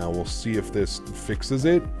here. Now we'll see if this fixes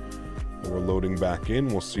it. We're loading back in.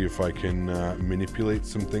 We'll see if I can manipulate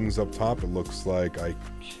some things up top. It looks like I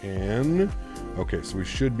can. Okay, so we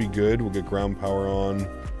should be good. We'll get ground power on.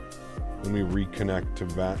 Let me reconnect to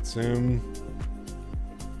VATSIM.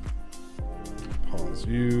 Pause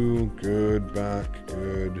you. Good, back,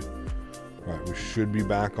 good. All right, we should be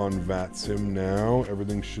back on VATSIM now.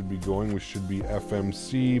 Everything should be going. We should be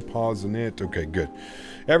FMC, pausing it. Okay, good.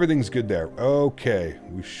 Everything's good there. Okay,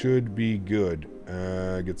 we should be good.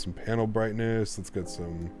 Get some panel brightness. Let's get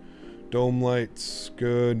some dome lights.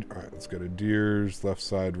 Good. All right, let's get a Deers, left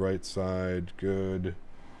side, right side. Good.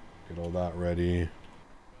 Get all that ready.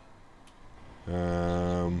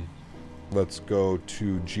 Let's go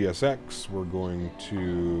to GSX. We're going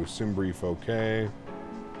to SimBrief OK.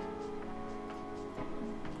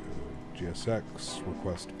 GSX,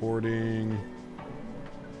 request boarding.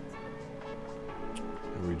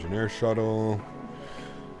 Norwegian Air Shuttle.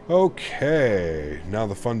 Okay, now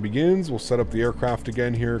the fun begins. We'll set up the aircraft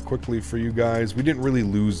again here quickly for you guys. We didn't really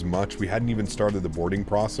lose much. We hadn't even started the boarding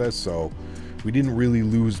process, so we didn't really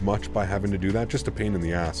lose much by having to do that. Just a pain in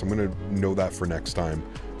the ass. I'm going to know that for next time.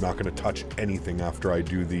 I'm not going to touch anything after I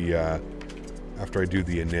do the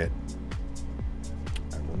init.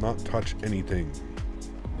 I will not touch anything.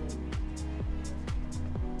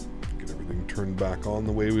 Get everything turned back on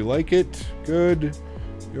the way we like it. Good.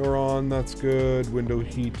 You're on, that's good. Window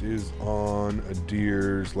heat is on.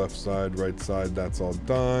 Deers, left side, right side, that's all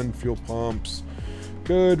done. Fuel pumps,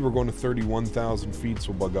 good. We're going to 31,000 feet,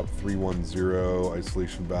 so we'll bug up 310.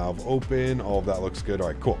 Isolation valve open. All of that looks good. All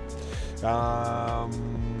right, cool. I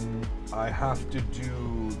have to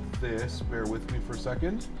do this. Bear with me for a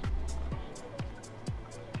second.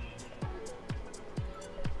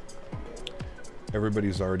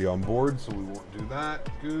 Everybody's already on board, so we won't do that.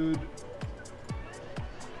 Good.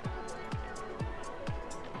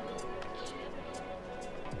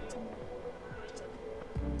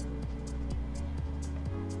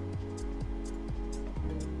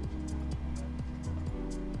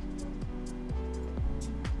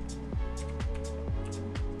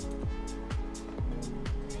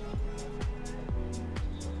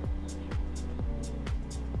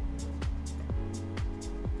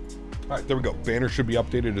 All right, there we go. Banner should be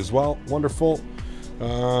updated as well. Wonderful.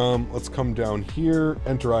 Let's come down here,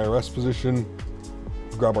 enter IRS position,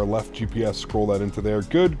 grab our left GPS, scroll that into there.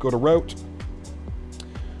 Good, go to route.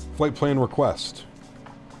 Flight plan request.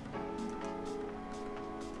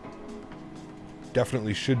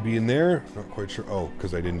 Definitely should be in there. Not quite sure. Oh,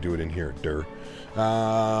 because I didn't do it in here.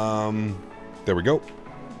 There we go.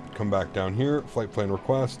 Come back down here. Flight plan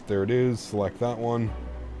request. There it is. Select that one.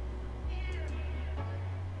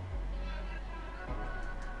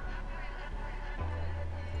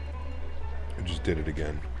 I just did it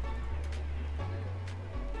again.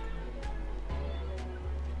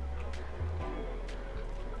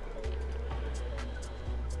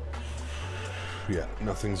 Yeah,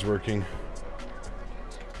 nothing's working.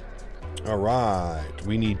 All right,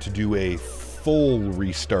 we need to do a full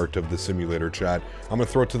restart of the simulator, chat. I'm gonna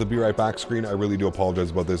throw it to the be right back screen. I really do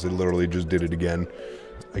apologize about this. I literally just did it again.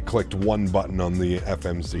 I clicked one button on the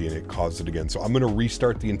FMC and it caused it again. So I'm gonna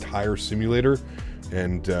restart the entire simulator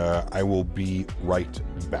and I will be right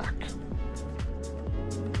back.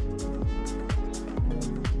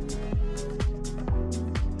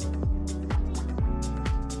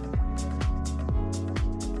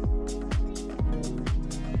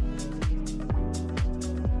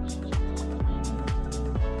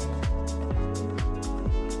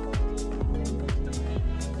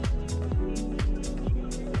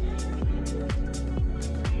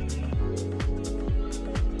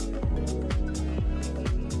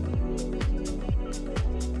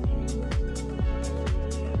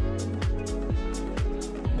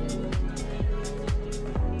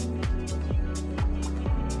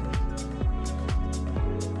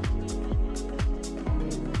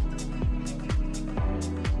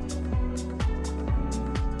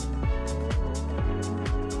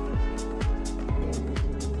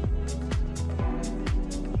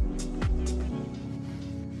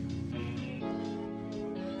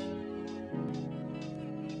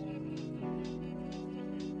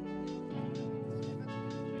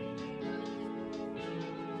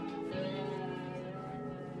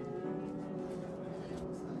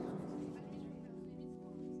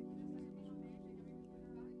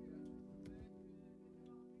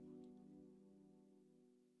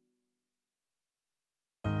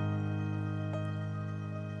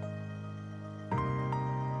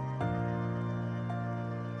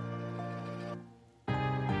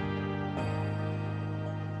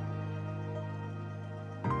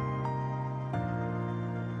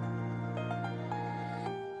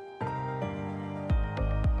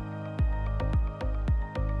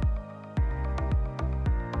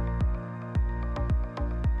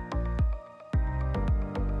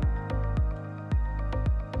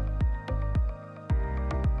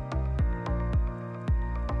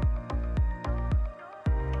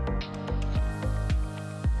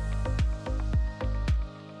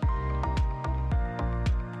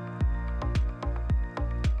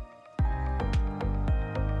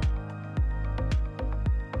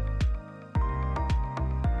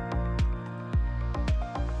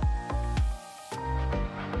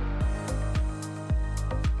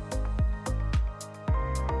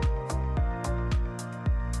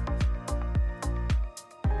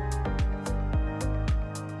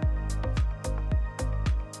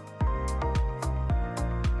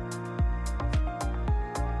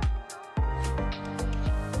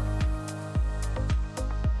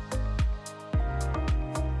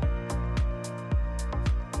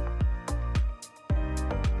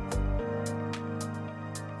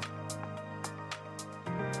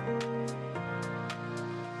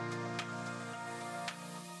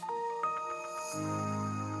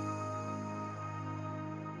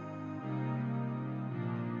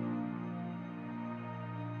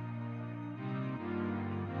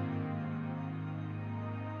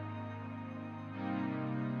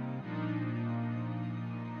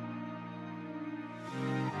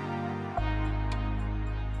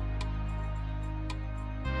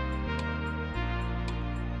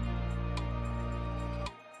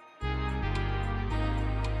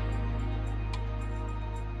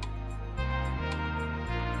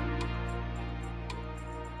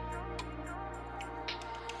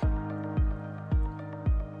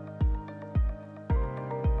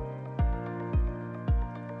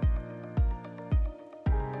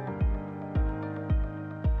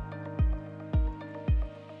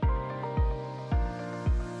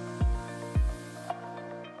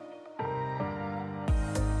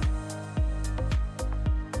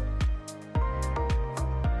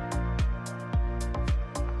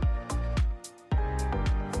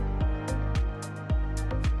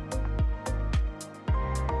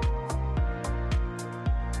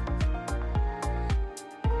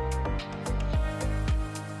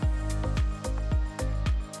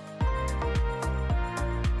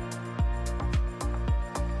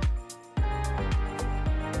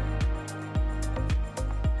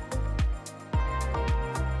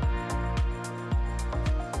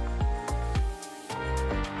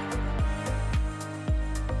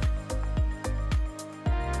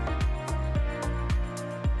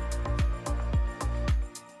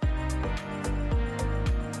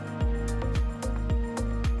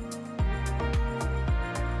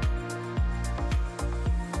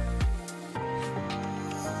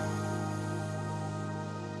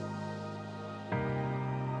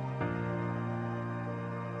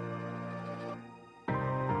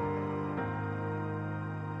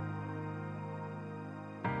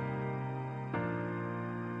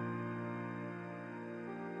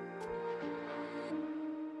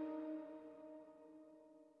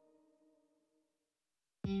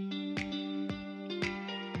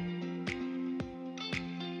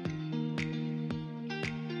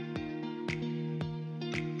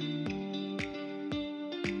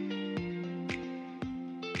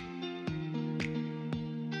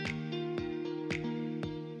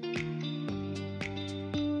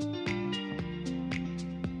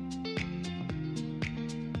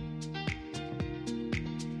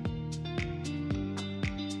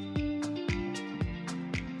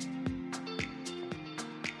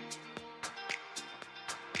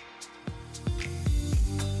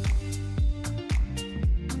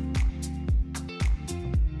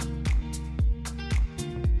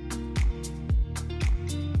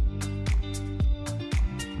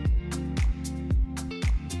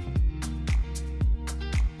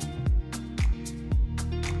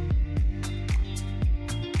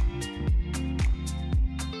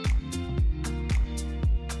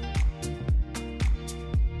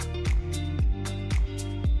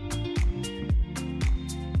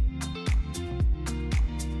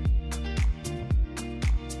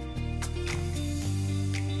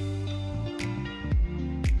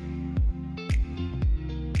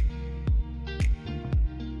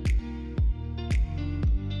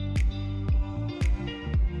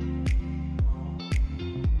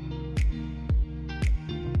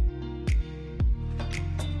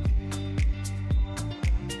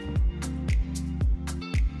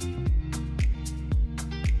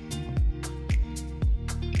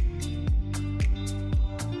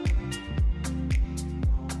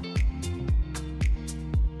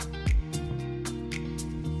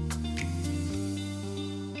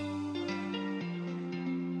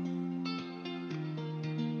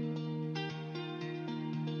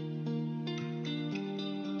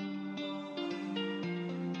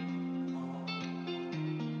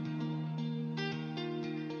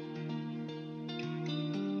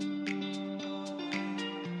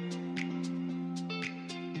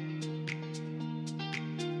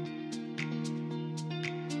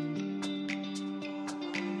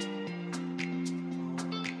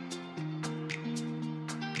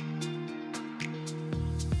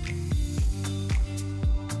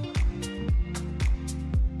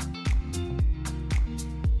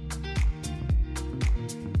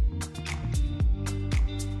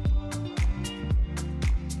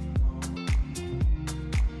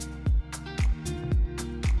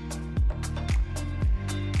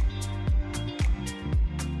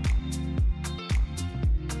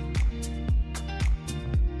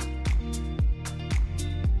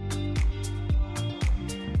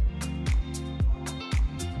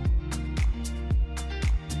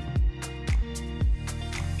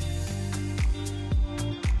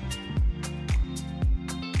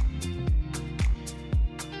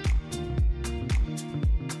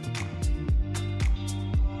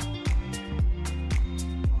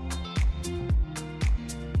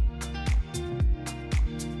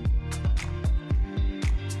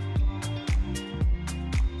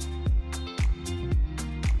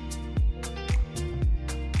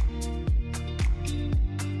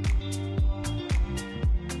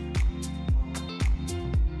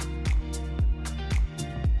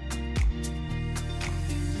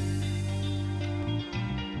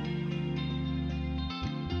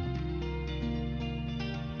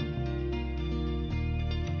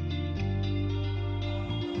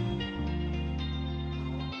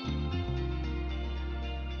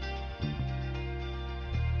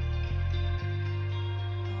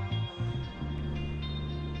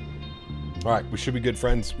 All right, we should be good,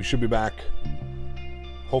 friends. We should be back.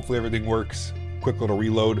 Hopefully everything works. Quick little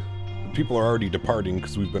reload. People are already departing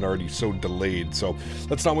because we've been already so delayed. So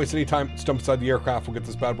let's not waste any time. Let's jump inside the aircraft. We'll get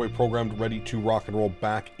this bad boy programmed, ready to rock and roll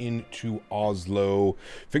back into Oslo.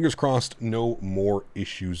 Fingers crossed, no more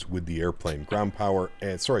issues with the airplane. Ground power,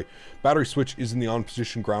 battery switch is in the on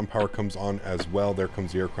position. Ground power comes on as well. There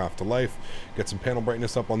comes the aircraft to life. Get some panel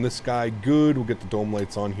brightness up on this guy. Good. We'll get the dome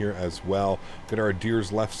lights on here as well. Get our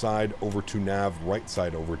Deers left side over to nav, right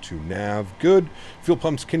side over to nav. Good. Fuel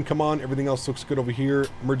pumps can come on. Everything else looks good over here.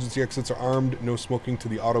 Emergency exits are armed. No smoking to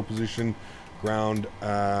the auto position. Ground,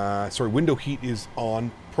 window heat is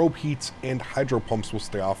on. Probe heats and hydro pumps will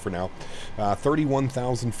stay off for now.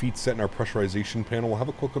 31,000 feet set in our pressurization panel. We'll have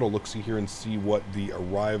a quick little look-see here and see what the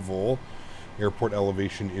arrival airport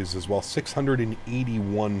elevation is as well.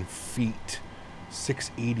 681 feet.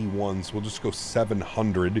 681, so we'll just go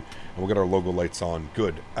 700 and we'll get our logo lights on.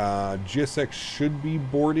 Good. GSX should be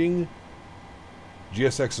boarding.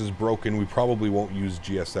 GSX is broken. We probably won't use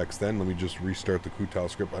GSX then. Let me just restart the Kutal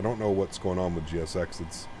script. I don't know what's going on with GSX.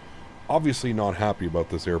 It's obviously not happy about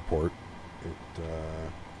this airport. I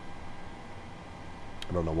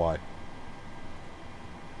don't know why.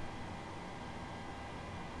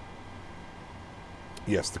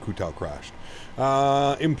 Yes, the Kutal crashed.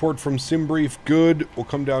 Import from SimBrief. Good. We'll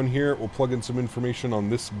come down here. We'll plug in some information on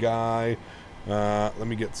this guy. Let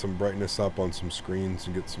me get some brightness up on some screens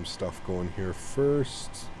and get some stuff going here first.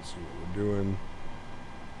 Let's see what we're doing.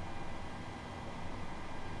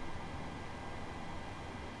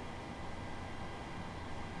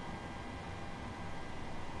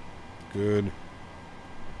 Good.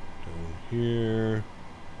 Down here.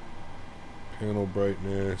 Panel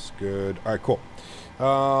brightness. Good. All right, cool.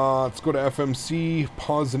 Let's go to FMC,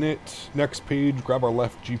 pause in it. Next page, grab our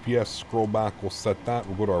left GPS, scroll back, we'll set that.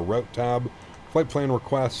 We'll go to our route tab. Flight plan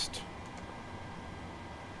request,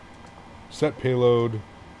 set payload,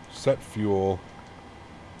 set fuel,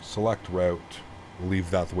 select route. We'll leave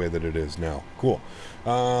that the way that it is now. Cool.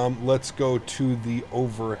 Let's go to the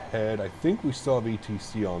overhead. I think we still have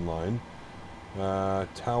ATC online.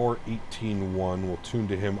 Tower 18-1, we'll tune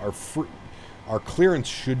to him. Our clearance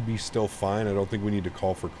should be still fine. I don't think we need to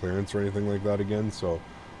call for clearance or anything like that again, so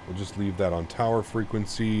we'll just leave that on tower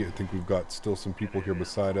frequency. I think we've got still some people here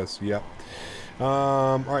beside us. Yep.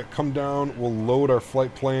 All right, come down. We'll load our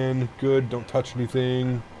flight plan. Good. Don't touch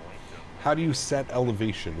anything. How do you set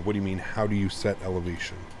elevation? What do you mean, how do you set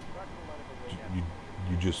elevation?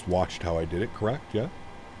 You just watched how I did it, correct? Yeah?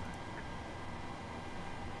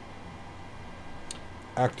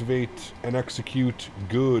 Activate and execute.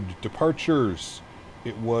 Good. Departures.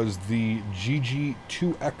 It was the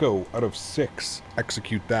GG2 Echo out of 6.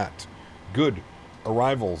 Execute that. Good.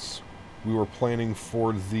 Arrivals. We were planning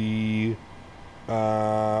for the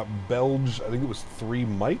Belge, I think it was 3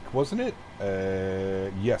 Mike, wasn't it?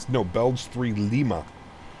 Yes, no, Belge 3 Lima.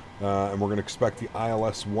 And we're going to expect the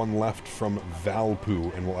ILS 1 left from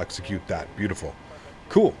Valpu, and we'll execute that. Beautiful.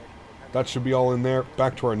 Cool. That should be all in there.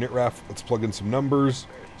 Back to our NITRAF. Let's plug in some numbers.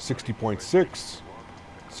 60.6,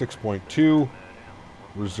 6.2,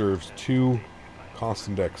 reserves 2, cost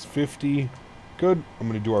index 50. Good. I'm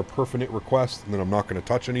going to do our perfinite request, and then I'm not going to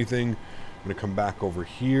touch anything. I'm going to come back over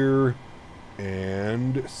here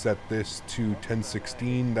and set this to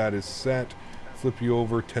 1016. That is set. Flip you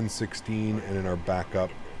over 1016, and in our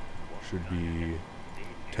backup should be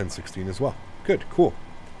 1016 as well. Good. Cool.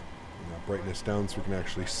 Brightness down so we can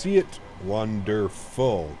actually see it.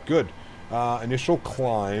 Wonderful. Good. Initial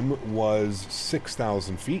climb was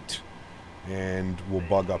 6,000 feet. And we'll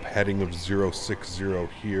bug up heading of 060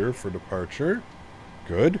 here for departure.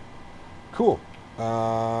 Good. Cool.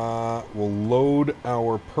 We'll load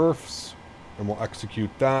our perfs and we'll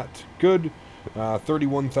execute that. Good.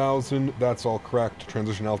 31,000, that's all correct.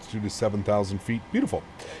 Transition altitude is 7,000 feet. Beautiful.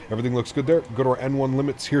 Everything looks good there. Go to our N1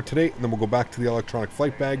 limits here today, and then we'll go back to the electronic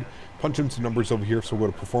flight bag, punch in some numbers over here, so we'll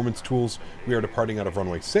go to performance tools. We are departing out of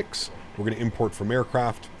runway 6. We're going to import from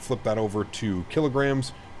aircraft, flip that over to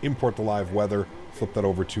kilograms, import the live weather, flip that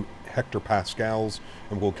over to hectopascals,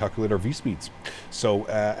 and we'll calculate our V-speeds. So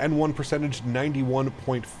N1 percentage,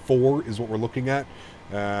 91.4 is what we're looking at.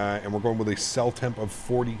 And we're going with a cell temp of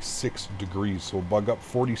 46 degrees. So we'll bug up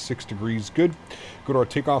 46 degrees. Good. Go to our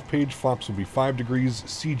takeoff page. Flaps will be 5 degrees.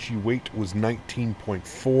 CG weight was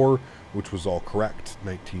 19.4, which was all correct.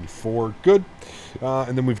 19.4. Good.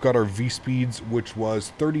 And then we've got our V speeds, which was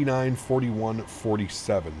 39, 41,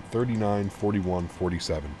 47. 39, 41,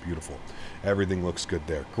 47. Beautiful. Everything looks good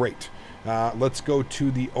there. Great. Let's go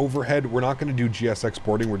to the overhead. We're not going to do GSX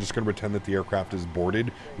boarding. We're just going to pretend that the aircraft is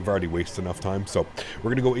boarded. We've already wasted enough time. So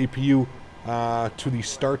we're going to go APU, to the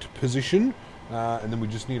start position. And then we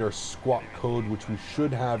just need our squawk code, which we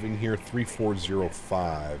should have in here,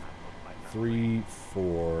 3405.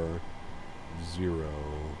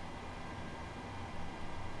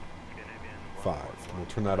 3405. And we'll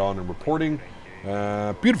turn that on in reporting.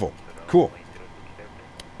 Beautiful. Cool.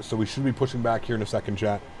 So we should be pushing back here in a second,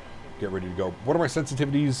 chat. Get ready to go. What are my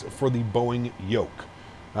sensitivities for the Boeing yoke?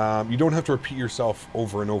 You don't have to repeat yourself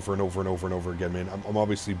over and over and over and over and over again, man. I'm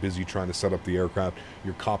obviously busy trying to set up the aircraft.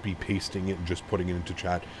 You're copy-pasting it and just putting it into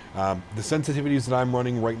chat. The sensitivities that I'm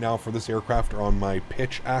running right now for this aircraft are on my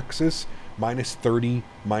pitch axis. -30,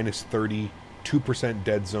 -30, 2%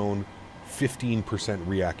 dead zone, 15%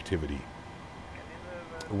 reactivity.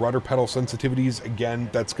 Rudder pedal sensitivities, again,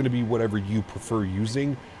 that's going to be whatever you prefer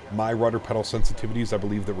using. My rudder pedal sensitivities, I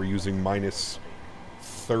believe that we're using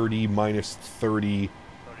 -30, -30,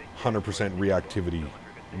 100% reactivity,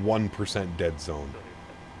 1% dead zone.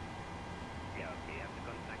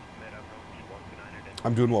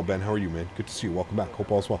 I'm doing well, Ben. How are you, man? Good to see you. Welcome back.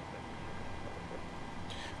 Hope all's well.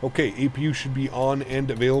 Okay, APU should be on and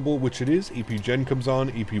available, which it is. APU gen comes on.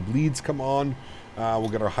 APU bleeds come on. We'll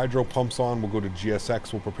get our hydro pumps on. We'll go to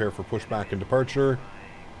GSX. We'll prepare for pushback and departure.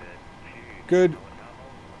 Good.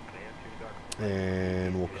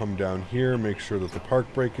 And we'll come down here, make sure that the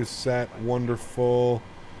park brake is set. Wonderful.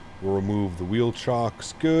 We'll remove the wheel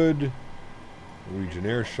chocks. Good. Norwegian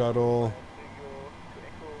Air Shuttle.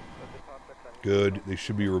 Good. They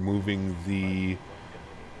should be removing the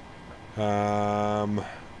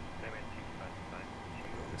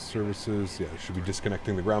services. Yeah, should be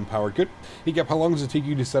disconnecting the ground power. Good. Hey, Gap, how long does it take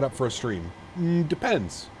you to set up for a stream?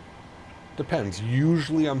 Depends. Depends.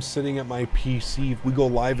 Usually I'm sitting at my PC. If we go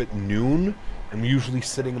live at noon, I'm usually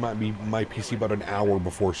sitting at my PC about an hour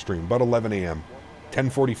before stream, about 11 a.m.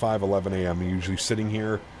 10:45, 11 a.m. I'm usually sitting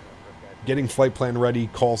here, getting flight plan ready,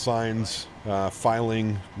 call signs,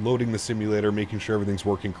 filing, loading the simulator, making sure everything's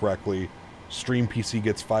working correctly. Stream PC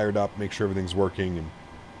gets fired up, make sure everything's working, and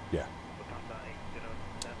yeah.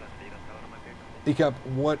 ACAP,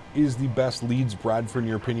 what is the best leads, Bradford, in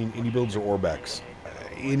your opinion? Any builds or Orbex?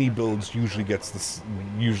 Any builds usually gets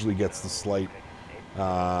the slight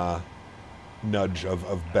nudge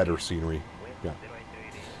of better scenery. Yeah.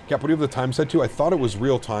 Cap, what do you have the time set to? I thought it was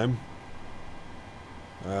real time.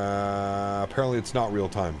 Apparently it's not real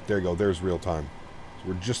time. There you go. There's real time. So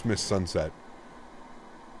we're just missed sunset.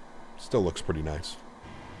 Still looks pretty nice.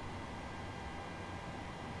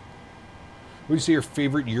 What do you say your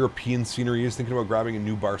favorite European scenery is? Thinking about grabbing a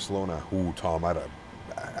new Barcelona. Ooh, Tom, I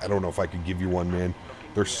don't know if I could give you one, man.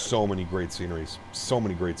 There's so many great sceneries. So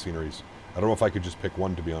many great sceneries. I don't know if I could just pick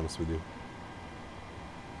one, to be honest with you.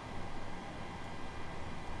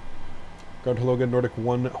 Ground, hello again. Nordic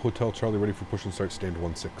 1, Hotel Charlie, ready for push and start, stand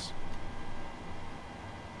 1-6.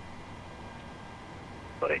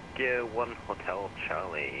 Nordic 1, Hotel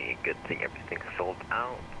Charlie, good thing everything's sold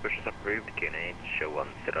out. Push is approved, QNH, show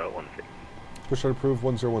 1016. Push out approved,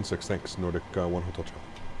 1016, thanks. Nordic 1, Hotel Charlie.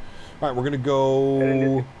 Alright, we're going to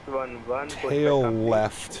go tail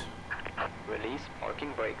left. Release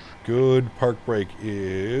parking brakes. Good, park brake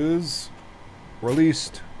is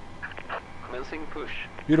released. Commencing push.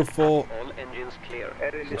 Beautiful. All engines clear.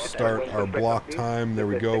 We'll start our block time. There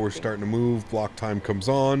we go. We're starting to move. Block time comes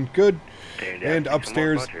on. Good. And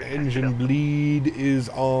upstairs, engine bleed is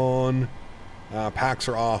on. Packs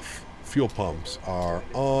are off. Fuel pumps are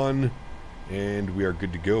on. And we are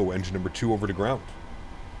good to go. Engine number 2 over to ground.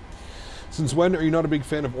 Since when are you not a big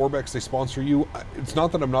fan of Orbex? They sponsor you. It's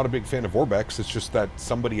not that I'm not a big fan of Orbex. It's just that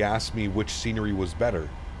somebody asked me which scenery was better.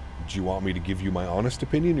 Do you want me to give you my honest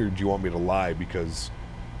opinion, or do you want me to lie because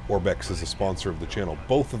Orbex is a sponsor of the channel?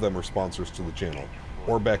 Both of them are sponsors to the channel.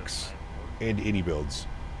 Orbex and AnyBuilds.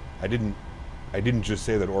 I didn't just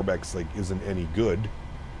say that Orbex isn't any good.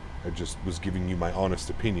 I just was giving you my honest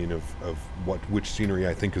opinion of which scenery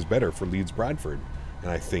I think is better for Leeds Bradford.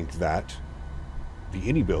 And I think that the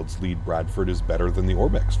AnyBuilds Lead Bradford is better than the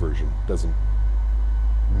Orbex version. Doesn't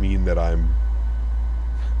mean that I'm...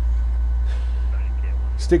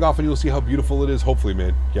 Stick off and you'll see how beautiful it is. Hopefully,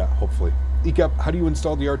 man. Yeah, hopefully. ECAP, how do you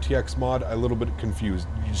install the RTX mod? I'm a little bit confused.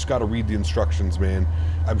 You just got to read the instructions, man.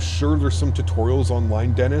 I'm sure there's some tutorials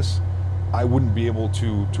online, Denis. I wouldn't be able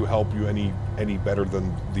to help you any better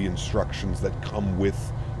than the instructions that come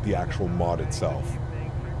with the actual mod itself.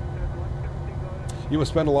 You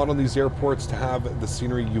must spend a lot on these airports to have the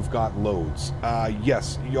scenery. You've got loads.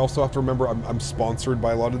 Yes, you also have to remember I'm sponsored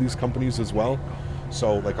by a lot of these companies as well.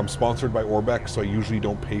 So, like, I'm sponsored by Orbex, so I usually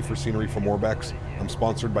don't pay for scenery from Orbex. I'm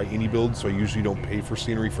sponsored by AnyBuilds, so I usually don't pay for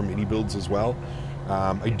scenery from AnyBuilds as well.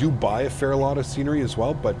 I do buy a fair lot of scenery as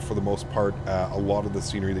well, but for the most part, a lot of the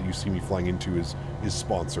scenery that you see me flying into is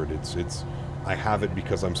sponsored. It's I have it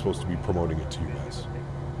because I'm supposed to be promoting it to you guys.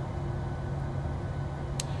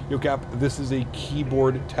 Yo, Cap, this is a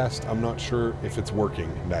keyboard test. I'm not sure if it's working.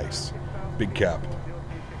 Nice. Big Cap.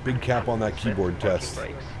 Big Cap on that keyboard test.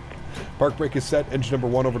 Park brake is set. Engine number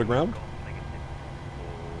 1 over the ground.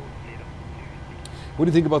 What do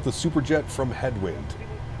you think about the Superjet from Headwind?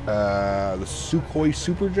 The Sukhoi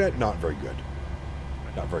Superjet? Not very good.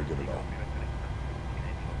 Not very good at all.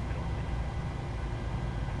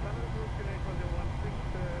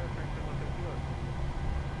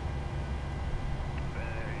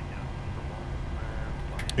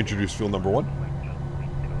 Introduce fuel number 1.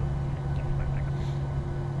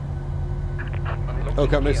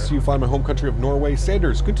 Welcome, nice to see you fly my home country of Norway.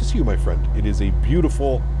 Sanders, good to see you, my friend. It is a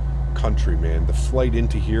beautiful country, man. The flight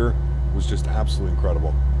into here was just absolutely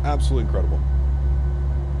incredible. Absolutely incredible.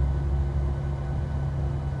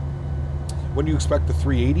 When do you expect the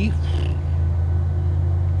 380?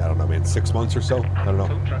 I don't know, man. 6 months or so? I don't know.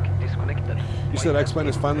 You said X-Plane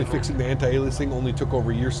is finally fixing the anti-aliasing. Only took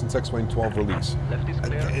over a year since X-Plane 12 release.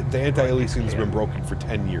 The anti-aliasing has been broken for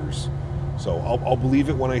 10 years. So I'll believe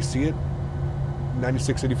it when I see it.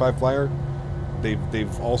 9685 Flyer.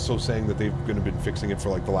 They've also saying that they've been fixing it for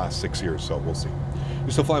like the last 6 years. So we'll see.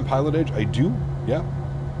 You still flying Pilot Edge? I do. Yeah.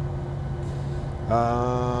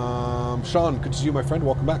 Sean, good to see you, my friend.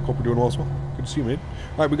 Welcome back. Hope you're doing well as well. Good to see you, mate.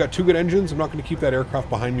 All right, we got 2 good engines. I'm not going to keep that aircraft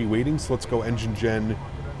behind me waiting, so let's go engine gen,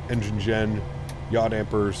 yaw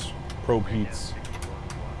dampers, probe heats,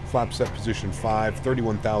 flap set position 5,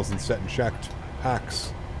 31,000 set and checked,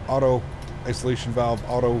 packs, auto, isolation valve,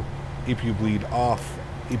 auto, APU bleed off,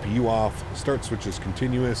 APU off, start switch is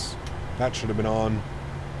continuous. That should have been on.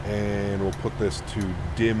 And we'll put this to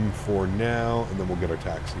dim for now, and then we'll get our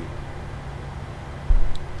taxi.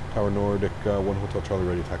 Tower Nordic, 1 Hotel Charlie,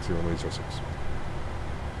 ready, taxi runway 06.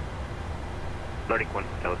 Nordic 1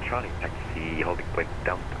 Hotel Charlie, taxi holding point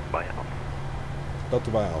Delta by Alpha.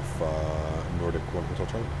 Delta by Alpha, Nordic 1 Hotel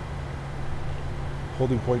Charlie.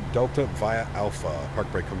 Holding point Delta via Alpha.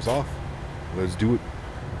 Park brake comes off. Let's do it.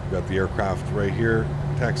 We got the aircraft right here,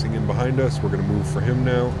 taxiing in behind us. We're going to move for him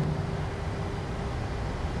now.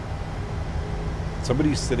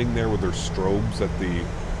 Somebody's sitting there with their strobes at the...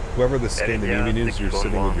 Whoever the Scandinavian is, you're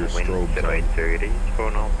sitting with your strobes on.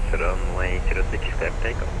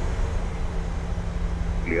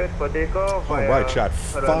 Alright, chat.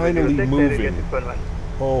 Finally moving.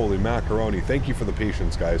 Holy macaroni. Thank you for the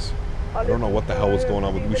patience, guys. I don't know what the hell was going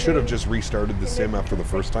on with... We should have just restarted the sim after the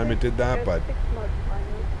first time it did that, but...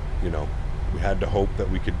 You know, we had to hope that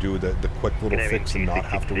we could do the quick little fix and not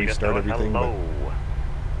have to restart everything, but...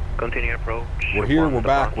 Continue approach. We're here, we're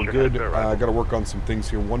back, we're good. I got to work on some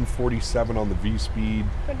things here. 147 on the V-speed.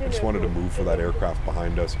 I just wanted to move for that aircraft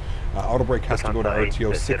behind us. Auto brake has to go to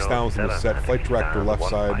RTO. 6,000 is set. Flight director left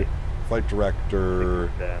side. Flight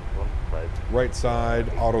director right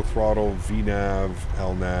side. Auto throttle. VNAV.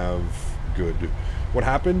 LNAV. Good. What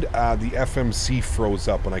happened? The FMC froze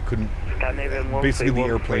up and I couldn't... Basically the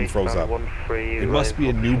airplane froze up. It must be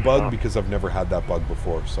a new bug because I've never had that bug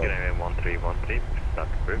before. So it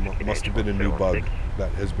must have been a new bug that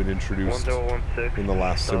has been introduced in the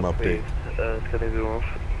last sim update.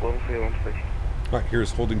 Alright,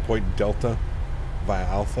 here's holding point Delta via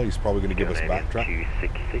Alpha. He's probably going to give us backtrack.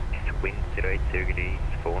 266, wind 080 degrees,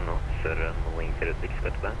 4 knots, runway 06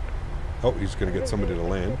 westbound. Oh, he's going to get somebody to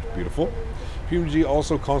land. Beautiful. PMDG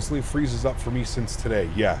also constantly freezes up for me since today.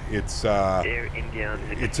 Yeah, it's a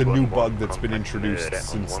new bug that's been introduced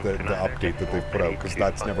since the update that they've put out, because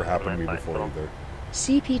that's never happened to me before either.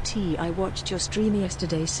 CPT, I watched your stream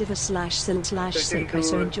yesterday, Siva/Sil/Sick. I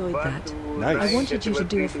so enjoyed that. Nice. I wanted you to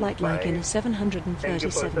do a flight like in a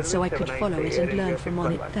 737 so I could follow it and learn from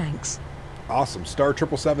on it. Thanks. Awesome. Star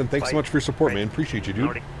 777, thanks so much for your support, man. Appreciate you,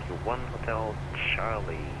 dude. 1 Hotel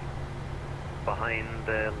Charlie. Behind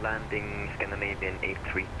the landing Scandinavian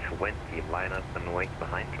A320, line up and wait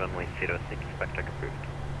behind runway 06, backtrack approved.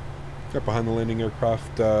 Yep, behind the landing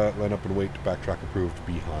aircraft, line up and wait, backtrack approved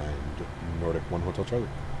behind Nordic 1 Hotel Charlie.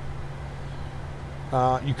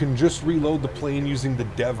 You can just reload the plane using the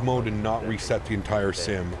dev mode and not reset the entire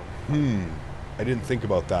sim. I didn't think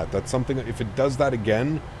about that. That's something, if it does that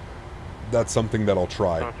again, that's something that I'll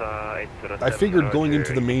try. I figured going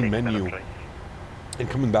into the main menu and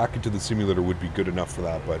coming back into the simulator would be good enough for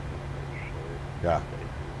that, but yeah.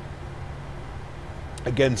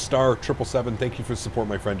 Again, star 777, thank you for the support,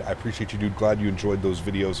 my friend. I appreciate you, dude. Glad you enjoyed those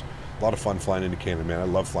videos. A lot of fun flying into Canada, man. I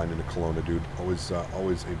love flying into Kelowna, dude. Always a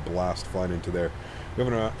blast flying into there. We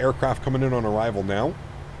have an aircraft coming in on arrival now.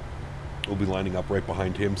 We'll be lining up right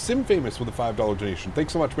behind him. Sim Famous with a $5 donation.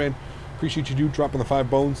 Thanks so much, man. Appreciate you, dude. Dropping the 5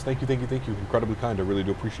 bones. Thank you, thank you, thank you. Incredibly kind. I really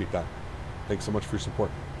do appreciate that. Thanks so much for your support.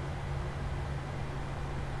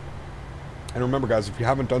 And remember, guys, if you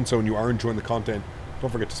haven't done so and you are enjoying the content, don't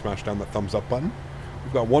forget to smash down that thumbs up button.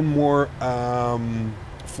 We've got one more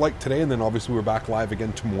flight today, and then obviously we're back live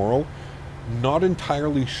again tomorrow. Not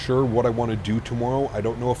entirely sure what I want to do tomorrow. I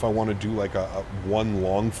don't know if I want to do like a one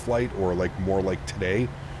long flight or like more like today.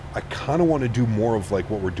 I kind of want to do more of like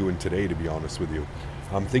what we're doing today, to be honest with you.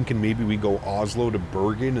 I'm thinking maybe we go Oslo to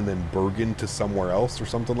Bergen and then Bergen to somewhere else or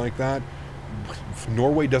something like that.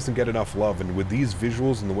 Norway doesn't get enough love, and with these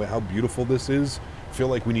visuals and the way how beautiful this is, I feel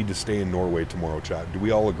like we need to stay in Norway tomorrow, chat. Do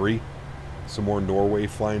we all agree? Some more Norway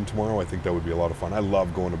flying tomorrow. I think that would be a lot of fun. I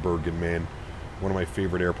love going to Bergen, man. One of my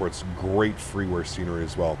favorite airports. Great freeware scenery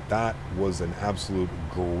as well. That was an absolute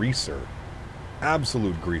greaser.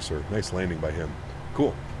 Absolute greaser. Nice landing by him.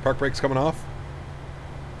 Cool. Park brakes coming off.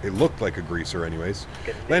 It looked like a greaser anyways.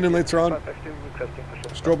 Landing lights are on.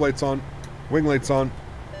 Strobe lights on. Wing lights on.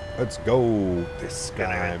 Let's go. This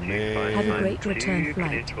guy, man. Have a great return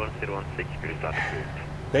flight.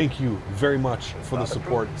 Thank you very much for the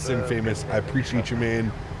support, Sim Famous. I appreciate you,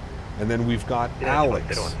 man. And then we've got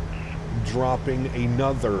Alex dropping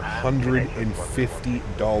another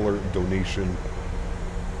 $150 donation.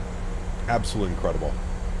 Absolutely incredible.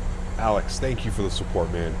 Alex, thank you for the support,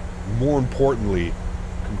 man. More importantly,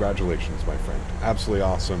 congratulations, my friend. Absolutely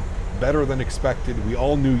awesome. Better than expected. We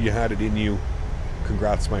all knew you had it in you.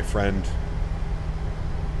 Congrats, my friend.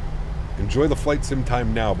 Enjoy the flight sim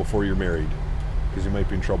time now before you're married, because you might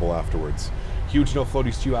be in trouble afterwards. Huge no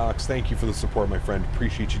floaties to you, Alex. Thank you for the support, my friend.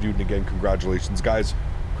 Appreciate you, dude. And again, congratulations. Guys,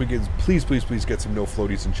 please, please, please get some no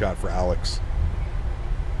floaties in chat for Alex.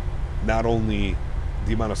 Not only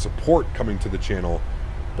the amount of support coming to the channel,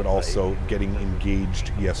 but also getting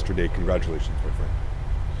engaged yesterday. Congratulations, my friend.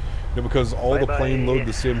 No, because all the plane load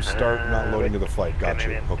the sim start, not loading of the flight.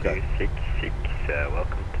 Gotcha. Okay. 266,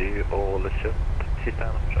 welcome to Alesund. System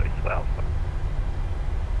of choice for Alpha.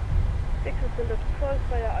 612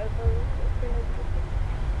 via Alpha.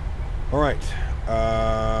 All right.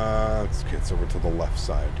 Let's get over to the left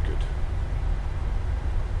side. Good.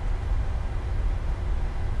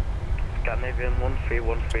 Scandinavian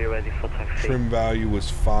 1313 ready for taxi. Trim value was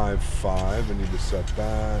 5.5. I need to set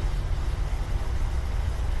that.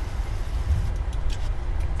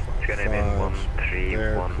 Scandinavian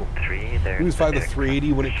 1313. There. We fly the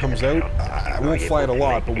 380 when it comes out. I won't fly it a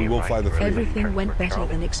lot, but we will fly the 380. Everything went better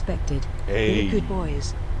than expected. Hey, good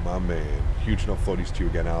boys. My man. Huge enough floaties to you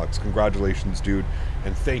again, Alex. Congratulations, dude.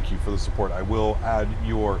 And thank you for the support. I will add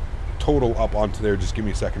your total up onto there. Just give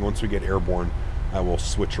me a second. Once we get airborne, I will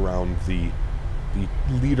switch around the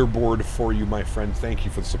leaderboard for you, my friend. Thank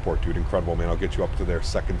you for the support, dude. Incredible, man. I'll get you up to their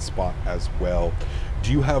second spot as well.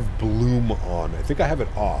 Do you have Bloom on? I think I have it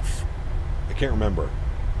off. I can't remember.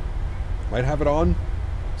 Might have it on.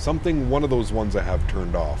 Something, one of those ones I have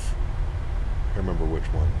turned off. I can't remember which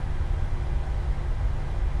one.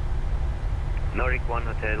 Nordic 1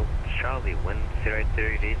 Hotel Charlie, wind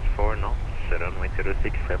 030 4 knots, runway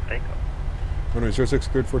 06 for takeoff. Runway 06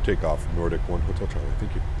 cleared for takeoff. Nordic 1 Hotel Charlie.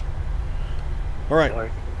 Thank you. All right. Sorry.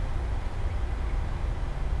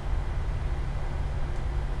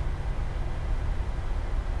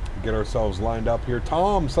 Get ourselves lined up here.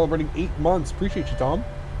 Tom, celebrating 8 months. Appreciate you, Tom.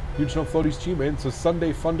 Huge no floaties to you, man. It's a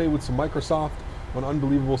Sunday fun day with some Microsoft. One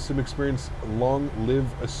unbelievable sim experience. Long live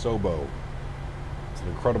Asobo. It's an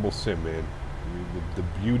incredible sim, man. The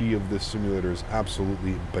beauty of this simulator is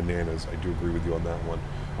absolutely bananas. I do agree with you on that one.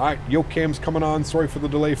 All right, Yocam's coming on. Sorry for the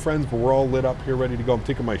delay, friends, but we're all lit up here, ready to go. I'm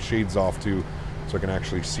taking my shades off, too, so I can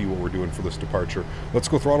actually see what we're doing for this departure. Let's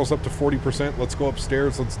go throttles up to 40%. Let's go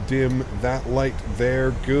upstairs. Let's dim that light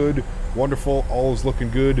there. Good. Wonderful. All is looking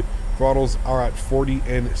good. Throttles are at 40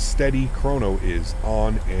 and steady. Chrono is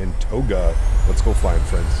on and toga. Let's go flying,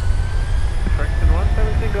 friends. Fraction 1,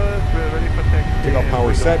 everything goes. We're ready for taxi. Take off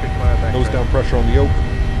power set. Nose down pressure on the yoke.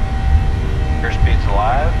 Airspeed's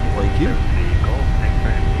alive. Thank you. Vehicle, thanks for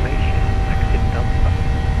information. Exit Delta.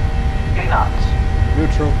 8 knots.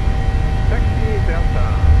 Neutral. Taxi Delta.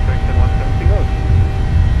 Fraction 1, everything goes.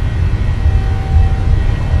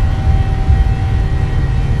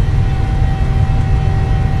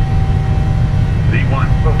 V1,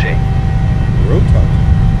 rotate. Rotate.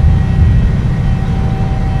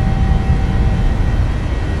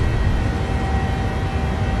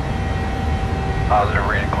 Positive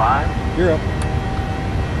rate of climb. You're up.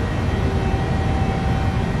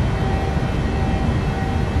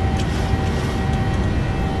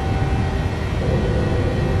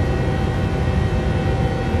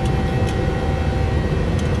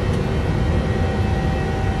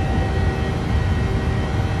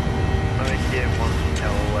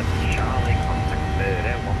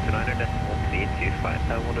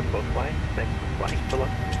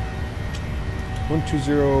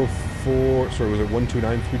 1204, sorry, was it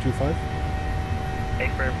 129325?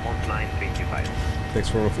 Expert 19325. Thanks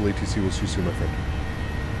for full ATC. We'll see you soon, my friend.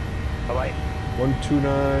 Bye-bye.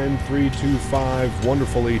 129325.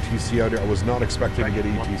 Wonderful ATC out here. I was not expecting to get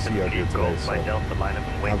ATC out here today. So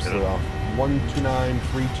absolutely off.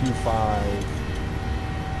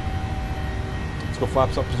 129325. Let's go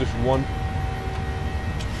flaps up, position 1.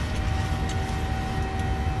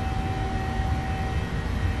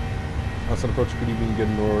 Outside approach, good evening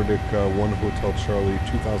again, Nordic 1 Hotel Charlie,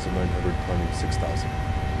 2,900, climbing 6,000.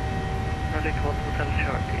 Nordic 1 Hotel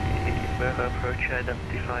Charlie, where approach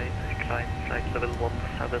identified, climb flight level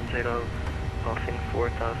 170, passing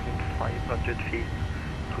 4,500 feet,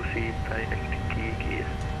 proceed direct Gigi.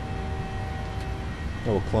 I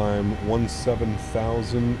will climb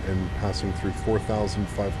 17,000 and passing through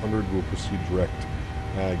 4,500, we'll proceed direct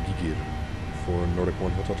Gigi for Nordic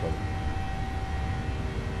 1 Hotel Charlie.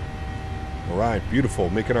 All right, beautiful.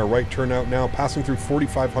 Making our right turn out now, passing through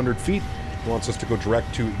 4,500 feet. He wants us to go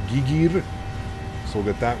direct to Gigir, so we'll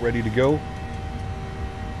get that ready to go.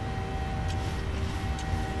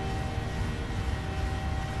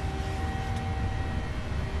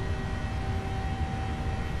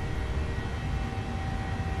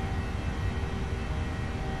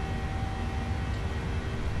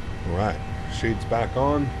 All right, shades back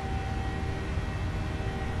on.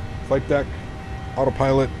 Flight deck,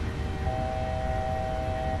 autopilot.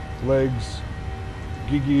 Legs,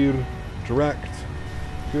 Gigir, direct,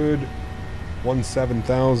 good,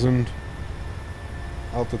 17,000,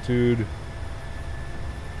 altitude,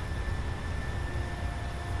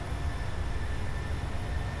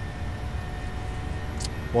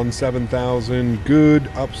 good,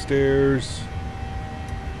 upstairs,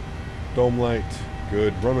 dome light,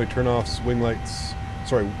 good, runway turnoffs, wing lights,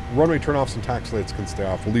 sorry, runway turnoffs and taxi lights can stay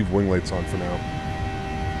off, we'll leave wing lights on for now,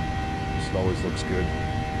 this always looks good.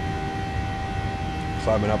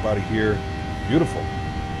 Climbing up out of here. Beautiful.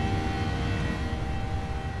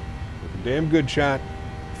 Looking damn good, chat.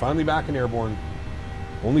 Finally back in airborne.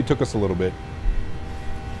 Only took us a little bit.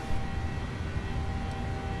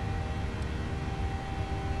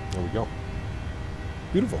 There we go.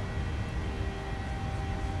 Beautiful.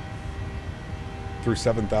 Through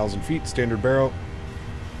 7,000 feet. Standard barrel.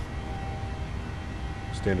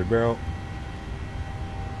 Standard barrel.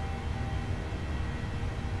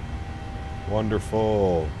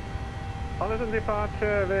 Wonderful. Alesund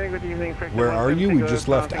departure, very good evening. Where are you? We just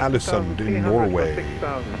left Alesund in Norway.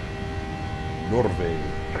 Norway.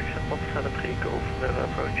 Fraction 173 Golf, where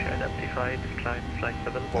approach identified, climb flight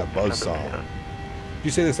level 170. That buzzsaw. Did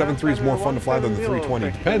you say the 73 is more fun to fly than the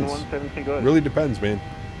 320? Depends. Really depends, man.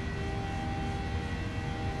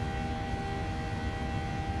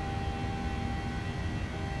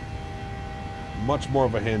 Much more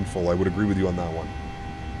of a handful. I would agree with you on that one.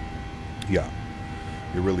 Yeah,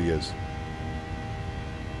 it really is.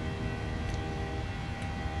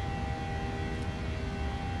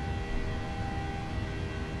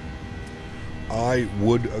 I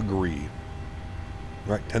would agree.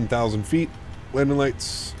 All right, 10,000 feet, landing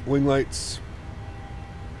lights, wing lights.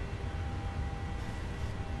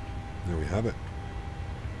 There we have it.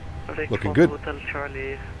 Looking good. Hotel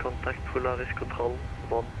Charlie, contact Polaris Control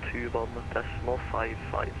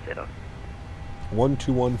 121.550.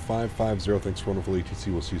 121550. Thanks for wonderful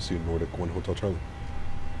ATC. We'll see you soon. Nordic 1 Hotel Charlie.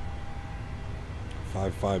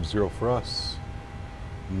 550 for us.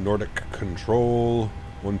 Nordic Control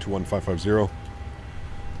 121550.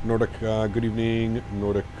 Nordic, good evening.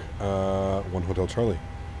 Nordic 1 Hotel Charlie.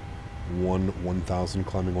 1000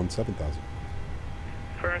 climbing 17,000.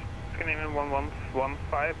 First, Scandinavian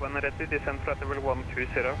 1115. When ready, descend flight level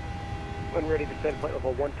 120. When ready, descend flight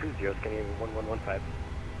level 120. Scandinavian 1115.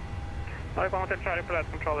 Nordic 1 Hotel Charlie, flight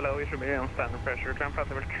control below. You should be on standard pressure. Climb flight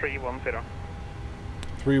level 310.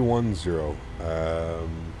 310.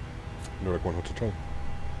 Nordic 1 Hotel Charlie.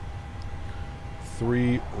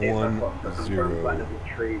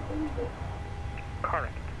 310.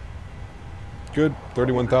 Correct. Good.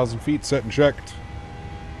 31,000 feet set and checked.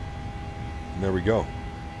 And there we go.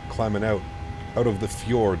 Climbing out of the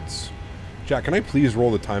fjords. Jack, can I please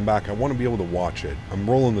roll the time back? I want to be able to watch it. I'm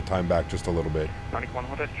rolling the time back just a little bit. I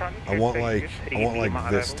want like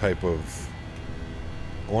this type of.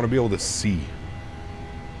 I want to be able to see.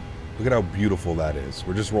 Look at how beautiful that is.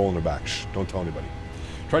 We're just rolling it back. Shh, don't tell anybody.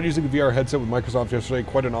 Tried using a VR headset with Microsoft yesterday.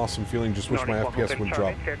 Quite an awesome feeling. Just wish my FPS would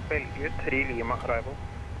drop.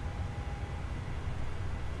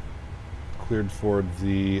 Cleared for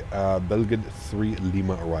the Belgrade 3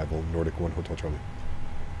 Lima arrival. Nordic 1 Hotel Charlie.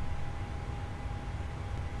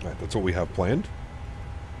 Alright, that's what we have planned.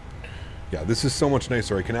 Yeah, this is so much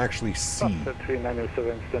nicer. I can actually see.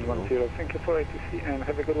 3907, stand 10. Thank you for ATC and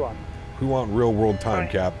have a good one. We want real world time,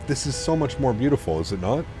 Cap. This is so much more beautiful, is it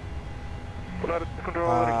not?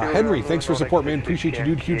 Henry, thanks for support, man. Appreciate you,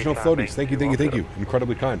 dude. Huge no floaties. Thank you, thank you, thank you.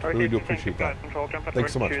 Incredibly kind. Really do appreciate that.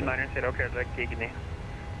 Thanks so much, man. and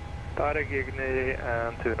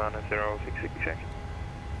 290, check.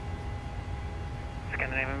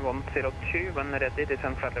 Scandinavian 102, when ready,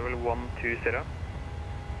 descend flight level 120.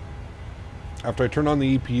 After I turn on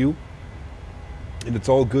the EPU, and it's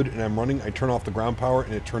all good and I'm running, I turn off the ground power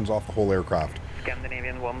and it turns off the whole aircraft.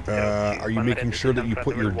 Scandinavian 102, are you making sure that you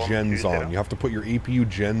put your gens on? You have to put your EPU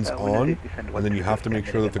gens on, and then you have to make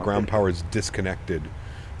sure that the ground power is disconnected.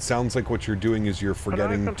 Sounds like what you're doing is you're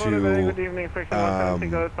forgetting to,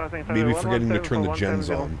 maybe forgetting to turn the gens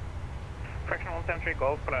on.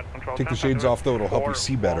 Take the shades off though, it'll help you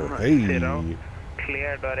see better. Hey!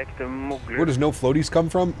 Where does no floaties come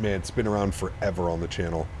from? Man, it's been around forever on the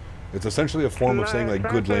channel. It's essentially a form of saying like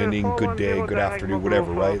good landing, good day, good afternoon,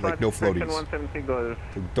 whatever, right? Like no floaties.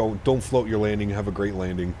 So don't float your landing, have a great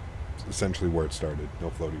landing. It's essentially where it started. No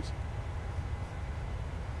floaties.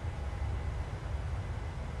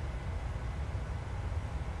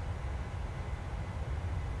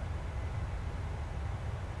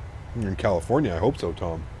 In California, I hope so,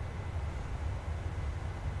 Tom.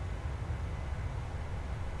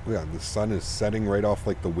 Yeah, the sun is setting right off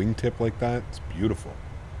like the wingtip like that. It's beautiful.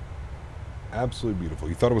 Absolutely beautiful.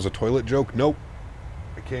 You thought it was a toilet joke? Nope.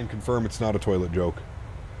 I can confirm it's not a toilet joke.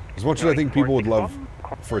 As much as I think people would love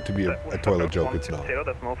for it to be a toilet joke, it's not.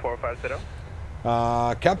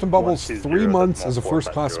 Captain Bubbles, 3 months as a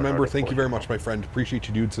first-class member. Thank you very much, my friend. Appreciate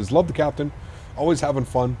you, dude. Says, love the captain. Always having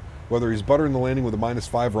fun. Whether he's buttering the landing with a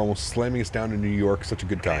 -5 or almost slamming us down in New York, such a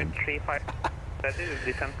good time.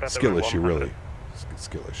 Skill issue, really.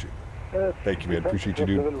 Skill issue. Thank you, man. Appreciate you,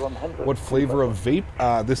 dude. What flavor of vape?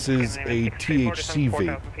 This is a THC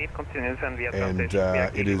vape, and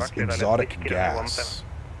it is exotic gas.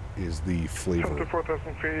 Is the flavor,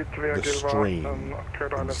 the strain,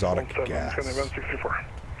 exotic gas.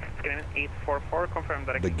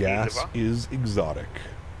 The gas is exotic.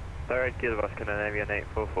 Alright, give us Scandinavian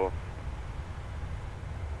 844.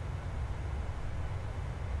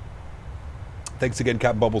 Thanks again,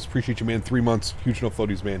 Cap Bubbles. Appreciate you, man. 3 months. Huge no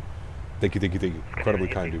floaties, man. Thank you, thank you, thank you. Incredibly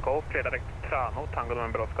kind, dude.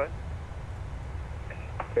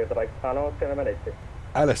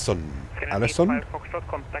 Alesund. Alesund?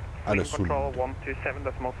 Alesund.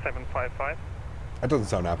 That doesn't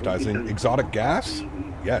sound appetizing. Exotic gas?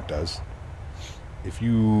 Yeah, it does. If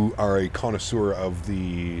you are a connoisseur of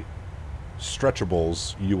the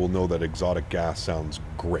stretchables, you will know that exotic gas sounds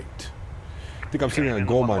great. I think I'm sitting on a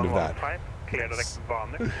gold mine of that. Nice.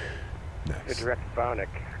 Nice. Direct Varnick.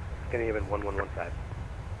 Scandinavian 1115.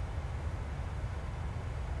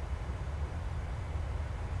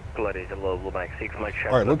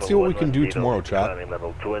 Alright, let's see what we can do tomorrow, chat.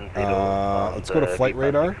 Let's go to flight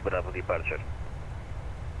radar.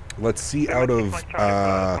 Let's see out of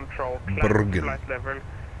Bergen.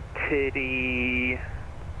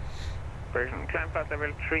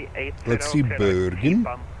 Let's see Bergen.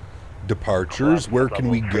 Departures. Where can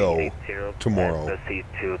we go tomorrow?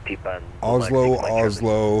 Oslo,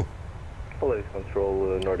 Oslo.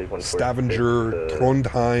 Stavanger,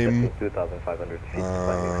 Trondheim.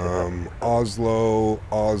 Oslo,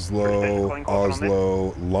 Oslo,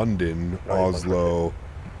 Oslo, London, Oslo.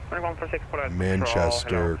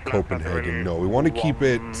 Manchester, Copenhagen. No, we want to keep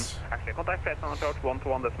it.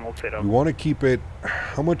 We want to keep it.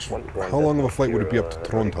 How much? How long of a flight would it be up to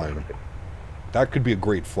Trondheim? That could be a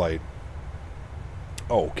great flight.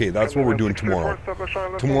 Oh, okay, that's what we're doing tomorrow.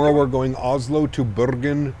 Tomorrow we're going Oslo to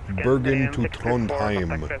Bergen, Bergen to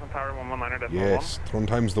Trondheim. Yes,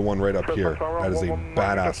 Trondheim's the one right up here. That is a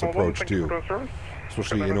badass approach too.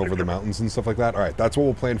 Especially in over the mountains and stuff like that. Alright, that's what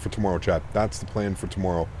we'll plan for tomorrow, chat. That's the plan for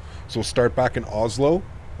tomorrow. So we'll start back in Oslo,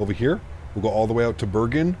 over here. We'll go all the way out to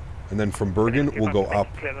Bergen, and then from Bergen, we'll go up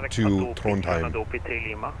to Trondheim.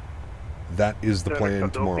 That is the plan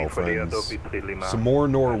tomorrow, friends. Some more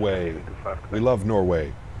Norway. We love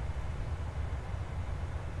Norway.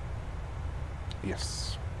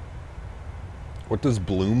 Yes. What does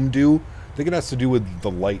bloom do? I think it has to do with the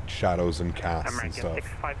light, shadows, and casts and stuff.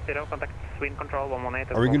 Are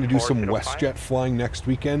we going to do some WestJet flying next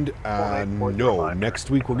weekend? No. Next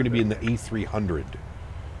week we're going to be in the A300.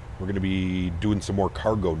 We're going to be doing some more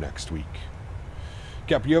cargo next week.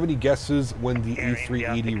 Cap, do you have any guesses when the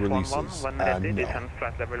A380 releases? No.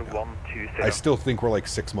 I still think we're like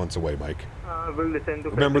 6 months away, Mike.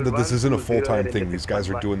 Remember that this isn't a full-time thing. These guys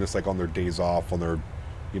are doing this like on their days off, on their,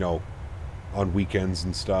 you know, on weekends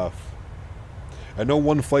and stuff. I know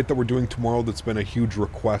one flight that we're doing tomorrow that's been a huge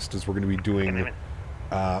request is we're going to be doing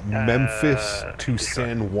Memphis to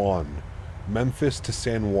San Juan. Memphis to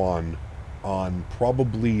San Juan on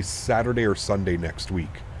probably Saturday or Sunday next week.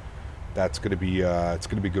 That's going to be it's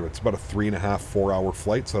going to be good. It's about a 3.5-4 hour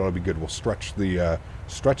flight, so that'll be good. We'll stretch the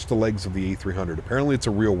legs of the A300. Apparently, it's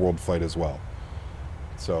a real world flight as well.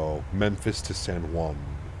 So Memphis to San Juan.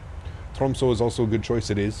 Tromsø is also a good choice.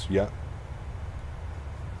 It is, yeah.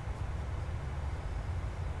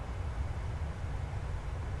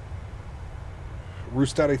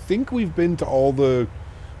 Rustad, I think we've been to all the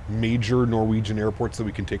major Norwegian airports that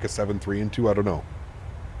we can take a 7.3 into. I don't know.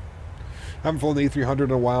 Haven't flown the A300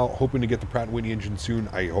 in a while. Hoping to get the Pratt & Whitney engine soon.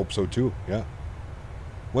 I hope so too. Yeah.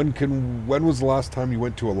 When was the last time you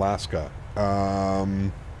went to Alaska?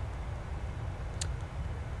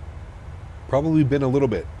 Probably been a little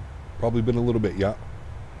bit. Yeah.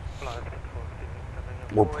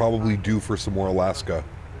 We're probably due for some more Alaska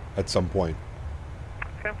at some point.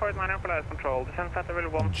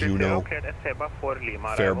 Juneau,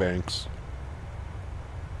 Fairbanks.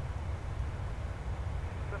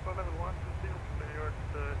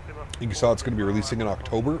 You saw it's going to be releasing in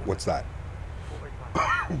October. What's that?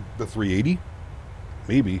 The 380?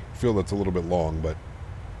 Maybe. I feel that's a little bit long, but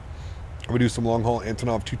I'm going to do some long haul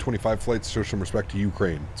Antonov 225 flights to show some respect to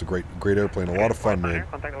Ukraine. It's a great airplane. A lot of fun, man.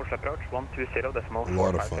 A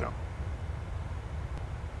lot of fun.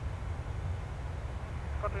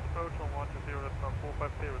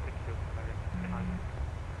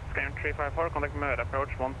 Skyrim 354, contact Møre approach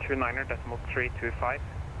 129.325.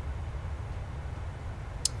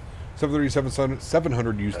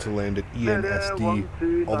 737-700 used to land at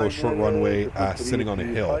ENSD, although short runway, sitting on a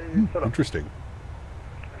hill. Interesting.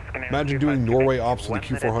 Imagine doing Norway ops with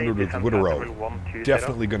the Q400 with Widerøe.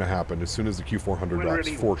 Definitely going to happen as soon as the Q400 drops,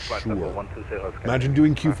 for sure. Imagine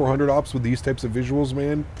doing Q400 ops with these types of visuals,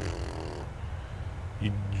 man.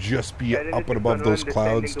 You'd just be up and above those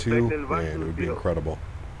clouds too. Man, it would be incredible.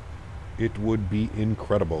 It would be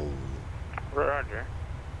incredible. Roger.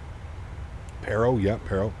 Pero, yeah,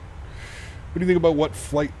 Pero. What do you think about what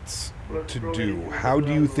flights to do? How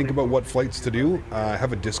do you think about what flights to do? I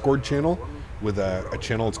have a Discord channel with a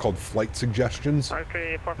channel. It's called Flight Suggestions,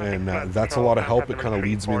 and that's a lot of help. It kind of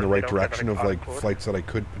leads me in the right direction of like flights that I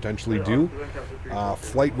could potentially do.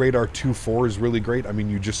 Flight Radar 24 is really great. I mean,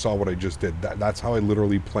 you just saw what I just did. That's how I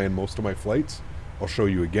literally plan most of my flights. I'll show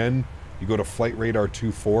you again. You go to Flight Radar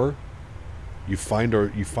 24. You find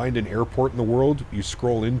an airport in the world. You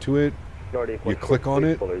scroll into it. You click on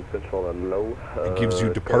it. It gives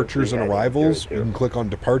you departures and arrivals. You can click on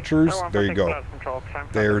departures. There you go.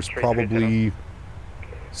 There's probably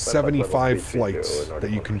 75 flights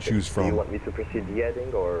that you can choose from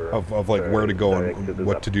of like where to go and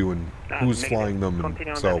what to do and who's flying them.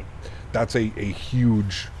 And so that's a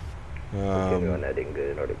huge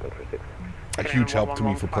help to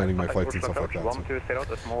me for planning my flights and stuff like that.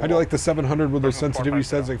 So I do like the 700 with those sensitivity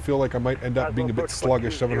sets. I feel like I might end up being a bit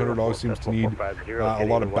sluggish. 700 always seems to need a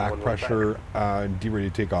lot of back pressure and de-ready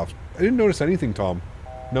takeoffs. I didn't notice anything, Tom.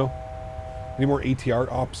 No? Any more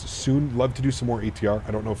ATR ops soon? Love to do some more ATR.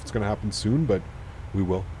 I don't know if it's going to happen soon, but we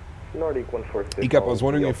will. ECAP, I was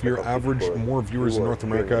wondering if you average more viewers in North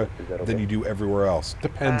America than you do everywhere else.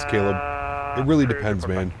 Depends, Caleb. It really depends,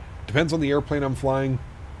 man. Depends on the airplane I'm flying.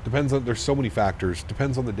 Depends on, there's so many factors.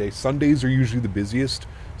 Depends on the day. Sundays are usually the busiest.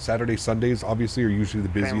 Saturday, Sundays obviously are usually the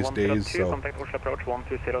busiest days. So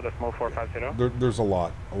there's a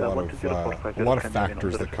lot of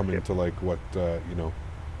factors that come into like what you know,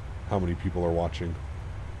 how many people are watching.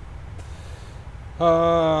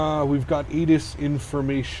 We've got ATIS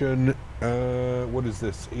information. What is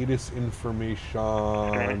this? ATIS information.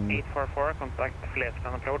 844, contact Flite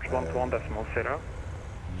approach 121.0.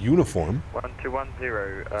 Uniform.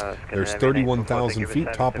 1210. There's 31,000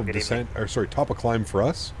 feet top of descent, or sorry, top of climb for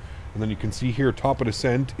us, and then you can see here top of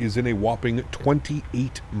descent is in a whopping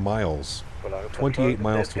 28 miles. 28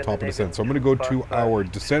 miles to top of descent. So I'm going to go to our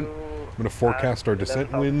descent. I'm going to forecast our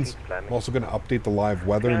descent winds. I'm also going to update the live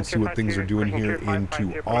weather and see what things are doing here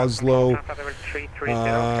into Oslo.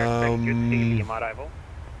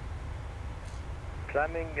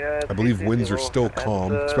 I believe winds are still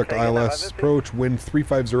calm. Expect ILS approach, wind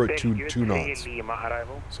 350 at 2 knots.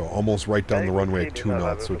 So almost right down the runway at 2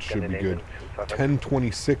 knots, so it should be good.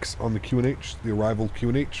 1026 on the QNH, the arrival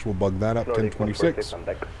QNH. We'll bug that up, 1026.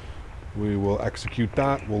 We will execute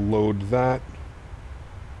that. We'll load that.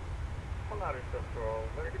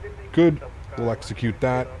 Good. We'll execute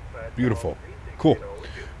that. Beautiful. Cool.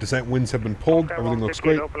 Descent winds have been pulled. Everything looks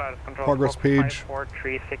great. Progress page.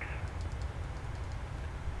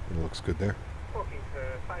 It looks good there.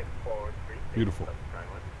 Beautiful.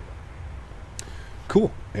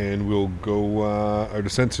 Cool. And we'll go, our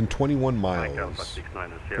descent's in 21 miles.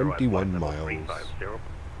 21 miles.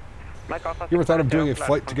 You ever thought of doing a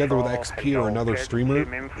flight together with XP or another streamer?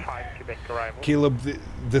 Caleb,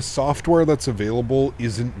 the software that's available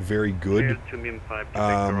isn't very good.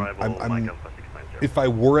 If I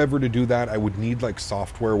were ever to do that, I would need like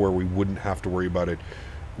software where we wouldn't have to worry about it.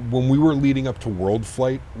 When we were leading up to World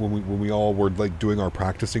Flight, when we all were like doing our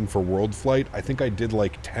practicing for World Flight, I think I did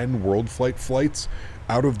like 10 World Flight flights.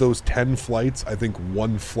 Out of those 10 flights, I think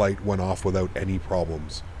 1 flight went off without any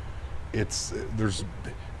problems. There's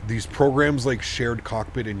these programs like Shared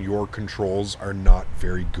Cockpit and Your Controls are not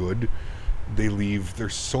very good.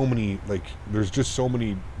 There's so many, like, there's just so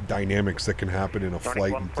many dynamics that can happen in a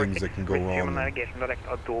flight and things that can go wrong.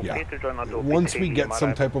 Yeah. Once we get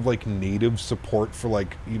some type of like native support for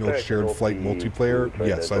like, you know, shared flight multiplayer,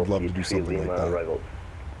 yes, I'd love to do something like that.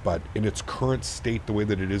 But in its current state, the way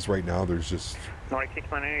that it is right now, there's just...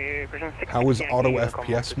 How is Auto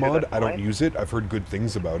FPS mod? I don't use it. I've heard good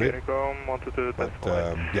things about it.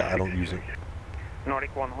 But, yeah, I don't use it.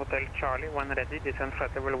 Nordic 1 Hotel Charlie, when ready, descend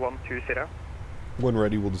flight level 120. When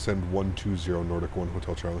ready, we'll descend 120 Nordic 1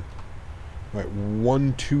 Hotel Charlie. Alright,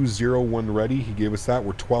 120 when ready. He gave us that.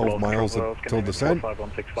 We're 12 miles until descent.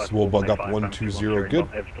 So we'll bug up 120. Good.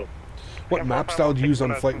 What map style do you use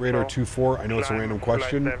on Flight Radar 2.4? I know it's a random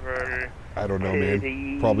question. I don't know,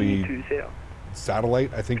 man. Probably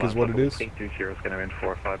satellite, I think is what it is.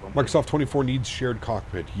 Microsoft 24 needs shared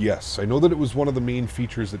cockpit. Yes, I know that it was one of the main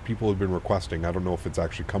features that people have been requesting. I don't know if it's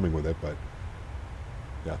actually coming with it, but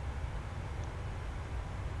yeah.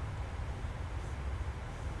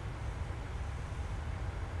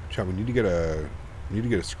 Chat, we need to get a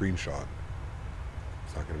screenshot.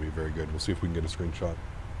 It's not going to be very good. We'll see if we can get a screenshot.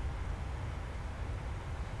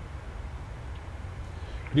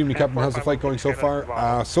 Good evening, Captain. How's the flight going so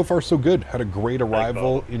far? So far, so good. Had a great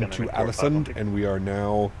arrival into Alesund, and we are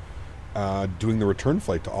now doing the return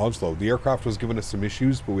flight to Oslo. The aircraft was giving us some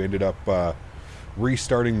issues, but we ended up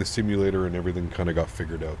restarting the simulator, and everything kind of got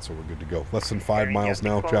figured out, so we're good to go. Less than 5 miles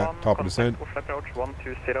now, chat. Top of descent.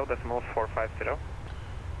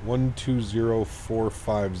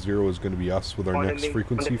 120450 is going to be us with our next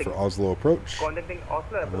frequency for Oslo approach. I want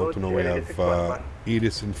to know we have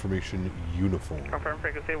ATIS information uniform. Confirm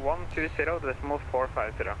frequency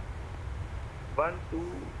 120.450.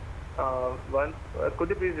 121. Could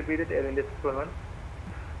you please repeat it, Erin?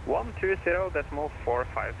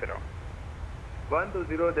 120.450.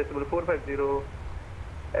 120.450.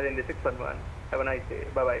 Erin, 611. Have a nice day.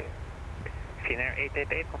 Bye bye. Finnair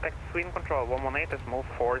 888, contact Sweden Control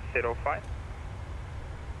 118.405.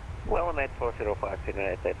 118.405,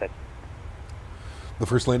 Finnair 888. The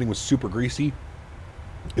first landing was super greasy.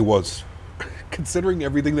 It was. Considering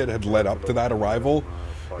everything that had led up to that arrival,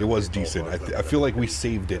 it was decent. I feel like we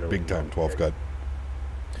saved it big time, 12 cut.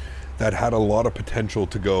 That had a lot of potential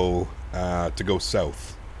to go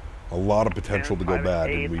south. A lot of potential to go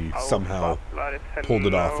bad, and we somehow pulled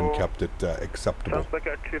it off and kept it acceptable. Sounds like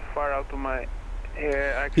I'm too far out of my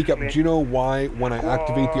air. Do you know why when I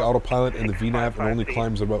activate the autopilot and the VNAV, it only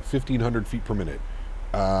climbs at about 1,500 feet per minute?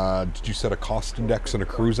 Did you set a cost index and a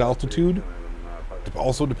cruise altitude? It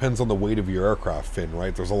also depends on the weight of your aircraft, Finn,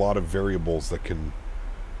 right? There's a lot of variables that can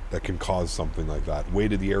cause something like that.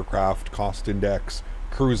 Weight of the aircraft, cost index,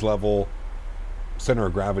 cruise level, center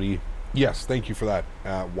of gravity. Yes, thank you for that,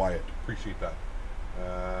 Wyatt. Appreciate that.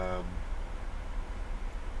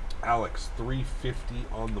 Alex, 350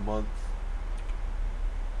 on the month.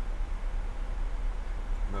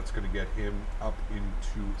 And that's going to get him up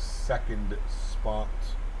into second spot.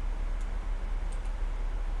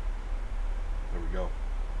 There we go.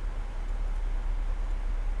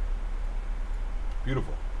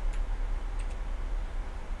 Beautiful.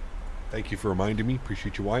 Thank you for reminding me.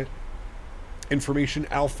 Appreciate you, Wyatt. Information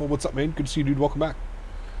Alpha, what's up, man? Good to see you, dude. Welcome back.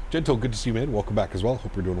 Gentle, good to see you, man. Welcome back as well.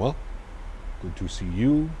 Hope you're doing well. Good to see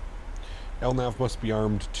you. LNAV must be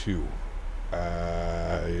armed too.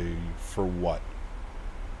 For what?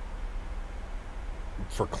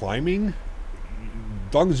 For climbing?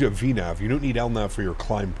 As long as you have VNAV, you don't need LNAV for your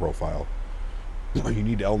climb profile. You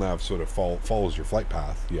need LNAV so that it follows your flight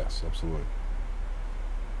path. Yes, absolutely.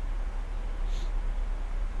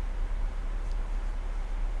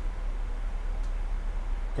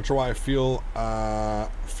 Not sure why I feel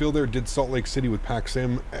there did Salt Lake City with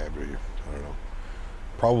PAC-SIM. I don't know.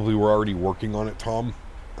 Probably we're already working on it, Tom.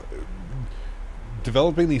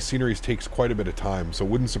 Developing these sceneries takes quite a bit of time, so it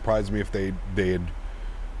wouldn't surprise me if they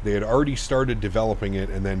had already started developing it,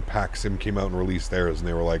 and then PAC-SIM came out and released theirs, and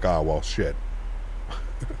they were like, ah, well, shit.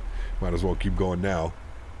 Might as well keep going now.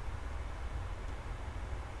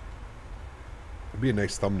 It'd be a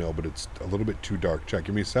nice thumbnail, but it's a little bit too dark. Check.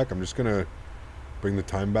 Give me a sec. I'm just gonna bring the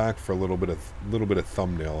time back for a little bit of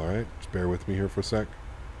thumbnail. All right, just bear with me here for a sec.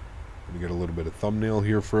 Gonna get a little bit of thumbnail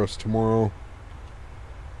here for us tomorrow.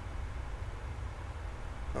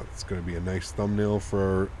 That's gonna be a nice thumbnail for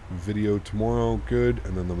our video tomorrow. Good,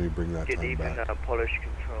 and then let me bring that time back. Polish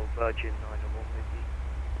Control, Virgin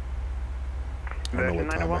 901. I don't know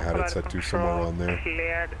what time I had it set to, somewhere around there.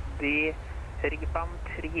 Cleared the Ribam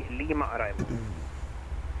 3 Lima arrival.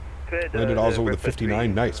 Landed Oslo with a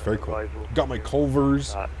 59. Nice, very cool. Got my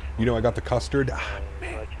Culvers. You know, I got the custard. Ah,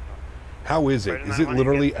 man. How is it? Is it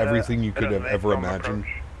literally everything you could have ever imagined?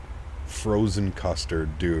 Frozen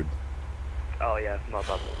custard, dude. Oh yeah, not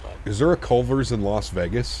that bad. Is there a Culver's in Las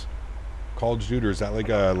Vegas? College dude, or is that like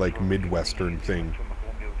a Midwestern thing?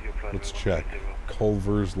 Let's check.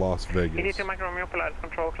 Culver's, Las Vegas. You need to make Romeo Polaris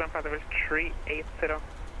Control, climb level 380.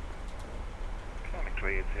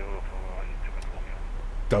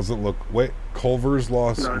 Doesn't look. Wait, Culver's,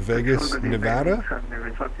 Las Vegas, Nevada? Climb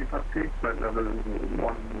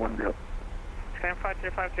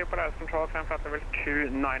 5350 Polaris Control, climb level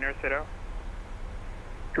 290.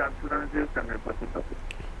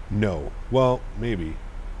 No. Well, maybe.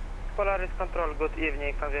 Polaris Control, good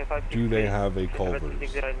evening. Do they have a Culver's?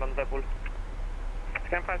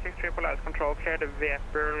 Climb 563 Polaris Control, clear the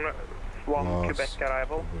vehicle 1 Quebec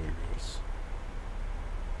arrival. Vegas.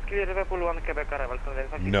 Clear the vehicle 1 Quebec arrival.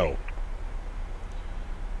 No.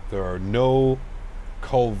 There are no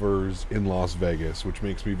Culver's in Las Vegas, which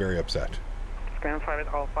makes me very upset. Scan 5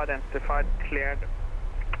 Alpha identified, cleared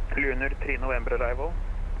Lunar 3 November arrival.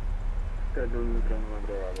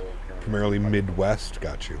 Primarily Midwest,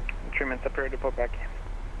 got you. Instruments appeared to put back.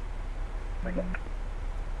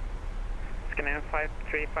 Scan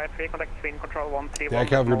 5353, contact Sweden Control 131. The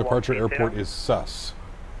ICAV, your departure airport is sus.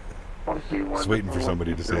 Just waiting for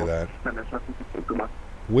somebody to say that.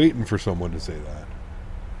 Waiting for someone to say that.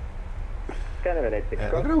 Man, look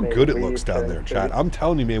at how good it looks down there, chat. I'm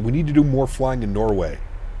telling you, man, we need to do more flying in Norway.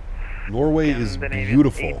 Norway is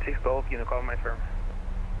beautiful.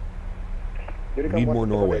 We need more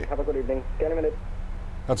Norway. Have a good evening.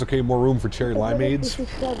 That's okay, more room for cherry limeades.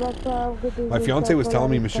 My fiance was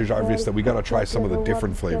telling me, Mr. Jarvis, that we gotta try some of the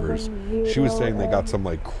different flavors. She was saying they got some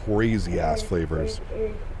like crazy ass flavors.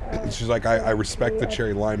 She's like, I respect the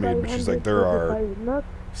cherry limeade, but she's like, there are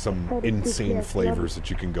some insane flavors that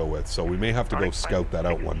you can go with. So we may have to go scout that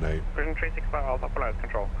out one night. I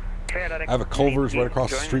have a Culver's right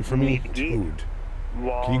across the street from me. Dude,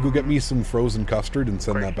 can you go get me some frozen custard and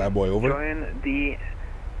send that bad boy over? Join the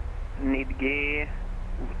Nidge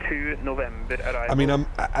 2 November arrival. I mean, I'm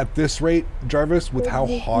at this rate, Jarvis, with how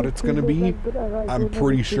hot it's going to be, I'm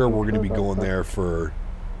pretty sure we're going to be going there for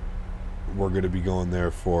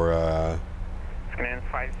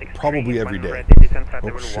probably every day.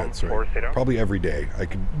 Oh shit, sorry. Probably every day. I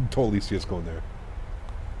could totally see us going there.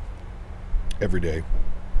 Every day.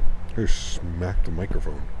 Here, smack the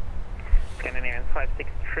microphone. Scandinavian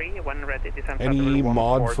 563, when ready, descend Any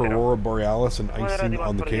mod for Aurora Borealis and icing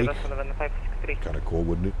on the cake? Kind of cool,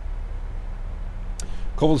 wouldn't it?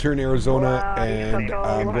 Cole's here in Arizona, and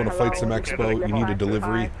I'm going to Flight Sim Expo. You need a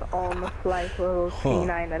delivery. Huh.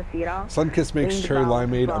 Sunkiss makes cherry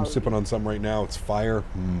limeade. I'm sipping on some right now. It's fire.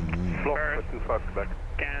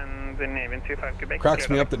 Cracks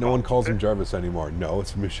me up that no one calls him Jarvis anymore. No,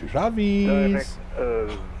 it's Mr. Jarvis.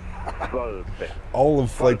 All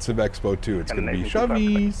of Flight Sim Expo too. It's going to be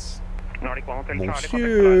Jarvis.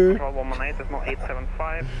 Monsieur.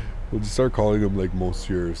 We'll just start calling him like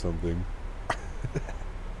Monsieur or something.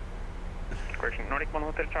 Nordic 1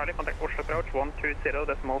 Hotel Charlie, contact Oslo approach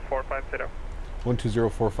 120.450.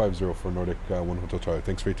 120.450 for Nordic 1 Hotel Charlie.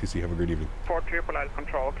 Thanks for ATC. Have a great evening. 43 Polaris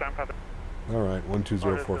Control, climb pattern. Alright,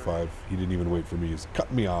 12045. He didn't even wait for me. He's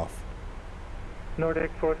cutting me off.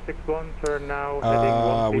 Nordic 461, turn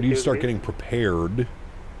now. When do you start getting prepared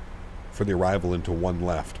for the arrival into one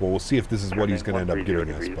left? Well, we'll see if this is what he's going to end up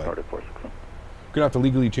giving us. But I'm going to have to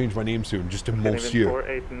legally change my name soon, just to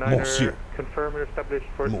Monsieur. Monsieur. Confirm you're established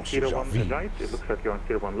for 01 right. It looks like you're on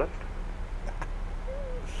 01 left.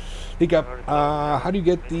 Hey, Gap, how do you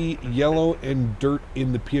get the yellow and dirt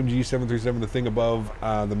in the PMDG 737, the thing above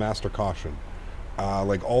the master caution?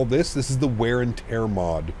 Like all this is the wear and tear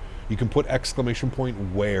mod. You can put !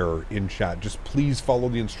 wear in chat. Just please follow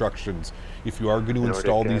the instructions. If you are going to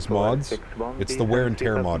install these mods, it's the wear and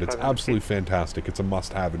tear mod. It's absolutely fantastic. It's a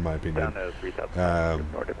must-have in my opinion. But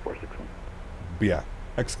yeah, !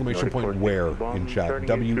 wear in chat.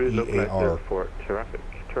 WEAR.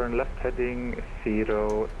 Turn left heading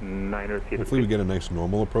 090. Hopefully we get a nice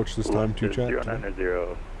normal approach this time too, chat. 090,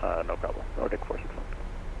 no problem. Nordic 461.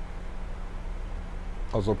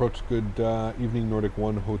 Oslo approach, good evening, Nordic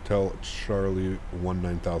 1, Hotel Charlie,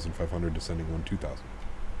 19,500, descending 12,000.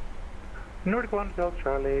 Nordic 1, Hotel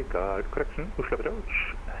Charlie, guard correction, Oslo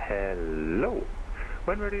approach. Hello.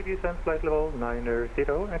 When ready, descend flight level 90,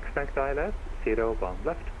 expect ILS 01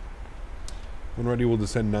 left. When ready, we'll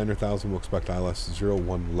descend 9,000, we'll expect ILS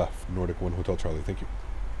 01 left, Nordic 1, Hotel Charlie, thank you.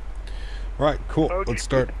 Alright, cool. Let's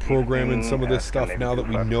start programming some of this stuff now that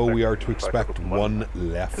we know we are to expect one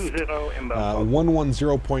left.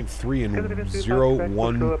 110.3 and 012.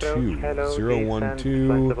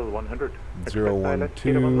 012.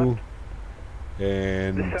 012.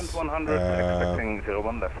 And Descent 100, expecting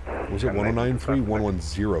 01 left. Was it 1093?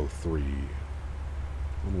 1103.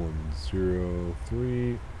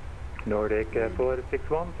 1103. Nordic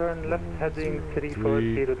 461, turn left, heading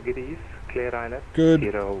 340 degrees, clear ILS.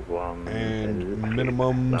 Good. 01. And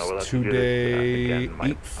minimums today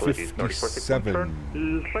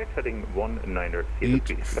 857. Flight heading 190.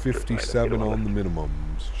 857 on the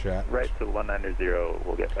minimums, chat. Right to 190,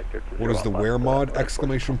 we'll get vector to 01. What is the where mod?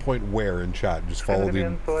 Exclamation point where in chat. Just follow the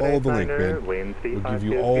link, man. We'll give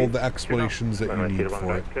you all the explanations that you need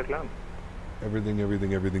for it. Everything that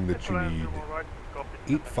you need.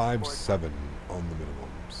 857 on the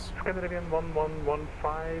minimums. Scandinavian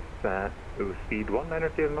 1115, speed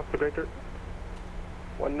 190, not the greater.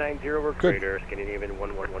 190 or greater, Scandinavian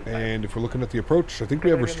 1115. And if we're looking at the approach, I think we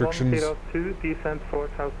have restrictions. 102, descent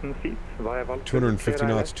 4,000 feet via 250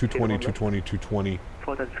 knots, 220, 220, 220.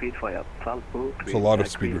 4,000 feet via Valpo. There's a lot of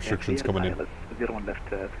speed restrictions coming in. 01 left,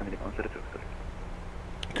 Scandinavian 102.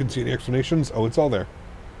 Couldn't see any explanations? Oh, it's all there.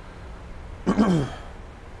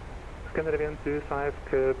 Scandinavian 25,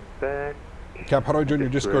 Quebec. Cap, how do I join your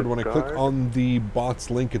Discord? When I click on the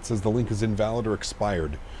bot's link, it says the link is invalid or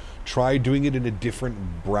expired. Try doing it in a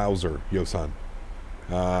different browser, Yosan.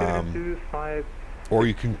 Or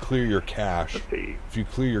you can clear your cache. If you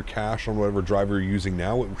clear your cache on whatever driver you're using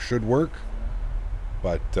now, it should work.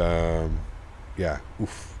 But, yeah.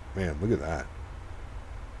 Oof. Man, look at that.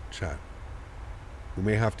 Chat. We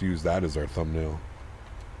may have to use that as our thumbnail.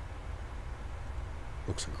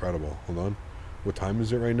 Looks incredible. Hold on. What time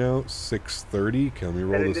is it right now? 6:30. Okay, let me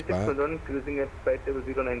roll this back. Cruising at flight level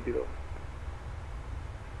 090.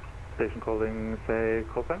 Station calling, say,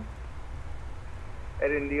 call time?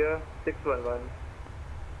 Air India 611.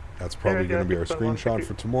 That's probably going to be our screenshot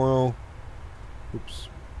for tomorrow. Oops.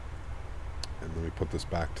 And let me put this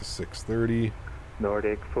back to 6:30.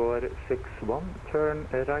 Nordic 461, turn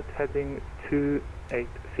right heading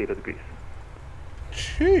 280 degrees.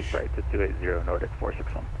 Sheesh. Right to 280, Nordic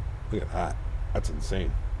 461. Look at that. That's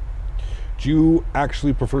insane. Do you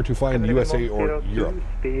actually prefer to fly in the USA or Europe?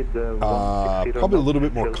 Probably a little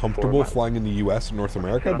bit more comfortable flying in the US and North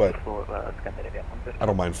America, but I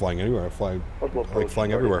don't mind flying anywhere. I like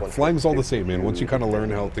flying everywhere. Flying's all the same, man. Once you kind of learn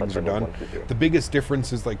how things are done. The biggest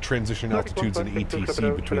difference is like transition altitudes and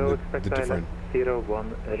ATC between the different.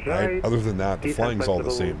 Right? Other than that, the flying's all the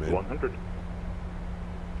same, man.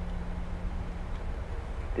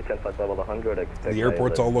 The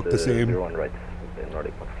airports all look the same.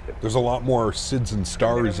 There's a lot more SIDS and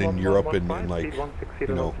stars in Europe and like, you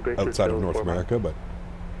know, outside of North America, but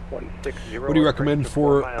what do you recommend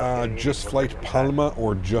for Just Flight Palma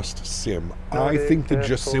or Just Sim? I think the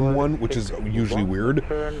Just Sim one, which is usually weird.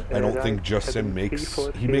 I don't think Just Sim makes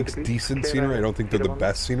decent scenery. I don't think they're the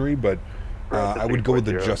best scenery, but I would go with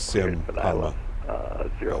the Just Sim Palma.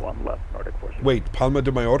 01 left, Nordic 461. Wait, Palma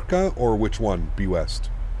de Mallorca or which one? Be West.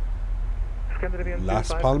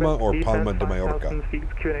 Las Palma or Palma de Mallorca? I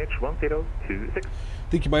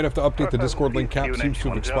think you might have to update the Discord link. Cap seems to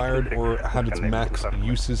have expired or had its max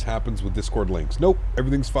uses happens with Discord links. Nope,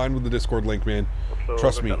 everything's fine with the Discord link, man.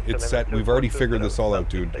 Trust me, it's set. We've already figured this all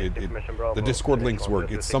out, dude. The Discord links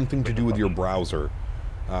work. It's something to do with your browser.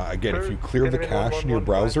 Again, if you clear the cache in your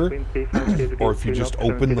browser, or if you just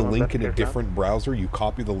open the link in a different browser, you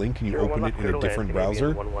copy the link and you open it in a different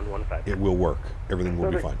browser, it will work. Everything will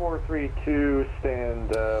be fine. 432,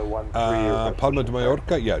 stand 13. Palma de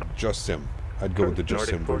Mallorca? Yeah, Just Sim. I'd go with the Just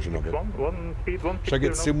Sim version of it. Should I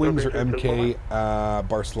get Sim Wings or MK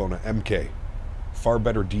Barcelona? MK. Far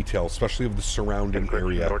better detail, especially of the surrounding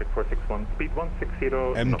area.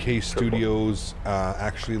 MK Studios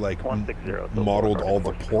actually like modeled all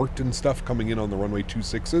the port and stuff coming in on the runway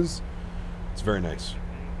 26s. It's very nice.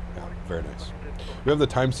 Yeah, very nice. We have the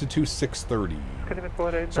times to 6:30.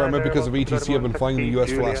 Sorry, I meant because of ATC. I've been flying in the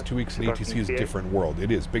US for the last 2 weeks, and ATC is a different world.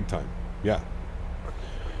 It is big time. Yeah.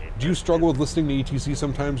 Do you struggle with listening to ATC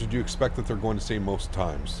sometimes, or do you expect that they're going to say most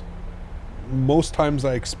times? Most times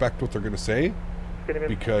I expect what they're going to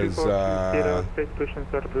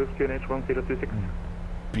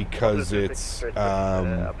because it's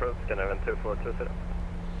approach Castevens 2420.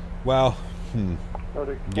 well,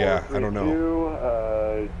 yeah, I don't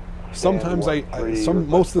know. Sometimes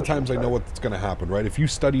most of the times I know what's going to happen, right? If you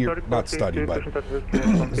study, not study, but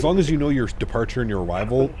as long as you know your departure and your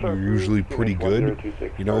arrival, you're usually pretty good.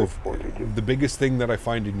 You know, the biggest thing that I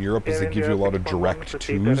find in Europe is they give you a lot of direct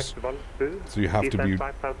twos, so you have to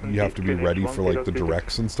be ready for like the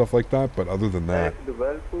directs and stuff like that. But other than that,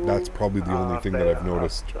 that's probably the only thing that I've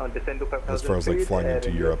noticed as far as like flying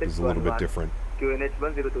into Europe is a little bit different. QNH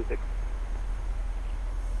 1026.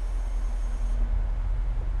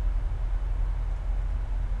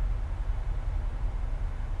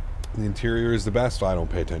 The interior is the best. I don't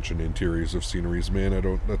pay attention to interiors of sceneries, man. I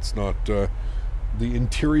don't. That's not. The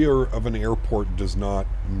interior of an airport does not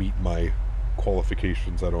meet my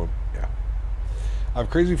qualifications. I don't. Yeah. I have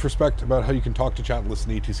crazy respect about how you can talk to chat and listen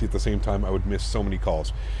to ATC at the same time. I would miss so many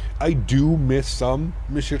calls. I do miss some,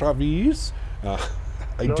 Monsieur Ravis.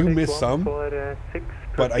 I do miss some,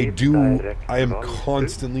 but I am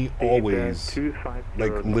constantly always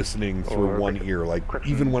like listening through one ear. Like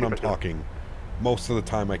even when I'm talking. Most of the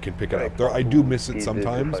time I can pick it up. I do miss it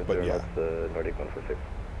sometimes, but yeah.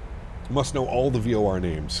 Must know all the VOR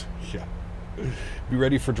names. Yeah. Be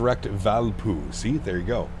ready for direct Valpo. See, there you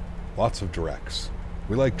go. Lots of directs.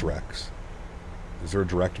 We like directs. Is there a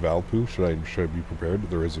direct Valpo? Should I be prepared?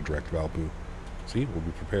 There is a direct Valpo. See, we'll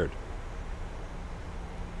be prepared.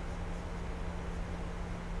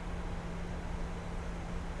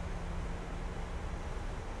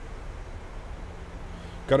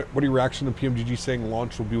 Got it. What are your reaction to PMDG saying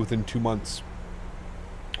launch will be within 2 months?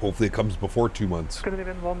 Hopefully it comes before 2 months.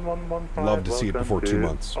 Love to see it before 2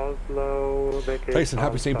 months. Oslo, Tyson,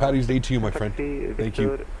 happy St. Paddy's Day to you, my friend. Thank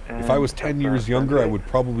you. If I was 10 years younger, I would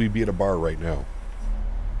probably be at a bar right now.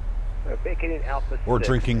 Or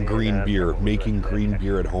drinking green beer, making green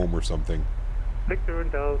beer at home or something.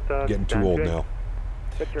 Getting too old now.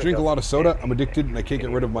 Drink a lot of soda. I'm addicted and I can't get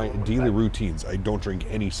rid of my daily routines. I don't drink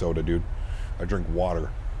any soda, dude. I drink water.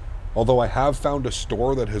 Although I have found a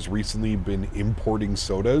store that has recently been importing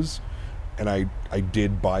sodas, and I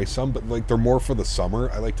did buy some, but like they're more for the summer.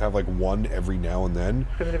 I like to have like one every now and then.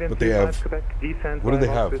 But they have, what do they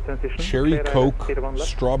have? Cherry Coke,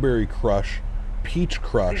 Strawberry Crush, Peach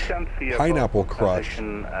Crush, Pineapple Crush,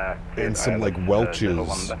 and some like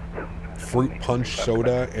Welch's Fruit Punch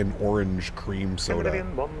Soda and Orange Cream Soda. I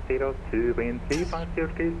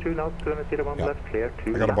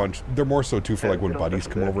got a bunch. They're more so too for like when buddies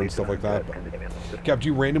come over and stuff like that. But. Cap, do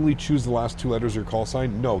you randomly choose the last 2 letters of your call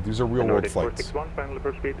sign? No, these are real world flights.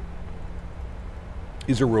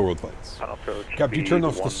 These are real world flights. Cap, do you turn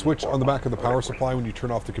off the switch on the back of the power supply when you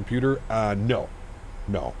turn off the computer? No.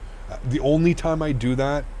 No. The only time I do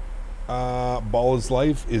that ball is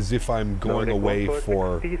life is if I'm going away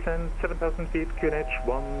for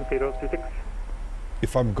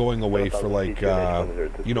if I'm going away for like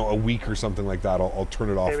you know, a week or something like that, I'll turn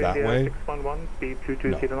it off that way.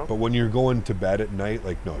 No. But when you're going to bed at night,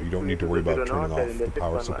 like no, you don't need to worry about turning off the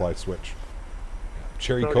power supply switch.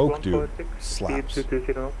 Cherry Coke, dude, slaps.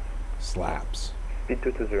 Slaps.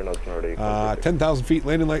 10,000 feet,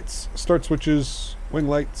 landing lights, start switches, wing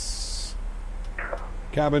lights,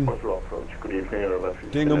 cabin,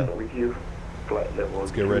 ding them.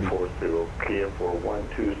 Let's get ready. I'm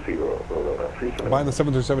buying the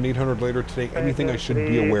 737-800 later today. Anything I should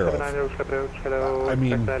be aware of? I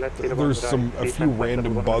mean, there's a few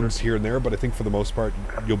random bugs here and there, but I think for the most part,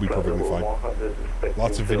 you'll be perfectly fine.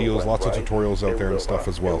 Lots of videos, lots of tutorials out there and stuff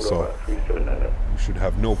as well, so you should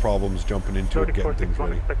have no problems jumping into it, getting things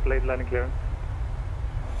ready.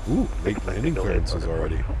 Ooh, late landing clearances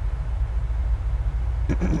already.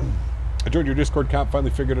 I joined your Discord, Cap,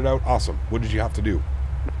 finally figured it out. Awesome. What did you have to do?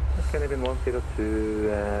 Canadian 102,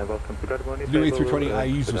 welcome to Graydon. The new A320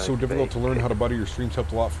 IEs was so difficult to learn how to butter. Your streams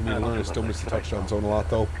helped a lot for me to learn. I still miss the touchdown zone a lot,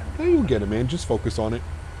 though. Hey, you'll get it, man. Just focus on it.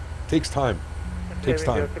 Takes time. Takes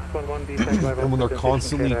time. And when they're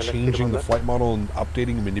constantly changing the flight model and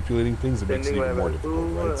updating and manipulating things, it makes it even more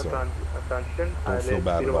difficult, right? So don't feel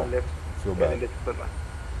bad at all. Feel bad.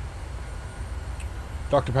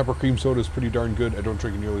 Dr. Pepper cream soda is pretty darn good. I don't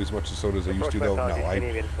drink nearly as much as soda as I used to, though. No,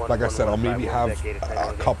 like I said, I'll maybe have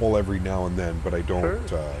a couple every now and then, but I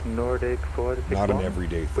don't, not an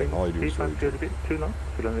everyday thing. All I do is really drink.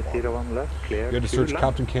 You had to search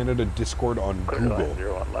Captain Canada Discord on Google.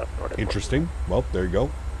 Interesting. Well, there you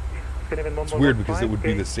go. It's weird because it would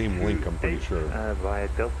be the same link, I'm pretty sure. Via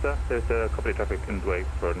Delta, there's a couple of traffic in the way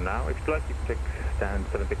for now. If you like, you can take stand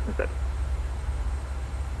 76 instead.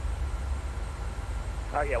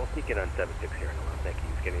 Yeah, we'll sneak in on 76 here in a while. Thank you.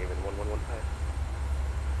 He's getting even 1115.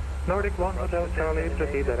 Nordic 1 Hotel Charlie,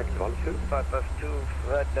 proceed direct Valpo. 552,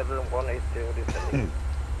 flight level 180 descending.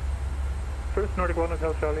 First Nordic 1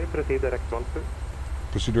 Hotel Charlie, proceed direct Valpo.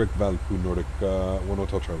 Proceed direct Valpo, Nordic 1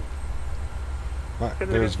 Hotel Charlie. Alright,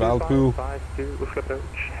 there's Valpo. 52, Oslo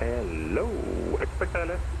approach. Hello. Expect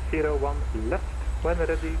ILS 01 left. When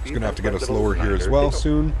ready. It's going to have to get us lower here as well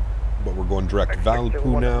soon. But we're going direct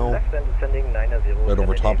Valpo now. Right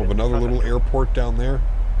over top of another little airport down there.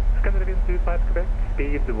 Scandinavian 25 Quebec,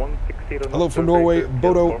 speed 160 knots. Hello from Norway,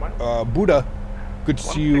 Bodo, Buddha. Good to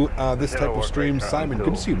see you this type of stream. Simon,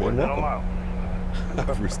 good to see you, man.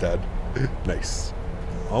 Welcome. Rustad. Nice.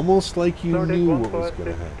 Almost like you knew what was going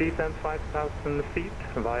to happen. Descent 5,000 feet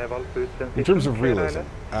via Valpo. In terms of realism,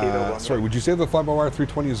 sorry, would you say the fly-by-wire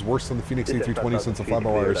 320 is worse than the Phoenix A320 since the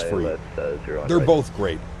fly-by-wire is free? They're both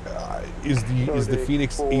great. Is the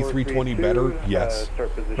Phoenix A320 better? Yes,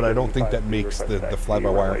 but I don't think that makes the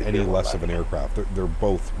fly-by-wire any less of an aircraft. They're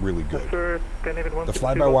both really good. The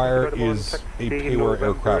fly-by-wire is a pay-wire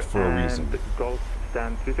aircraft for a reason. I'll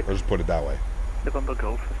just put it that way. November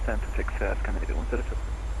Golf, stand to 6, Scandinavian 132.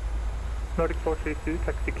 Nordic 432,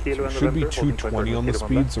 taxi Kilo It should be 220 on the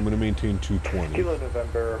speed, so I'm going to maintain 220. Kilo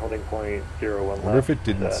November, holding point 01 left. I wonder if it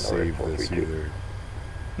didn't save this either.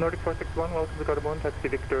 Nordic 461, welcome to Cardamon, taxi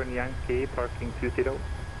Victor and Yankee, parking 20.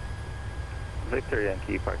 Victor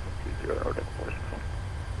Yankee, parking 20, Nordic 461.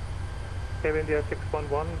 Air India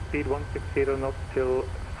 611, speed 160 knots till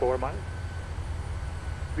 4 miles.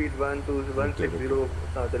 Speed 160 till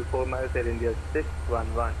 4 miles, Air India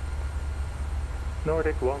 611.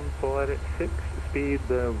 Nordic 146, speed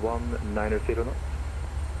 190 knots.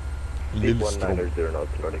 Speed 190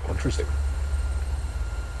 knots, Nordic 146.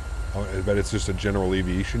 Oh, I bet it's just a general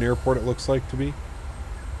aviation airport, it looks like to be.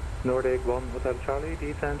 Nordic 1 Hotel Charlie,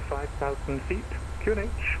 descent 5,000 feet,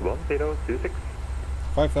 QNH 1026.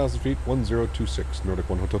 5,000 feet, 1026, Nordic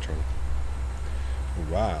 1 Hotel Charlie.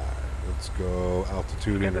 Alright, let's go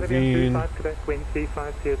altitude intervene.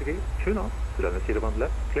 25 degrees, 2 knots, runway 01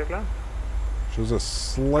 left, clear climb. Shows us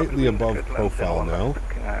slightly above profile now. So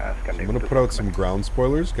I'm going to put out some ground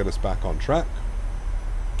spoilers, get us back on track.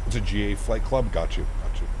 It's a GA Flight Club, got you.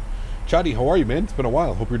 Chaddy, how are you, man? It's been a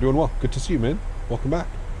while. Hope you're doing well. Good to see you, man. Welcome back.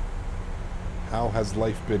 How has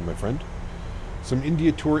life been, my friend? Some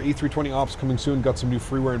India Tour A320 ops coming soon. Got some new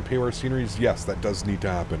freeware and payware sceneries. Yes, that does need to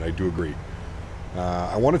happen. I do agree.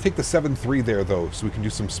 I want to take the 7-3 there, though, so we can do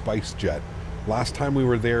some Spice Jet. Last time we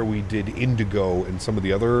were there, we did Indigo and some of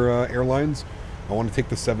the other airlines. I want to take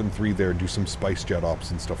the 7-3 there and do some Spice Jet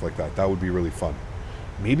ops and stuff like that. That would be really fun.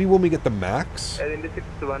 Maybe when we get the Max,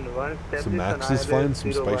 some Max is fine,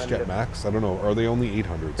 some Spice Jet Max. I don't know. Are they only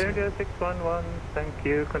 800s? 611, thank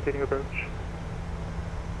you. Continue approach.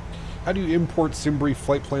 How do you import SimBrief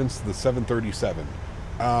flight plans to the 737?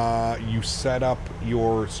 You set up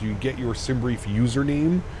so you get your SimBrief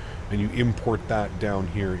username, and you import that down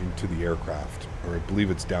here into the aircraft, or I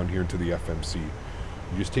believe it's down here into the FMC.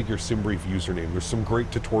 You just take your SimBrief username. There's some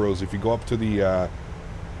great tutorials. If you go up to the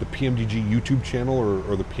PMDG YouTube channel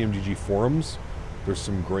or the PMDG forums, there's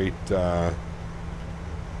some great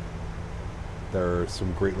there are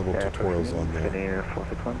some great little tutorials on there.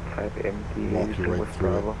 Walk you right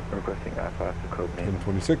through it.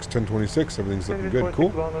 1026, 1026, everything's looking good.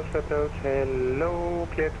 Cool. Hello,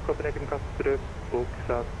 clear to Copenhagen, Kastrup,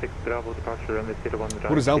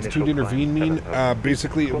 What does altitude intervene mean?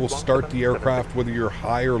 Basically, it will start the aircraft whether you're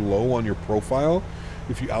high or low on your profile.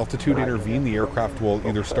 If you altitude intervene, the aircraft will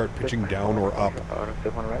either start pitching down or up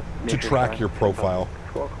to track your profile.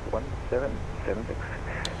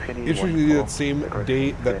 Interestingly, that same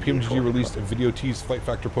day that PMDG released a video tease, Flight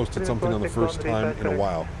Factor posted something on the first time in a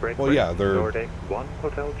while. Well, yeah, they're... Nordic 1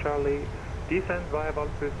 Hotel Charlie, descend via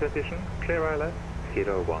Valpo station, clear ILS,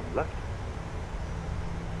 01 left.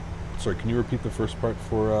 Sorry, can you repeat the first part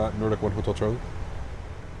for Nordic 1 Hotel Charlie?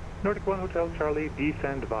 Nordic 1 Hotel Charlie,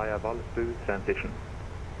 descend via Valpo transition.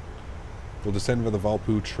 We'll descend via the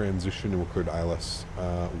Valpo transition and we'll clear to ILS.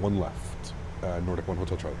 1 left, Nordic 1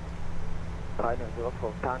 Hotel Charlie. Alright,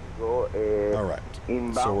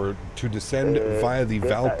 so we're to descend via the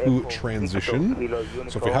Valpo transition.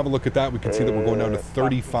 So if we have a look at that, we can see that we're going down to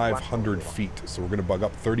 3,500 feet. So we're going to bug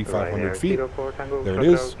up 3,500 feet. There it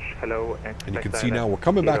is. And you can see now we're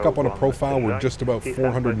coming back up on a profile. We're just about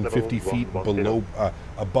 450 feet below,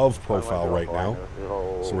 above profile right now.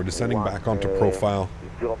 So we're descending back onto profile.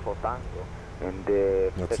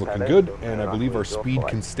 That's looking good, and I believe our speed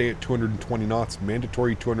can stay at 220 knots,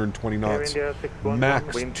 mandatory 220 knots,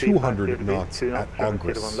 max 200 knots at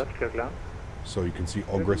Ogres. So you can see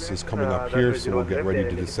Ogres is coming up here, so we'll get ready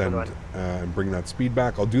to descend and bring that speed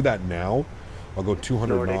back. I'll do that now. I'll go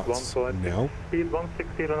 200 Nordic knots 140, now. Speed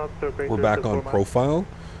 160 knots, so We're back on profile,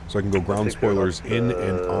 so I can go ground spoilers in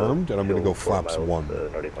and armed, and I'm going to go flaps 1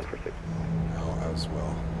 now as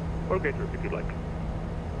well. Or greater if you'd like.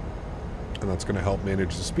 And that's going to help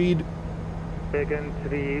manage the speed. Again to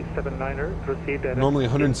the 79er, proceed direct. Normally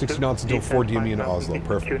 160 knots until 4 DME in Oslo.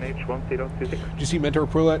 Perfect. Do you see Mentor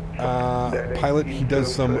Pilot? He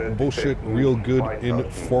does some bullshit, real good,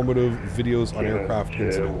 informative videos on aircraft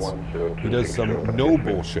incidents. He does some no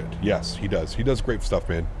bullshit. Yes, he does. He does great stuff,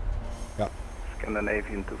 man. Yeah.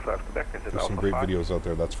 Scandinavian 25 Quebec. There's some great videos out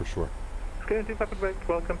there, that's for sure. Scandinavian 25 Quebec,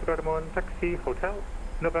 welcome to Gardermoen, taxi, hotel,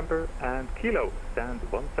 November, and Kilo, stand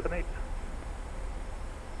 178.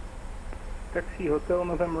 Taxi, hotel,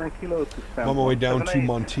 November, and Kilo to stand. On my way down to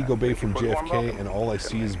Montego Bay from JFK, and all I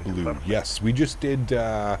see is blue. Yes, we just did.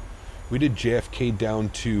 We did JFK down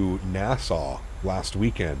to Nassau last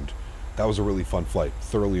weekend. That was a really fun flight.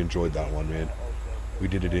 Thoroughly enjoyed that one, man. We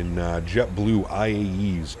did it in JetBlue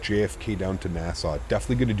IAEs, JFK down to Nassau.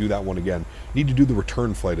 Definitely going to do that one again. Need to do the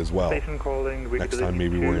return flight as well. Next time,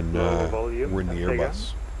 maybe we're in the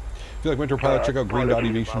Airbus. If you like Winter Pilot, check out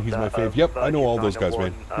Greenlightautobrokers. He's my fave. Yep, I know all those guys,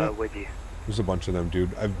 man. Yeah. There's a bunch of them,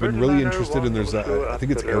 dude. I've been really interested in, there's I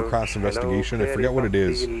think it's aircraft investigation. I forget what it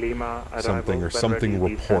is. Something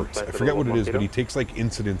reports. I forget what it is, but he takes like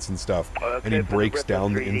incidents and stuff, and he breaks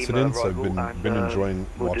down the incidents. I've been enjoying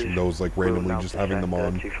watching those, like randomly, just having them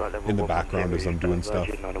on in the background as I'm doing stuff.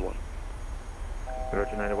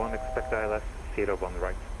 Virgin 91, expect ILS 01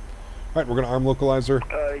 right. Alright, we're going to arm localizer.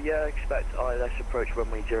 Yeah, expect ILS approach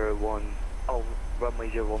runway 01. Oh, runway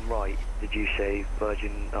 01 right. Did you say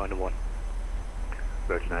Virgin 91?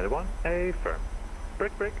 Virgin 91, A firm.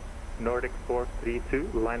 Break. Nordic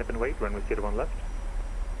 432, line up and wait, runway 01 left.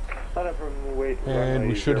 And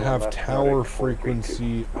we should have tower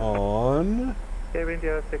frequency on. Air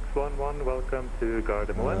India 611, welcome to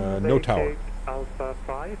Gardermoen. No tower. Alpha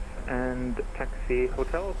 5 and taxi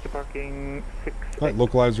hotel to parking 6. Alright,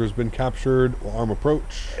 localizer has been captured. We'll arm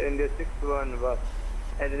approach. India 611,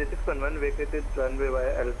 and India 611 vacated runway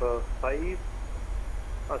via Alpha 5.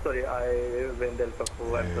 Oh, sorry, I went Alpha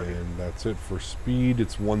 4. And that's it for speed.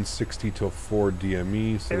 It's 160 till 4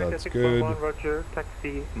 DME, so that's good. Roger,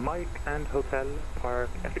 taxi, Mike and hotel, park,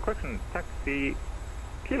 and the question, taxi,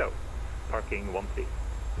 Kilo, parking 1C.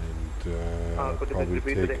 And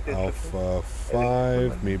probably take Alpha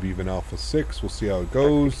 5, maybe even Alpha 6. We'll see how it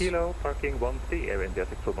goes. Kilo, parking 1C, Air India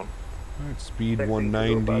 611. Alright, speed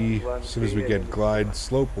 190. As soon as we get glide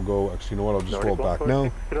slope, we'll go. Actually, you know what? I'll just roll back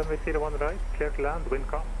now. Runway 01 right, clear to land, wind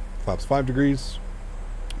calm. Flaps 5 degrees.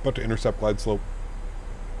 About to intercept glide slope.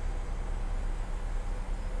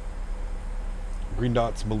 Green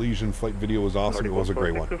Dot's Malaysian flight video was awesome. It was a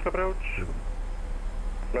great one.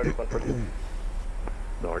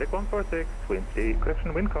 Nordic 146, wind speed,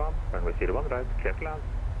 correction, wind calm, runway 01 right, clear to land.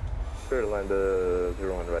 Clear to land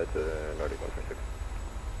 01 right, Nordic 146.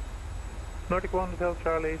 Nordic 1 Hotel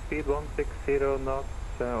Charlie, speed 160 knots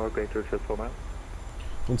or greater to 4 miles.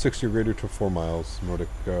 160 or greater to 4 miles, Nordic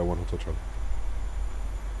 1 Hotel Charlie.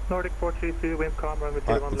 Nordic 432, wind calm, runway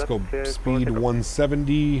 01 left. Let's go speed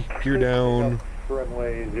 170, gear down,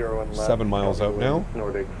 runway 01 left. 7 miles out now.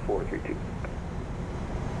 Nordic 432.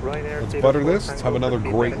 Let's butter this. Let's have another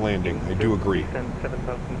great landing. I do agree.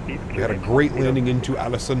 We had a great landing into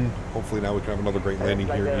Alesund. Hopefully now we can have another great landing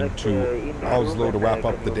here into Oslo to wrap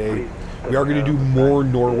up the day. We are going to do more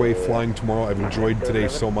Norway flying tomorrow. I've enjoyed today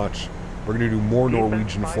so much. We're going to do more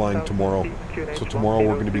Norwegian flying tomorrow. So tomorrow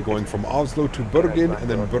we're going to be going from Oslo to Bergen, and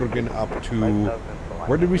then Bergen up to...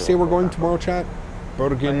 Where did we say we're going tomorrow, chat?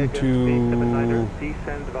 Bergen to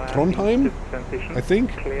Trondheim, I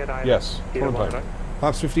think? Yes, Trondheim.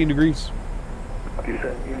 Flaps 15 degrees.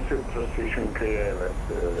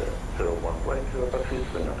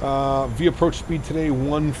 Via approach speed today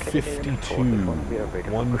 152.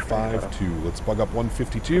 152. Let's bug up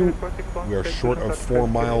 152. We are short of 4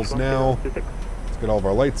 miles now. Let's get all of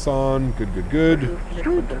our lights on. Good.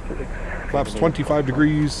 Flaps 25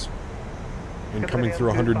 degrees. And coming through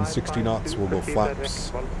 160 knots, we'll go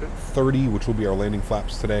flaps 30, which will be our landing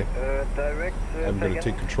flaps today. I'm going to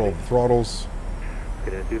take control of the throttles.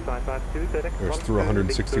 There's through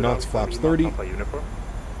 160 knots, flaps 30.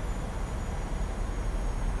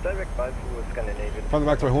 Finally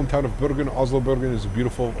back to my hometown of Bergen. Oslo Bergen is a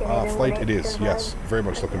beautiful flight. It is, yes. Very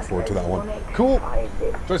much looking forward to that one. Cool.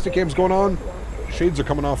 Joystick cam's going on. Shades are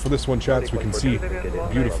coming off for this one, chat, so we can see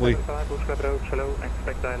beautifully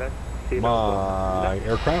my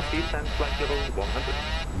aircraft.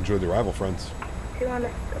 Enjoy the arrival, friends.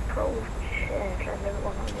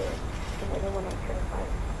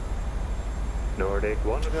 Nordic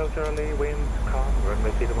 1 Hotel Charlie, winds calm, runway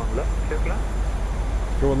 01 left, clear to land.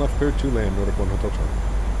 Go on left, clear to land, Nordic 1 Hotel Charlie.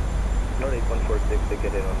 Nordic 146 to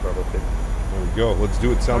get in on Bravo 6. There we go. Let's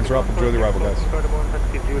do it. Sounds drop. Enjoy the arrival, guys.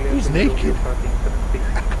 Who's naked?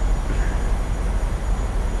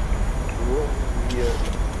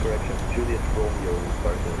 Correction, Juliet Romeo,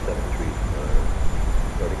 Barton 73,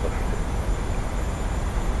 Nordic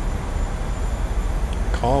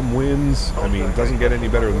 146. Calm winds. I mean, it doesn't get any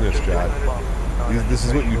better than this, Chad. This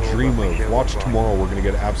is what you dream of. Watch tomorrow. We're going to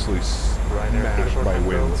get absolutely smashed by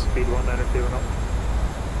winds.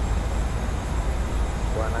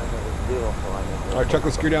 Alright,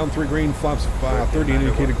 checklist gear down, 3 green, flaps 30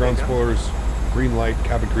 indicated, ground spoilers, green light,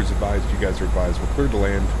 cabin crews advised, you guys are advised, we're cleared to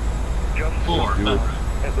land. 400.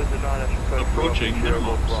 Approaching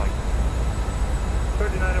minimums.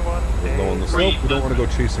 We'll go on the slope, we don't want to go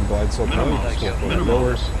chasing glide slope now, we just want to go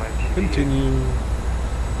lower. Continue.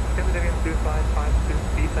 100.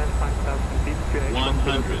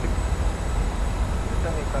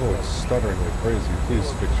 Oh, it's stuttering like crazy,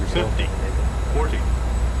 please fix yourself. 50. 40.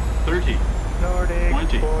 30.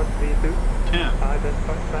 20. 10.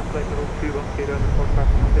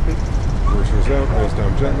 Reversers out, nose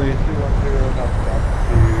down gently.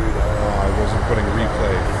 I wasn't putting a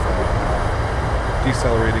replay.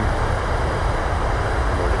 Decelerating.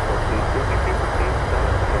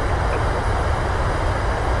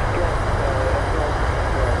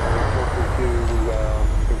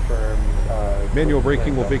 Manual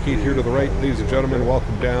braking will vacate here to the right. Ladies and gentlemen,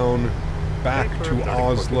 welcome down. Back to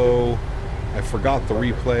Oslo. I forgot the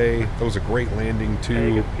replay. That was a great landing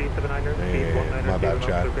too. Man, my bad,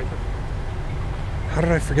 chat. How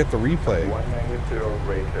did I forget the replay?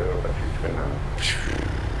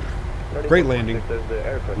 Great landing.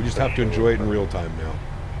 We just have to enjoy it in real time now.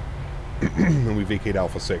 And we vacate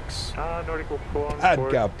Alpha 6. Bad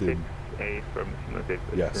captain.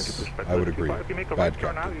 Yes, I would agree. Bad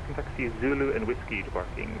captain. You can taxi Zulu and Whiskey to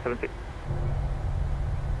parking 76.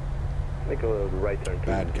 Make a right turn.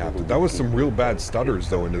 Bad captain. That was some real bad stutters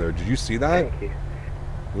though into there. Did you see that? It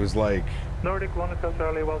was like Nordic 1 Hotel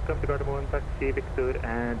Charlie, welcome to Gardermoen, taxi Victor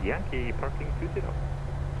and Yankee, parking 20.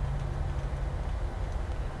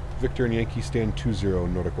 Victor and Yankee stand 20,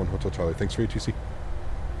 Nordic 1 Hotel Charlie. Thanks for ATC.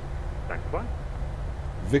 Thanks, bye.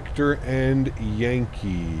 Victor and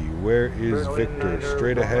Yankee. Where is Victor?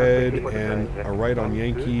 Straight ahead and a right on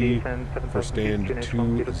Yankee for stand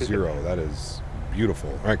 20. That is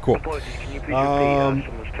beautiful. All right, cool. Talking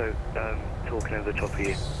over the top of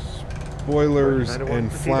you. Spoilers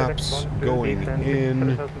and flaps going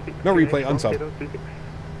in. No replay, unsub.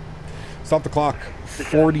 Stop the clock.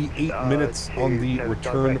 48 minutes on the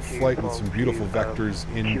return flight with some beautiful vectors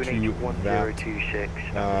into that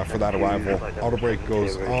for that arrival. Auto brake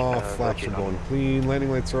goes off, flaps are going clean, landing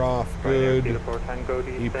lights are off, good.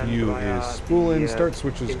 APU is spooling, start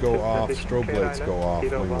switches go off, strobe lights go off,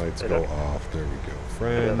 wing lights go off. There we go,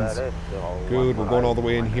 friends. Good, we're going all the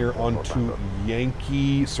way in here onto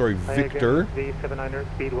Victor.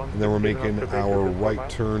 And then we're making our right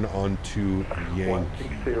turn onto Yankee.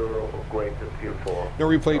 No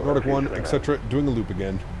replay, Nordic 1, etc. Doing a loop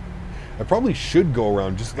again. I probably should go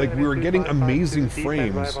around, just like we were getting amazing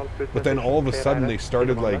frames, but then all of a sudden they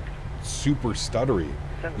started like super stuttery.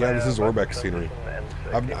 Yeah, this is Orbex scenery.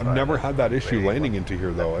 I've never had that issue landing into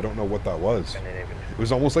here though. I don't know what that was. It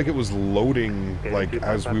was almost like it was loading like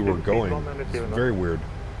as we were going. It's very weird.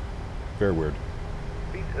 Very weird.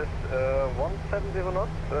 170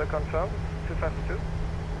 knots, confirmed, 252.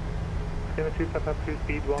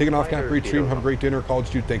 Taking off, Cap. Great stream. Have a great dinner. College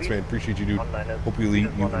dude. Thanks, man. Appreciate you, dude. Hope you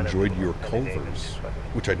enjoyed your Culvers,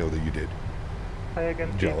 which I know that you did.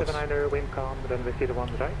 Jealous.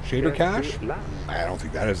 Shader cache? I don't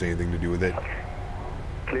think that has anything to do with it.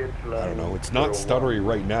 I don't know. It's not stuttery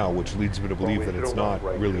right now, which leads me to believe that it's not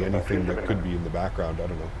really anything that could be in the background. I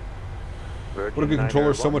don't know. What a good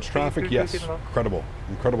controller. So much traffic. Yes. Incredible.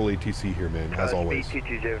 Incredible ATC here, man. As always.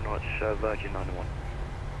 Virgin 91.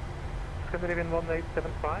 Scandinavian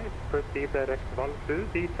 1875, proceed direct Val 2,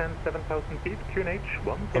 descend 7,000 feet, QNH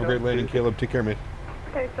 1. Have a great landing, Caleb. Take care, mate.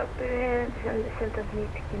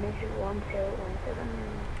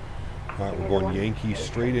 Alright, we're going Yankee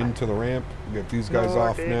straight into the ramp. We got these guys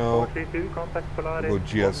off now. We'll go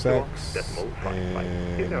GSX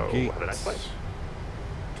and gates.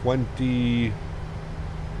 20.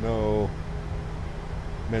 No.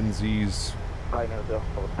 Menzies.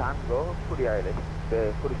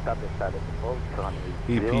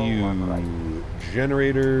 APU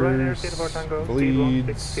generators,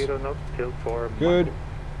 bleeds, good.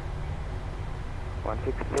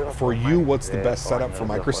 For you, what's the best setup for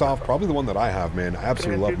Microsoft? Probably the one that I have, man. I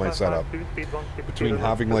absolutely love my setup. Between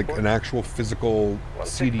having like an actual physical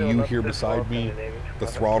CDU here beside me, the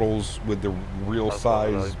throttles with the real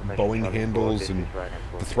size Boeing handles, and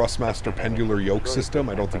the Thrustmaster pendular yoke system,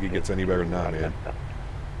 I don't think it gets any better than that, man.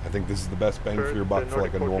 I think this is the best bang for your buck for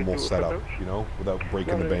like a normal setup, you know, without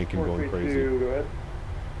breaking the bank and going crazy.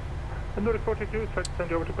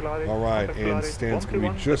 Alright, and stand's going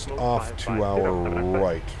to be just off to our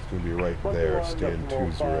right. It's going to be right there, stand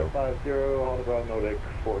 20.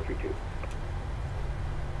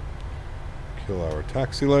 Kill our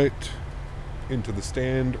taxi light. Into the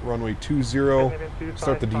stand, runway 20.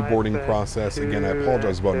 Start the deboarding process. Again, I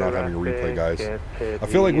apologize about not having a replay, guys. I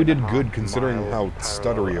feel like we did good considering how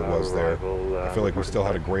stuttery it was there. I feel like we still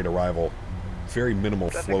had a great arrival. Very minimal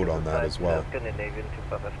float on that as well. So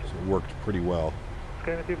it worked pretty well.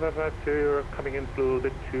 You're coming in a little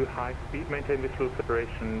bit too high speed. Maintain this little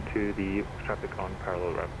separation to the traffic on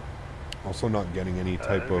parallel route. Also not getting any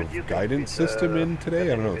type of guidance system in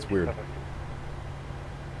today. I don't know, it's weird.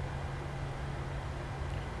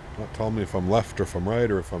 Not telling me if I'm left or if I'm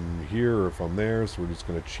right or if I'm here or if I'm there, so we're just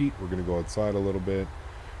going to cheat. We're going to go outside a little bit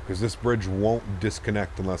because this bridge won't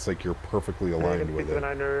disconnect unless like you're perfectly aligned with it.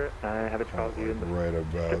 Right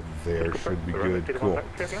about there should be good. Cool.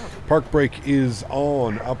 Park brake is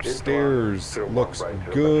on. Upstairs looks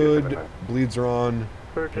good. Bleeds are on.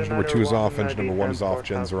 Engine number 2 is off. Engine number 1 is off.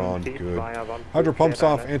 Gens are on. Good. Hydro pumps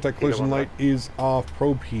off. Anti-collision light is off.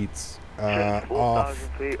 Probe heats off.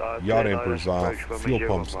 Yacht anchors off. Fuel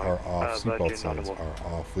pumps are off. Seatbelt signs are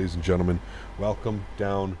off. Ladies and gentlemen, welcome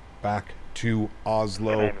down back to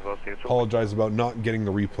Oslo. Apologize about not getting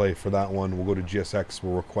the replay for that one. We'll go to GSX.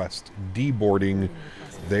 We'll request deboarding.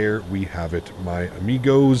 There we have it, my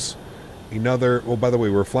amigos. Another, well, by the way,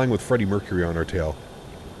 we're flying with Freddie Mercury on our tail.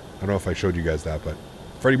 I don't know if I showed you guys that, but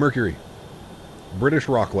Freddie Mercury, British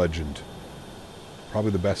rock legend.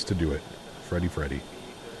 Probably the best to do it. Freddie.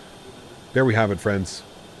 There we have it, friends.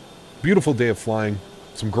 Beautiful day of flying.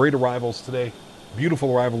 Some great arrivals today.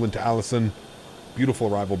 Beautiful arrival into Alesund.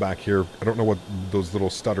 Beautiful arrival back here. I don't know what those little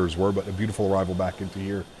stutters were, but a beautiful arrival back into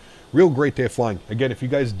here. Real great day of flying. Again, if you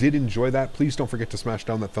guys did enjoy that, please don't forget to smash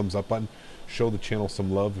down that thumbs up button. Show the channel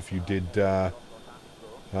some love if you did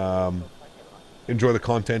enjoy the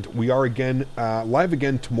content. We are again live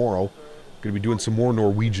again tomorrow. Going to be doing some more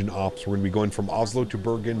Norwegian ops. We're going to be going from Oslo to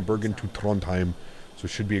Bergen, Bergen to Trondheim. So it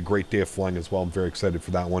should be a great day of flying as well. I'm very excited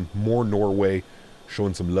for that one. More Norway.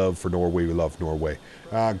 Showing some love for Norway. We love Norway.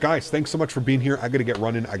 Guys, thanks so much for being here. I got to get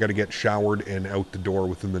running. I got to get showered and out the door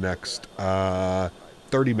within the next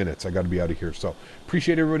 30 minutes. I got to be out of here. So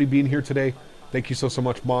appreciate everybody being here today. Thank you so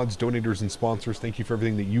much, mods, donators, and sponsors. Thank you for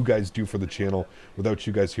everything that you guys do for the channel. Without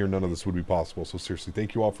you guys here, none of this would be possible. So seriously,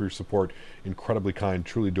 thank you all for your support. Incredibly kind.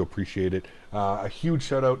 Truly do appreciate it. A huge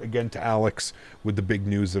shout out again to Alex with the big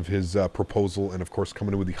news of his proposal, and of course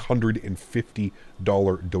coming in with the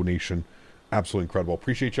 $150 donation. Absolutely incredible.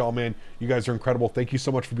 Appreciate y'all, man. You guys are incredible. Thank you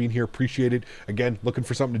so much for being here. Appreciate it. Again, looking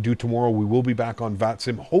for something to do tomorrow. We will be back on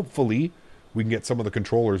VATSIM. Hopefully, we can get some of the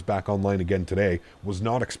controllers back online again today. Was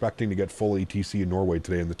not expecting to get full ATC in Norway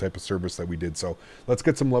today and the type of service that we did. So let's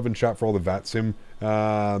get some love and chat for all the VATSIM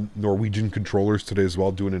Norwegian controllers today as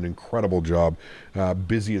well. Doing an incredible job.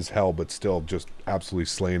 Busy as hell, but still just absolutely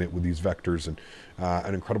slaying it with these vectors, and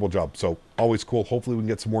an incredible job. So always cool. Hopefully we can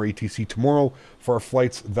get some more ATC tomorrow for our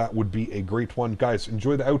flights. That would be a great one. Guys,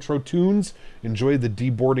 enjoy the outro tunes. Enjoy the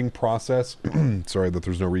deboarding process. Sorry that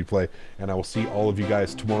there's no replay. And I will see all of you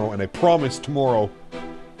guys tomorrow. And I promise tomorrow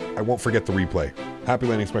I won't forget the replay. Happy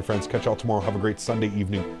landings, my friends. Catch y'all tomorrow. Have a great Sunday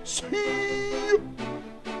evening. See ya!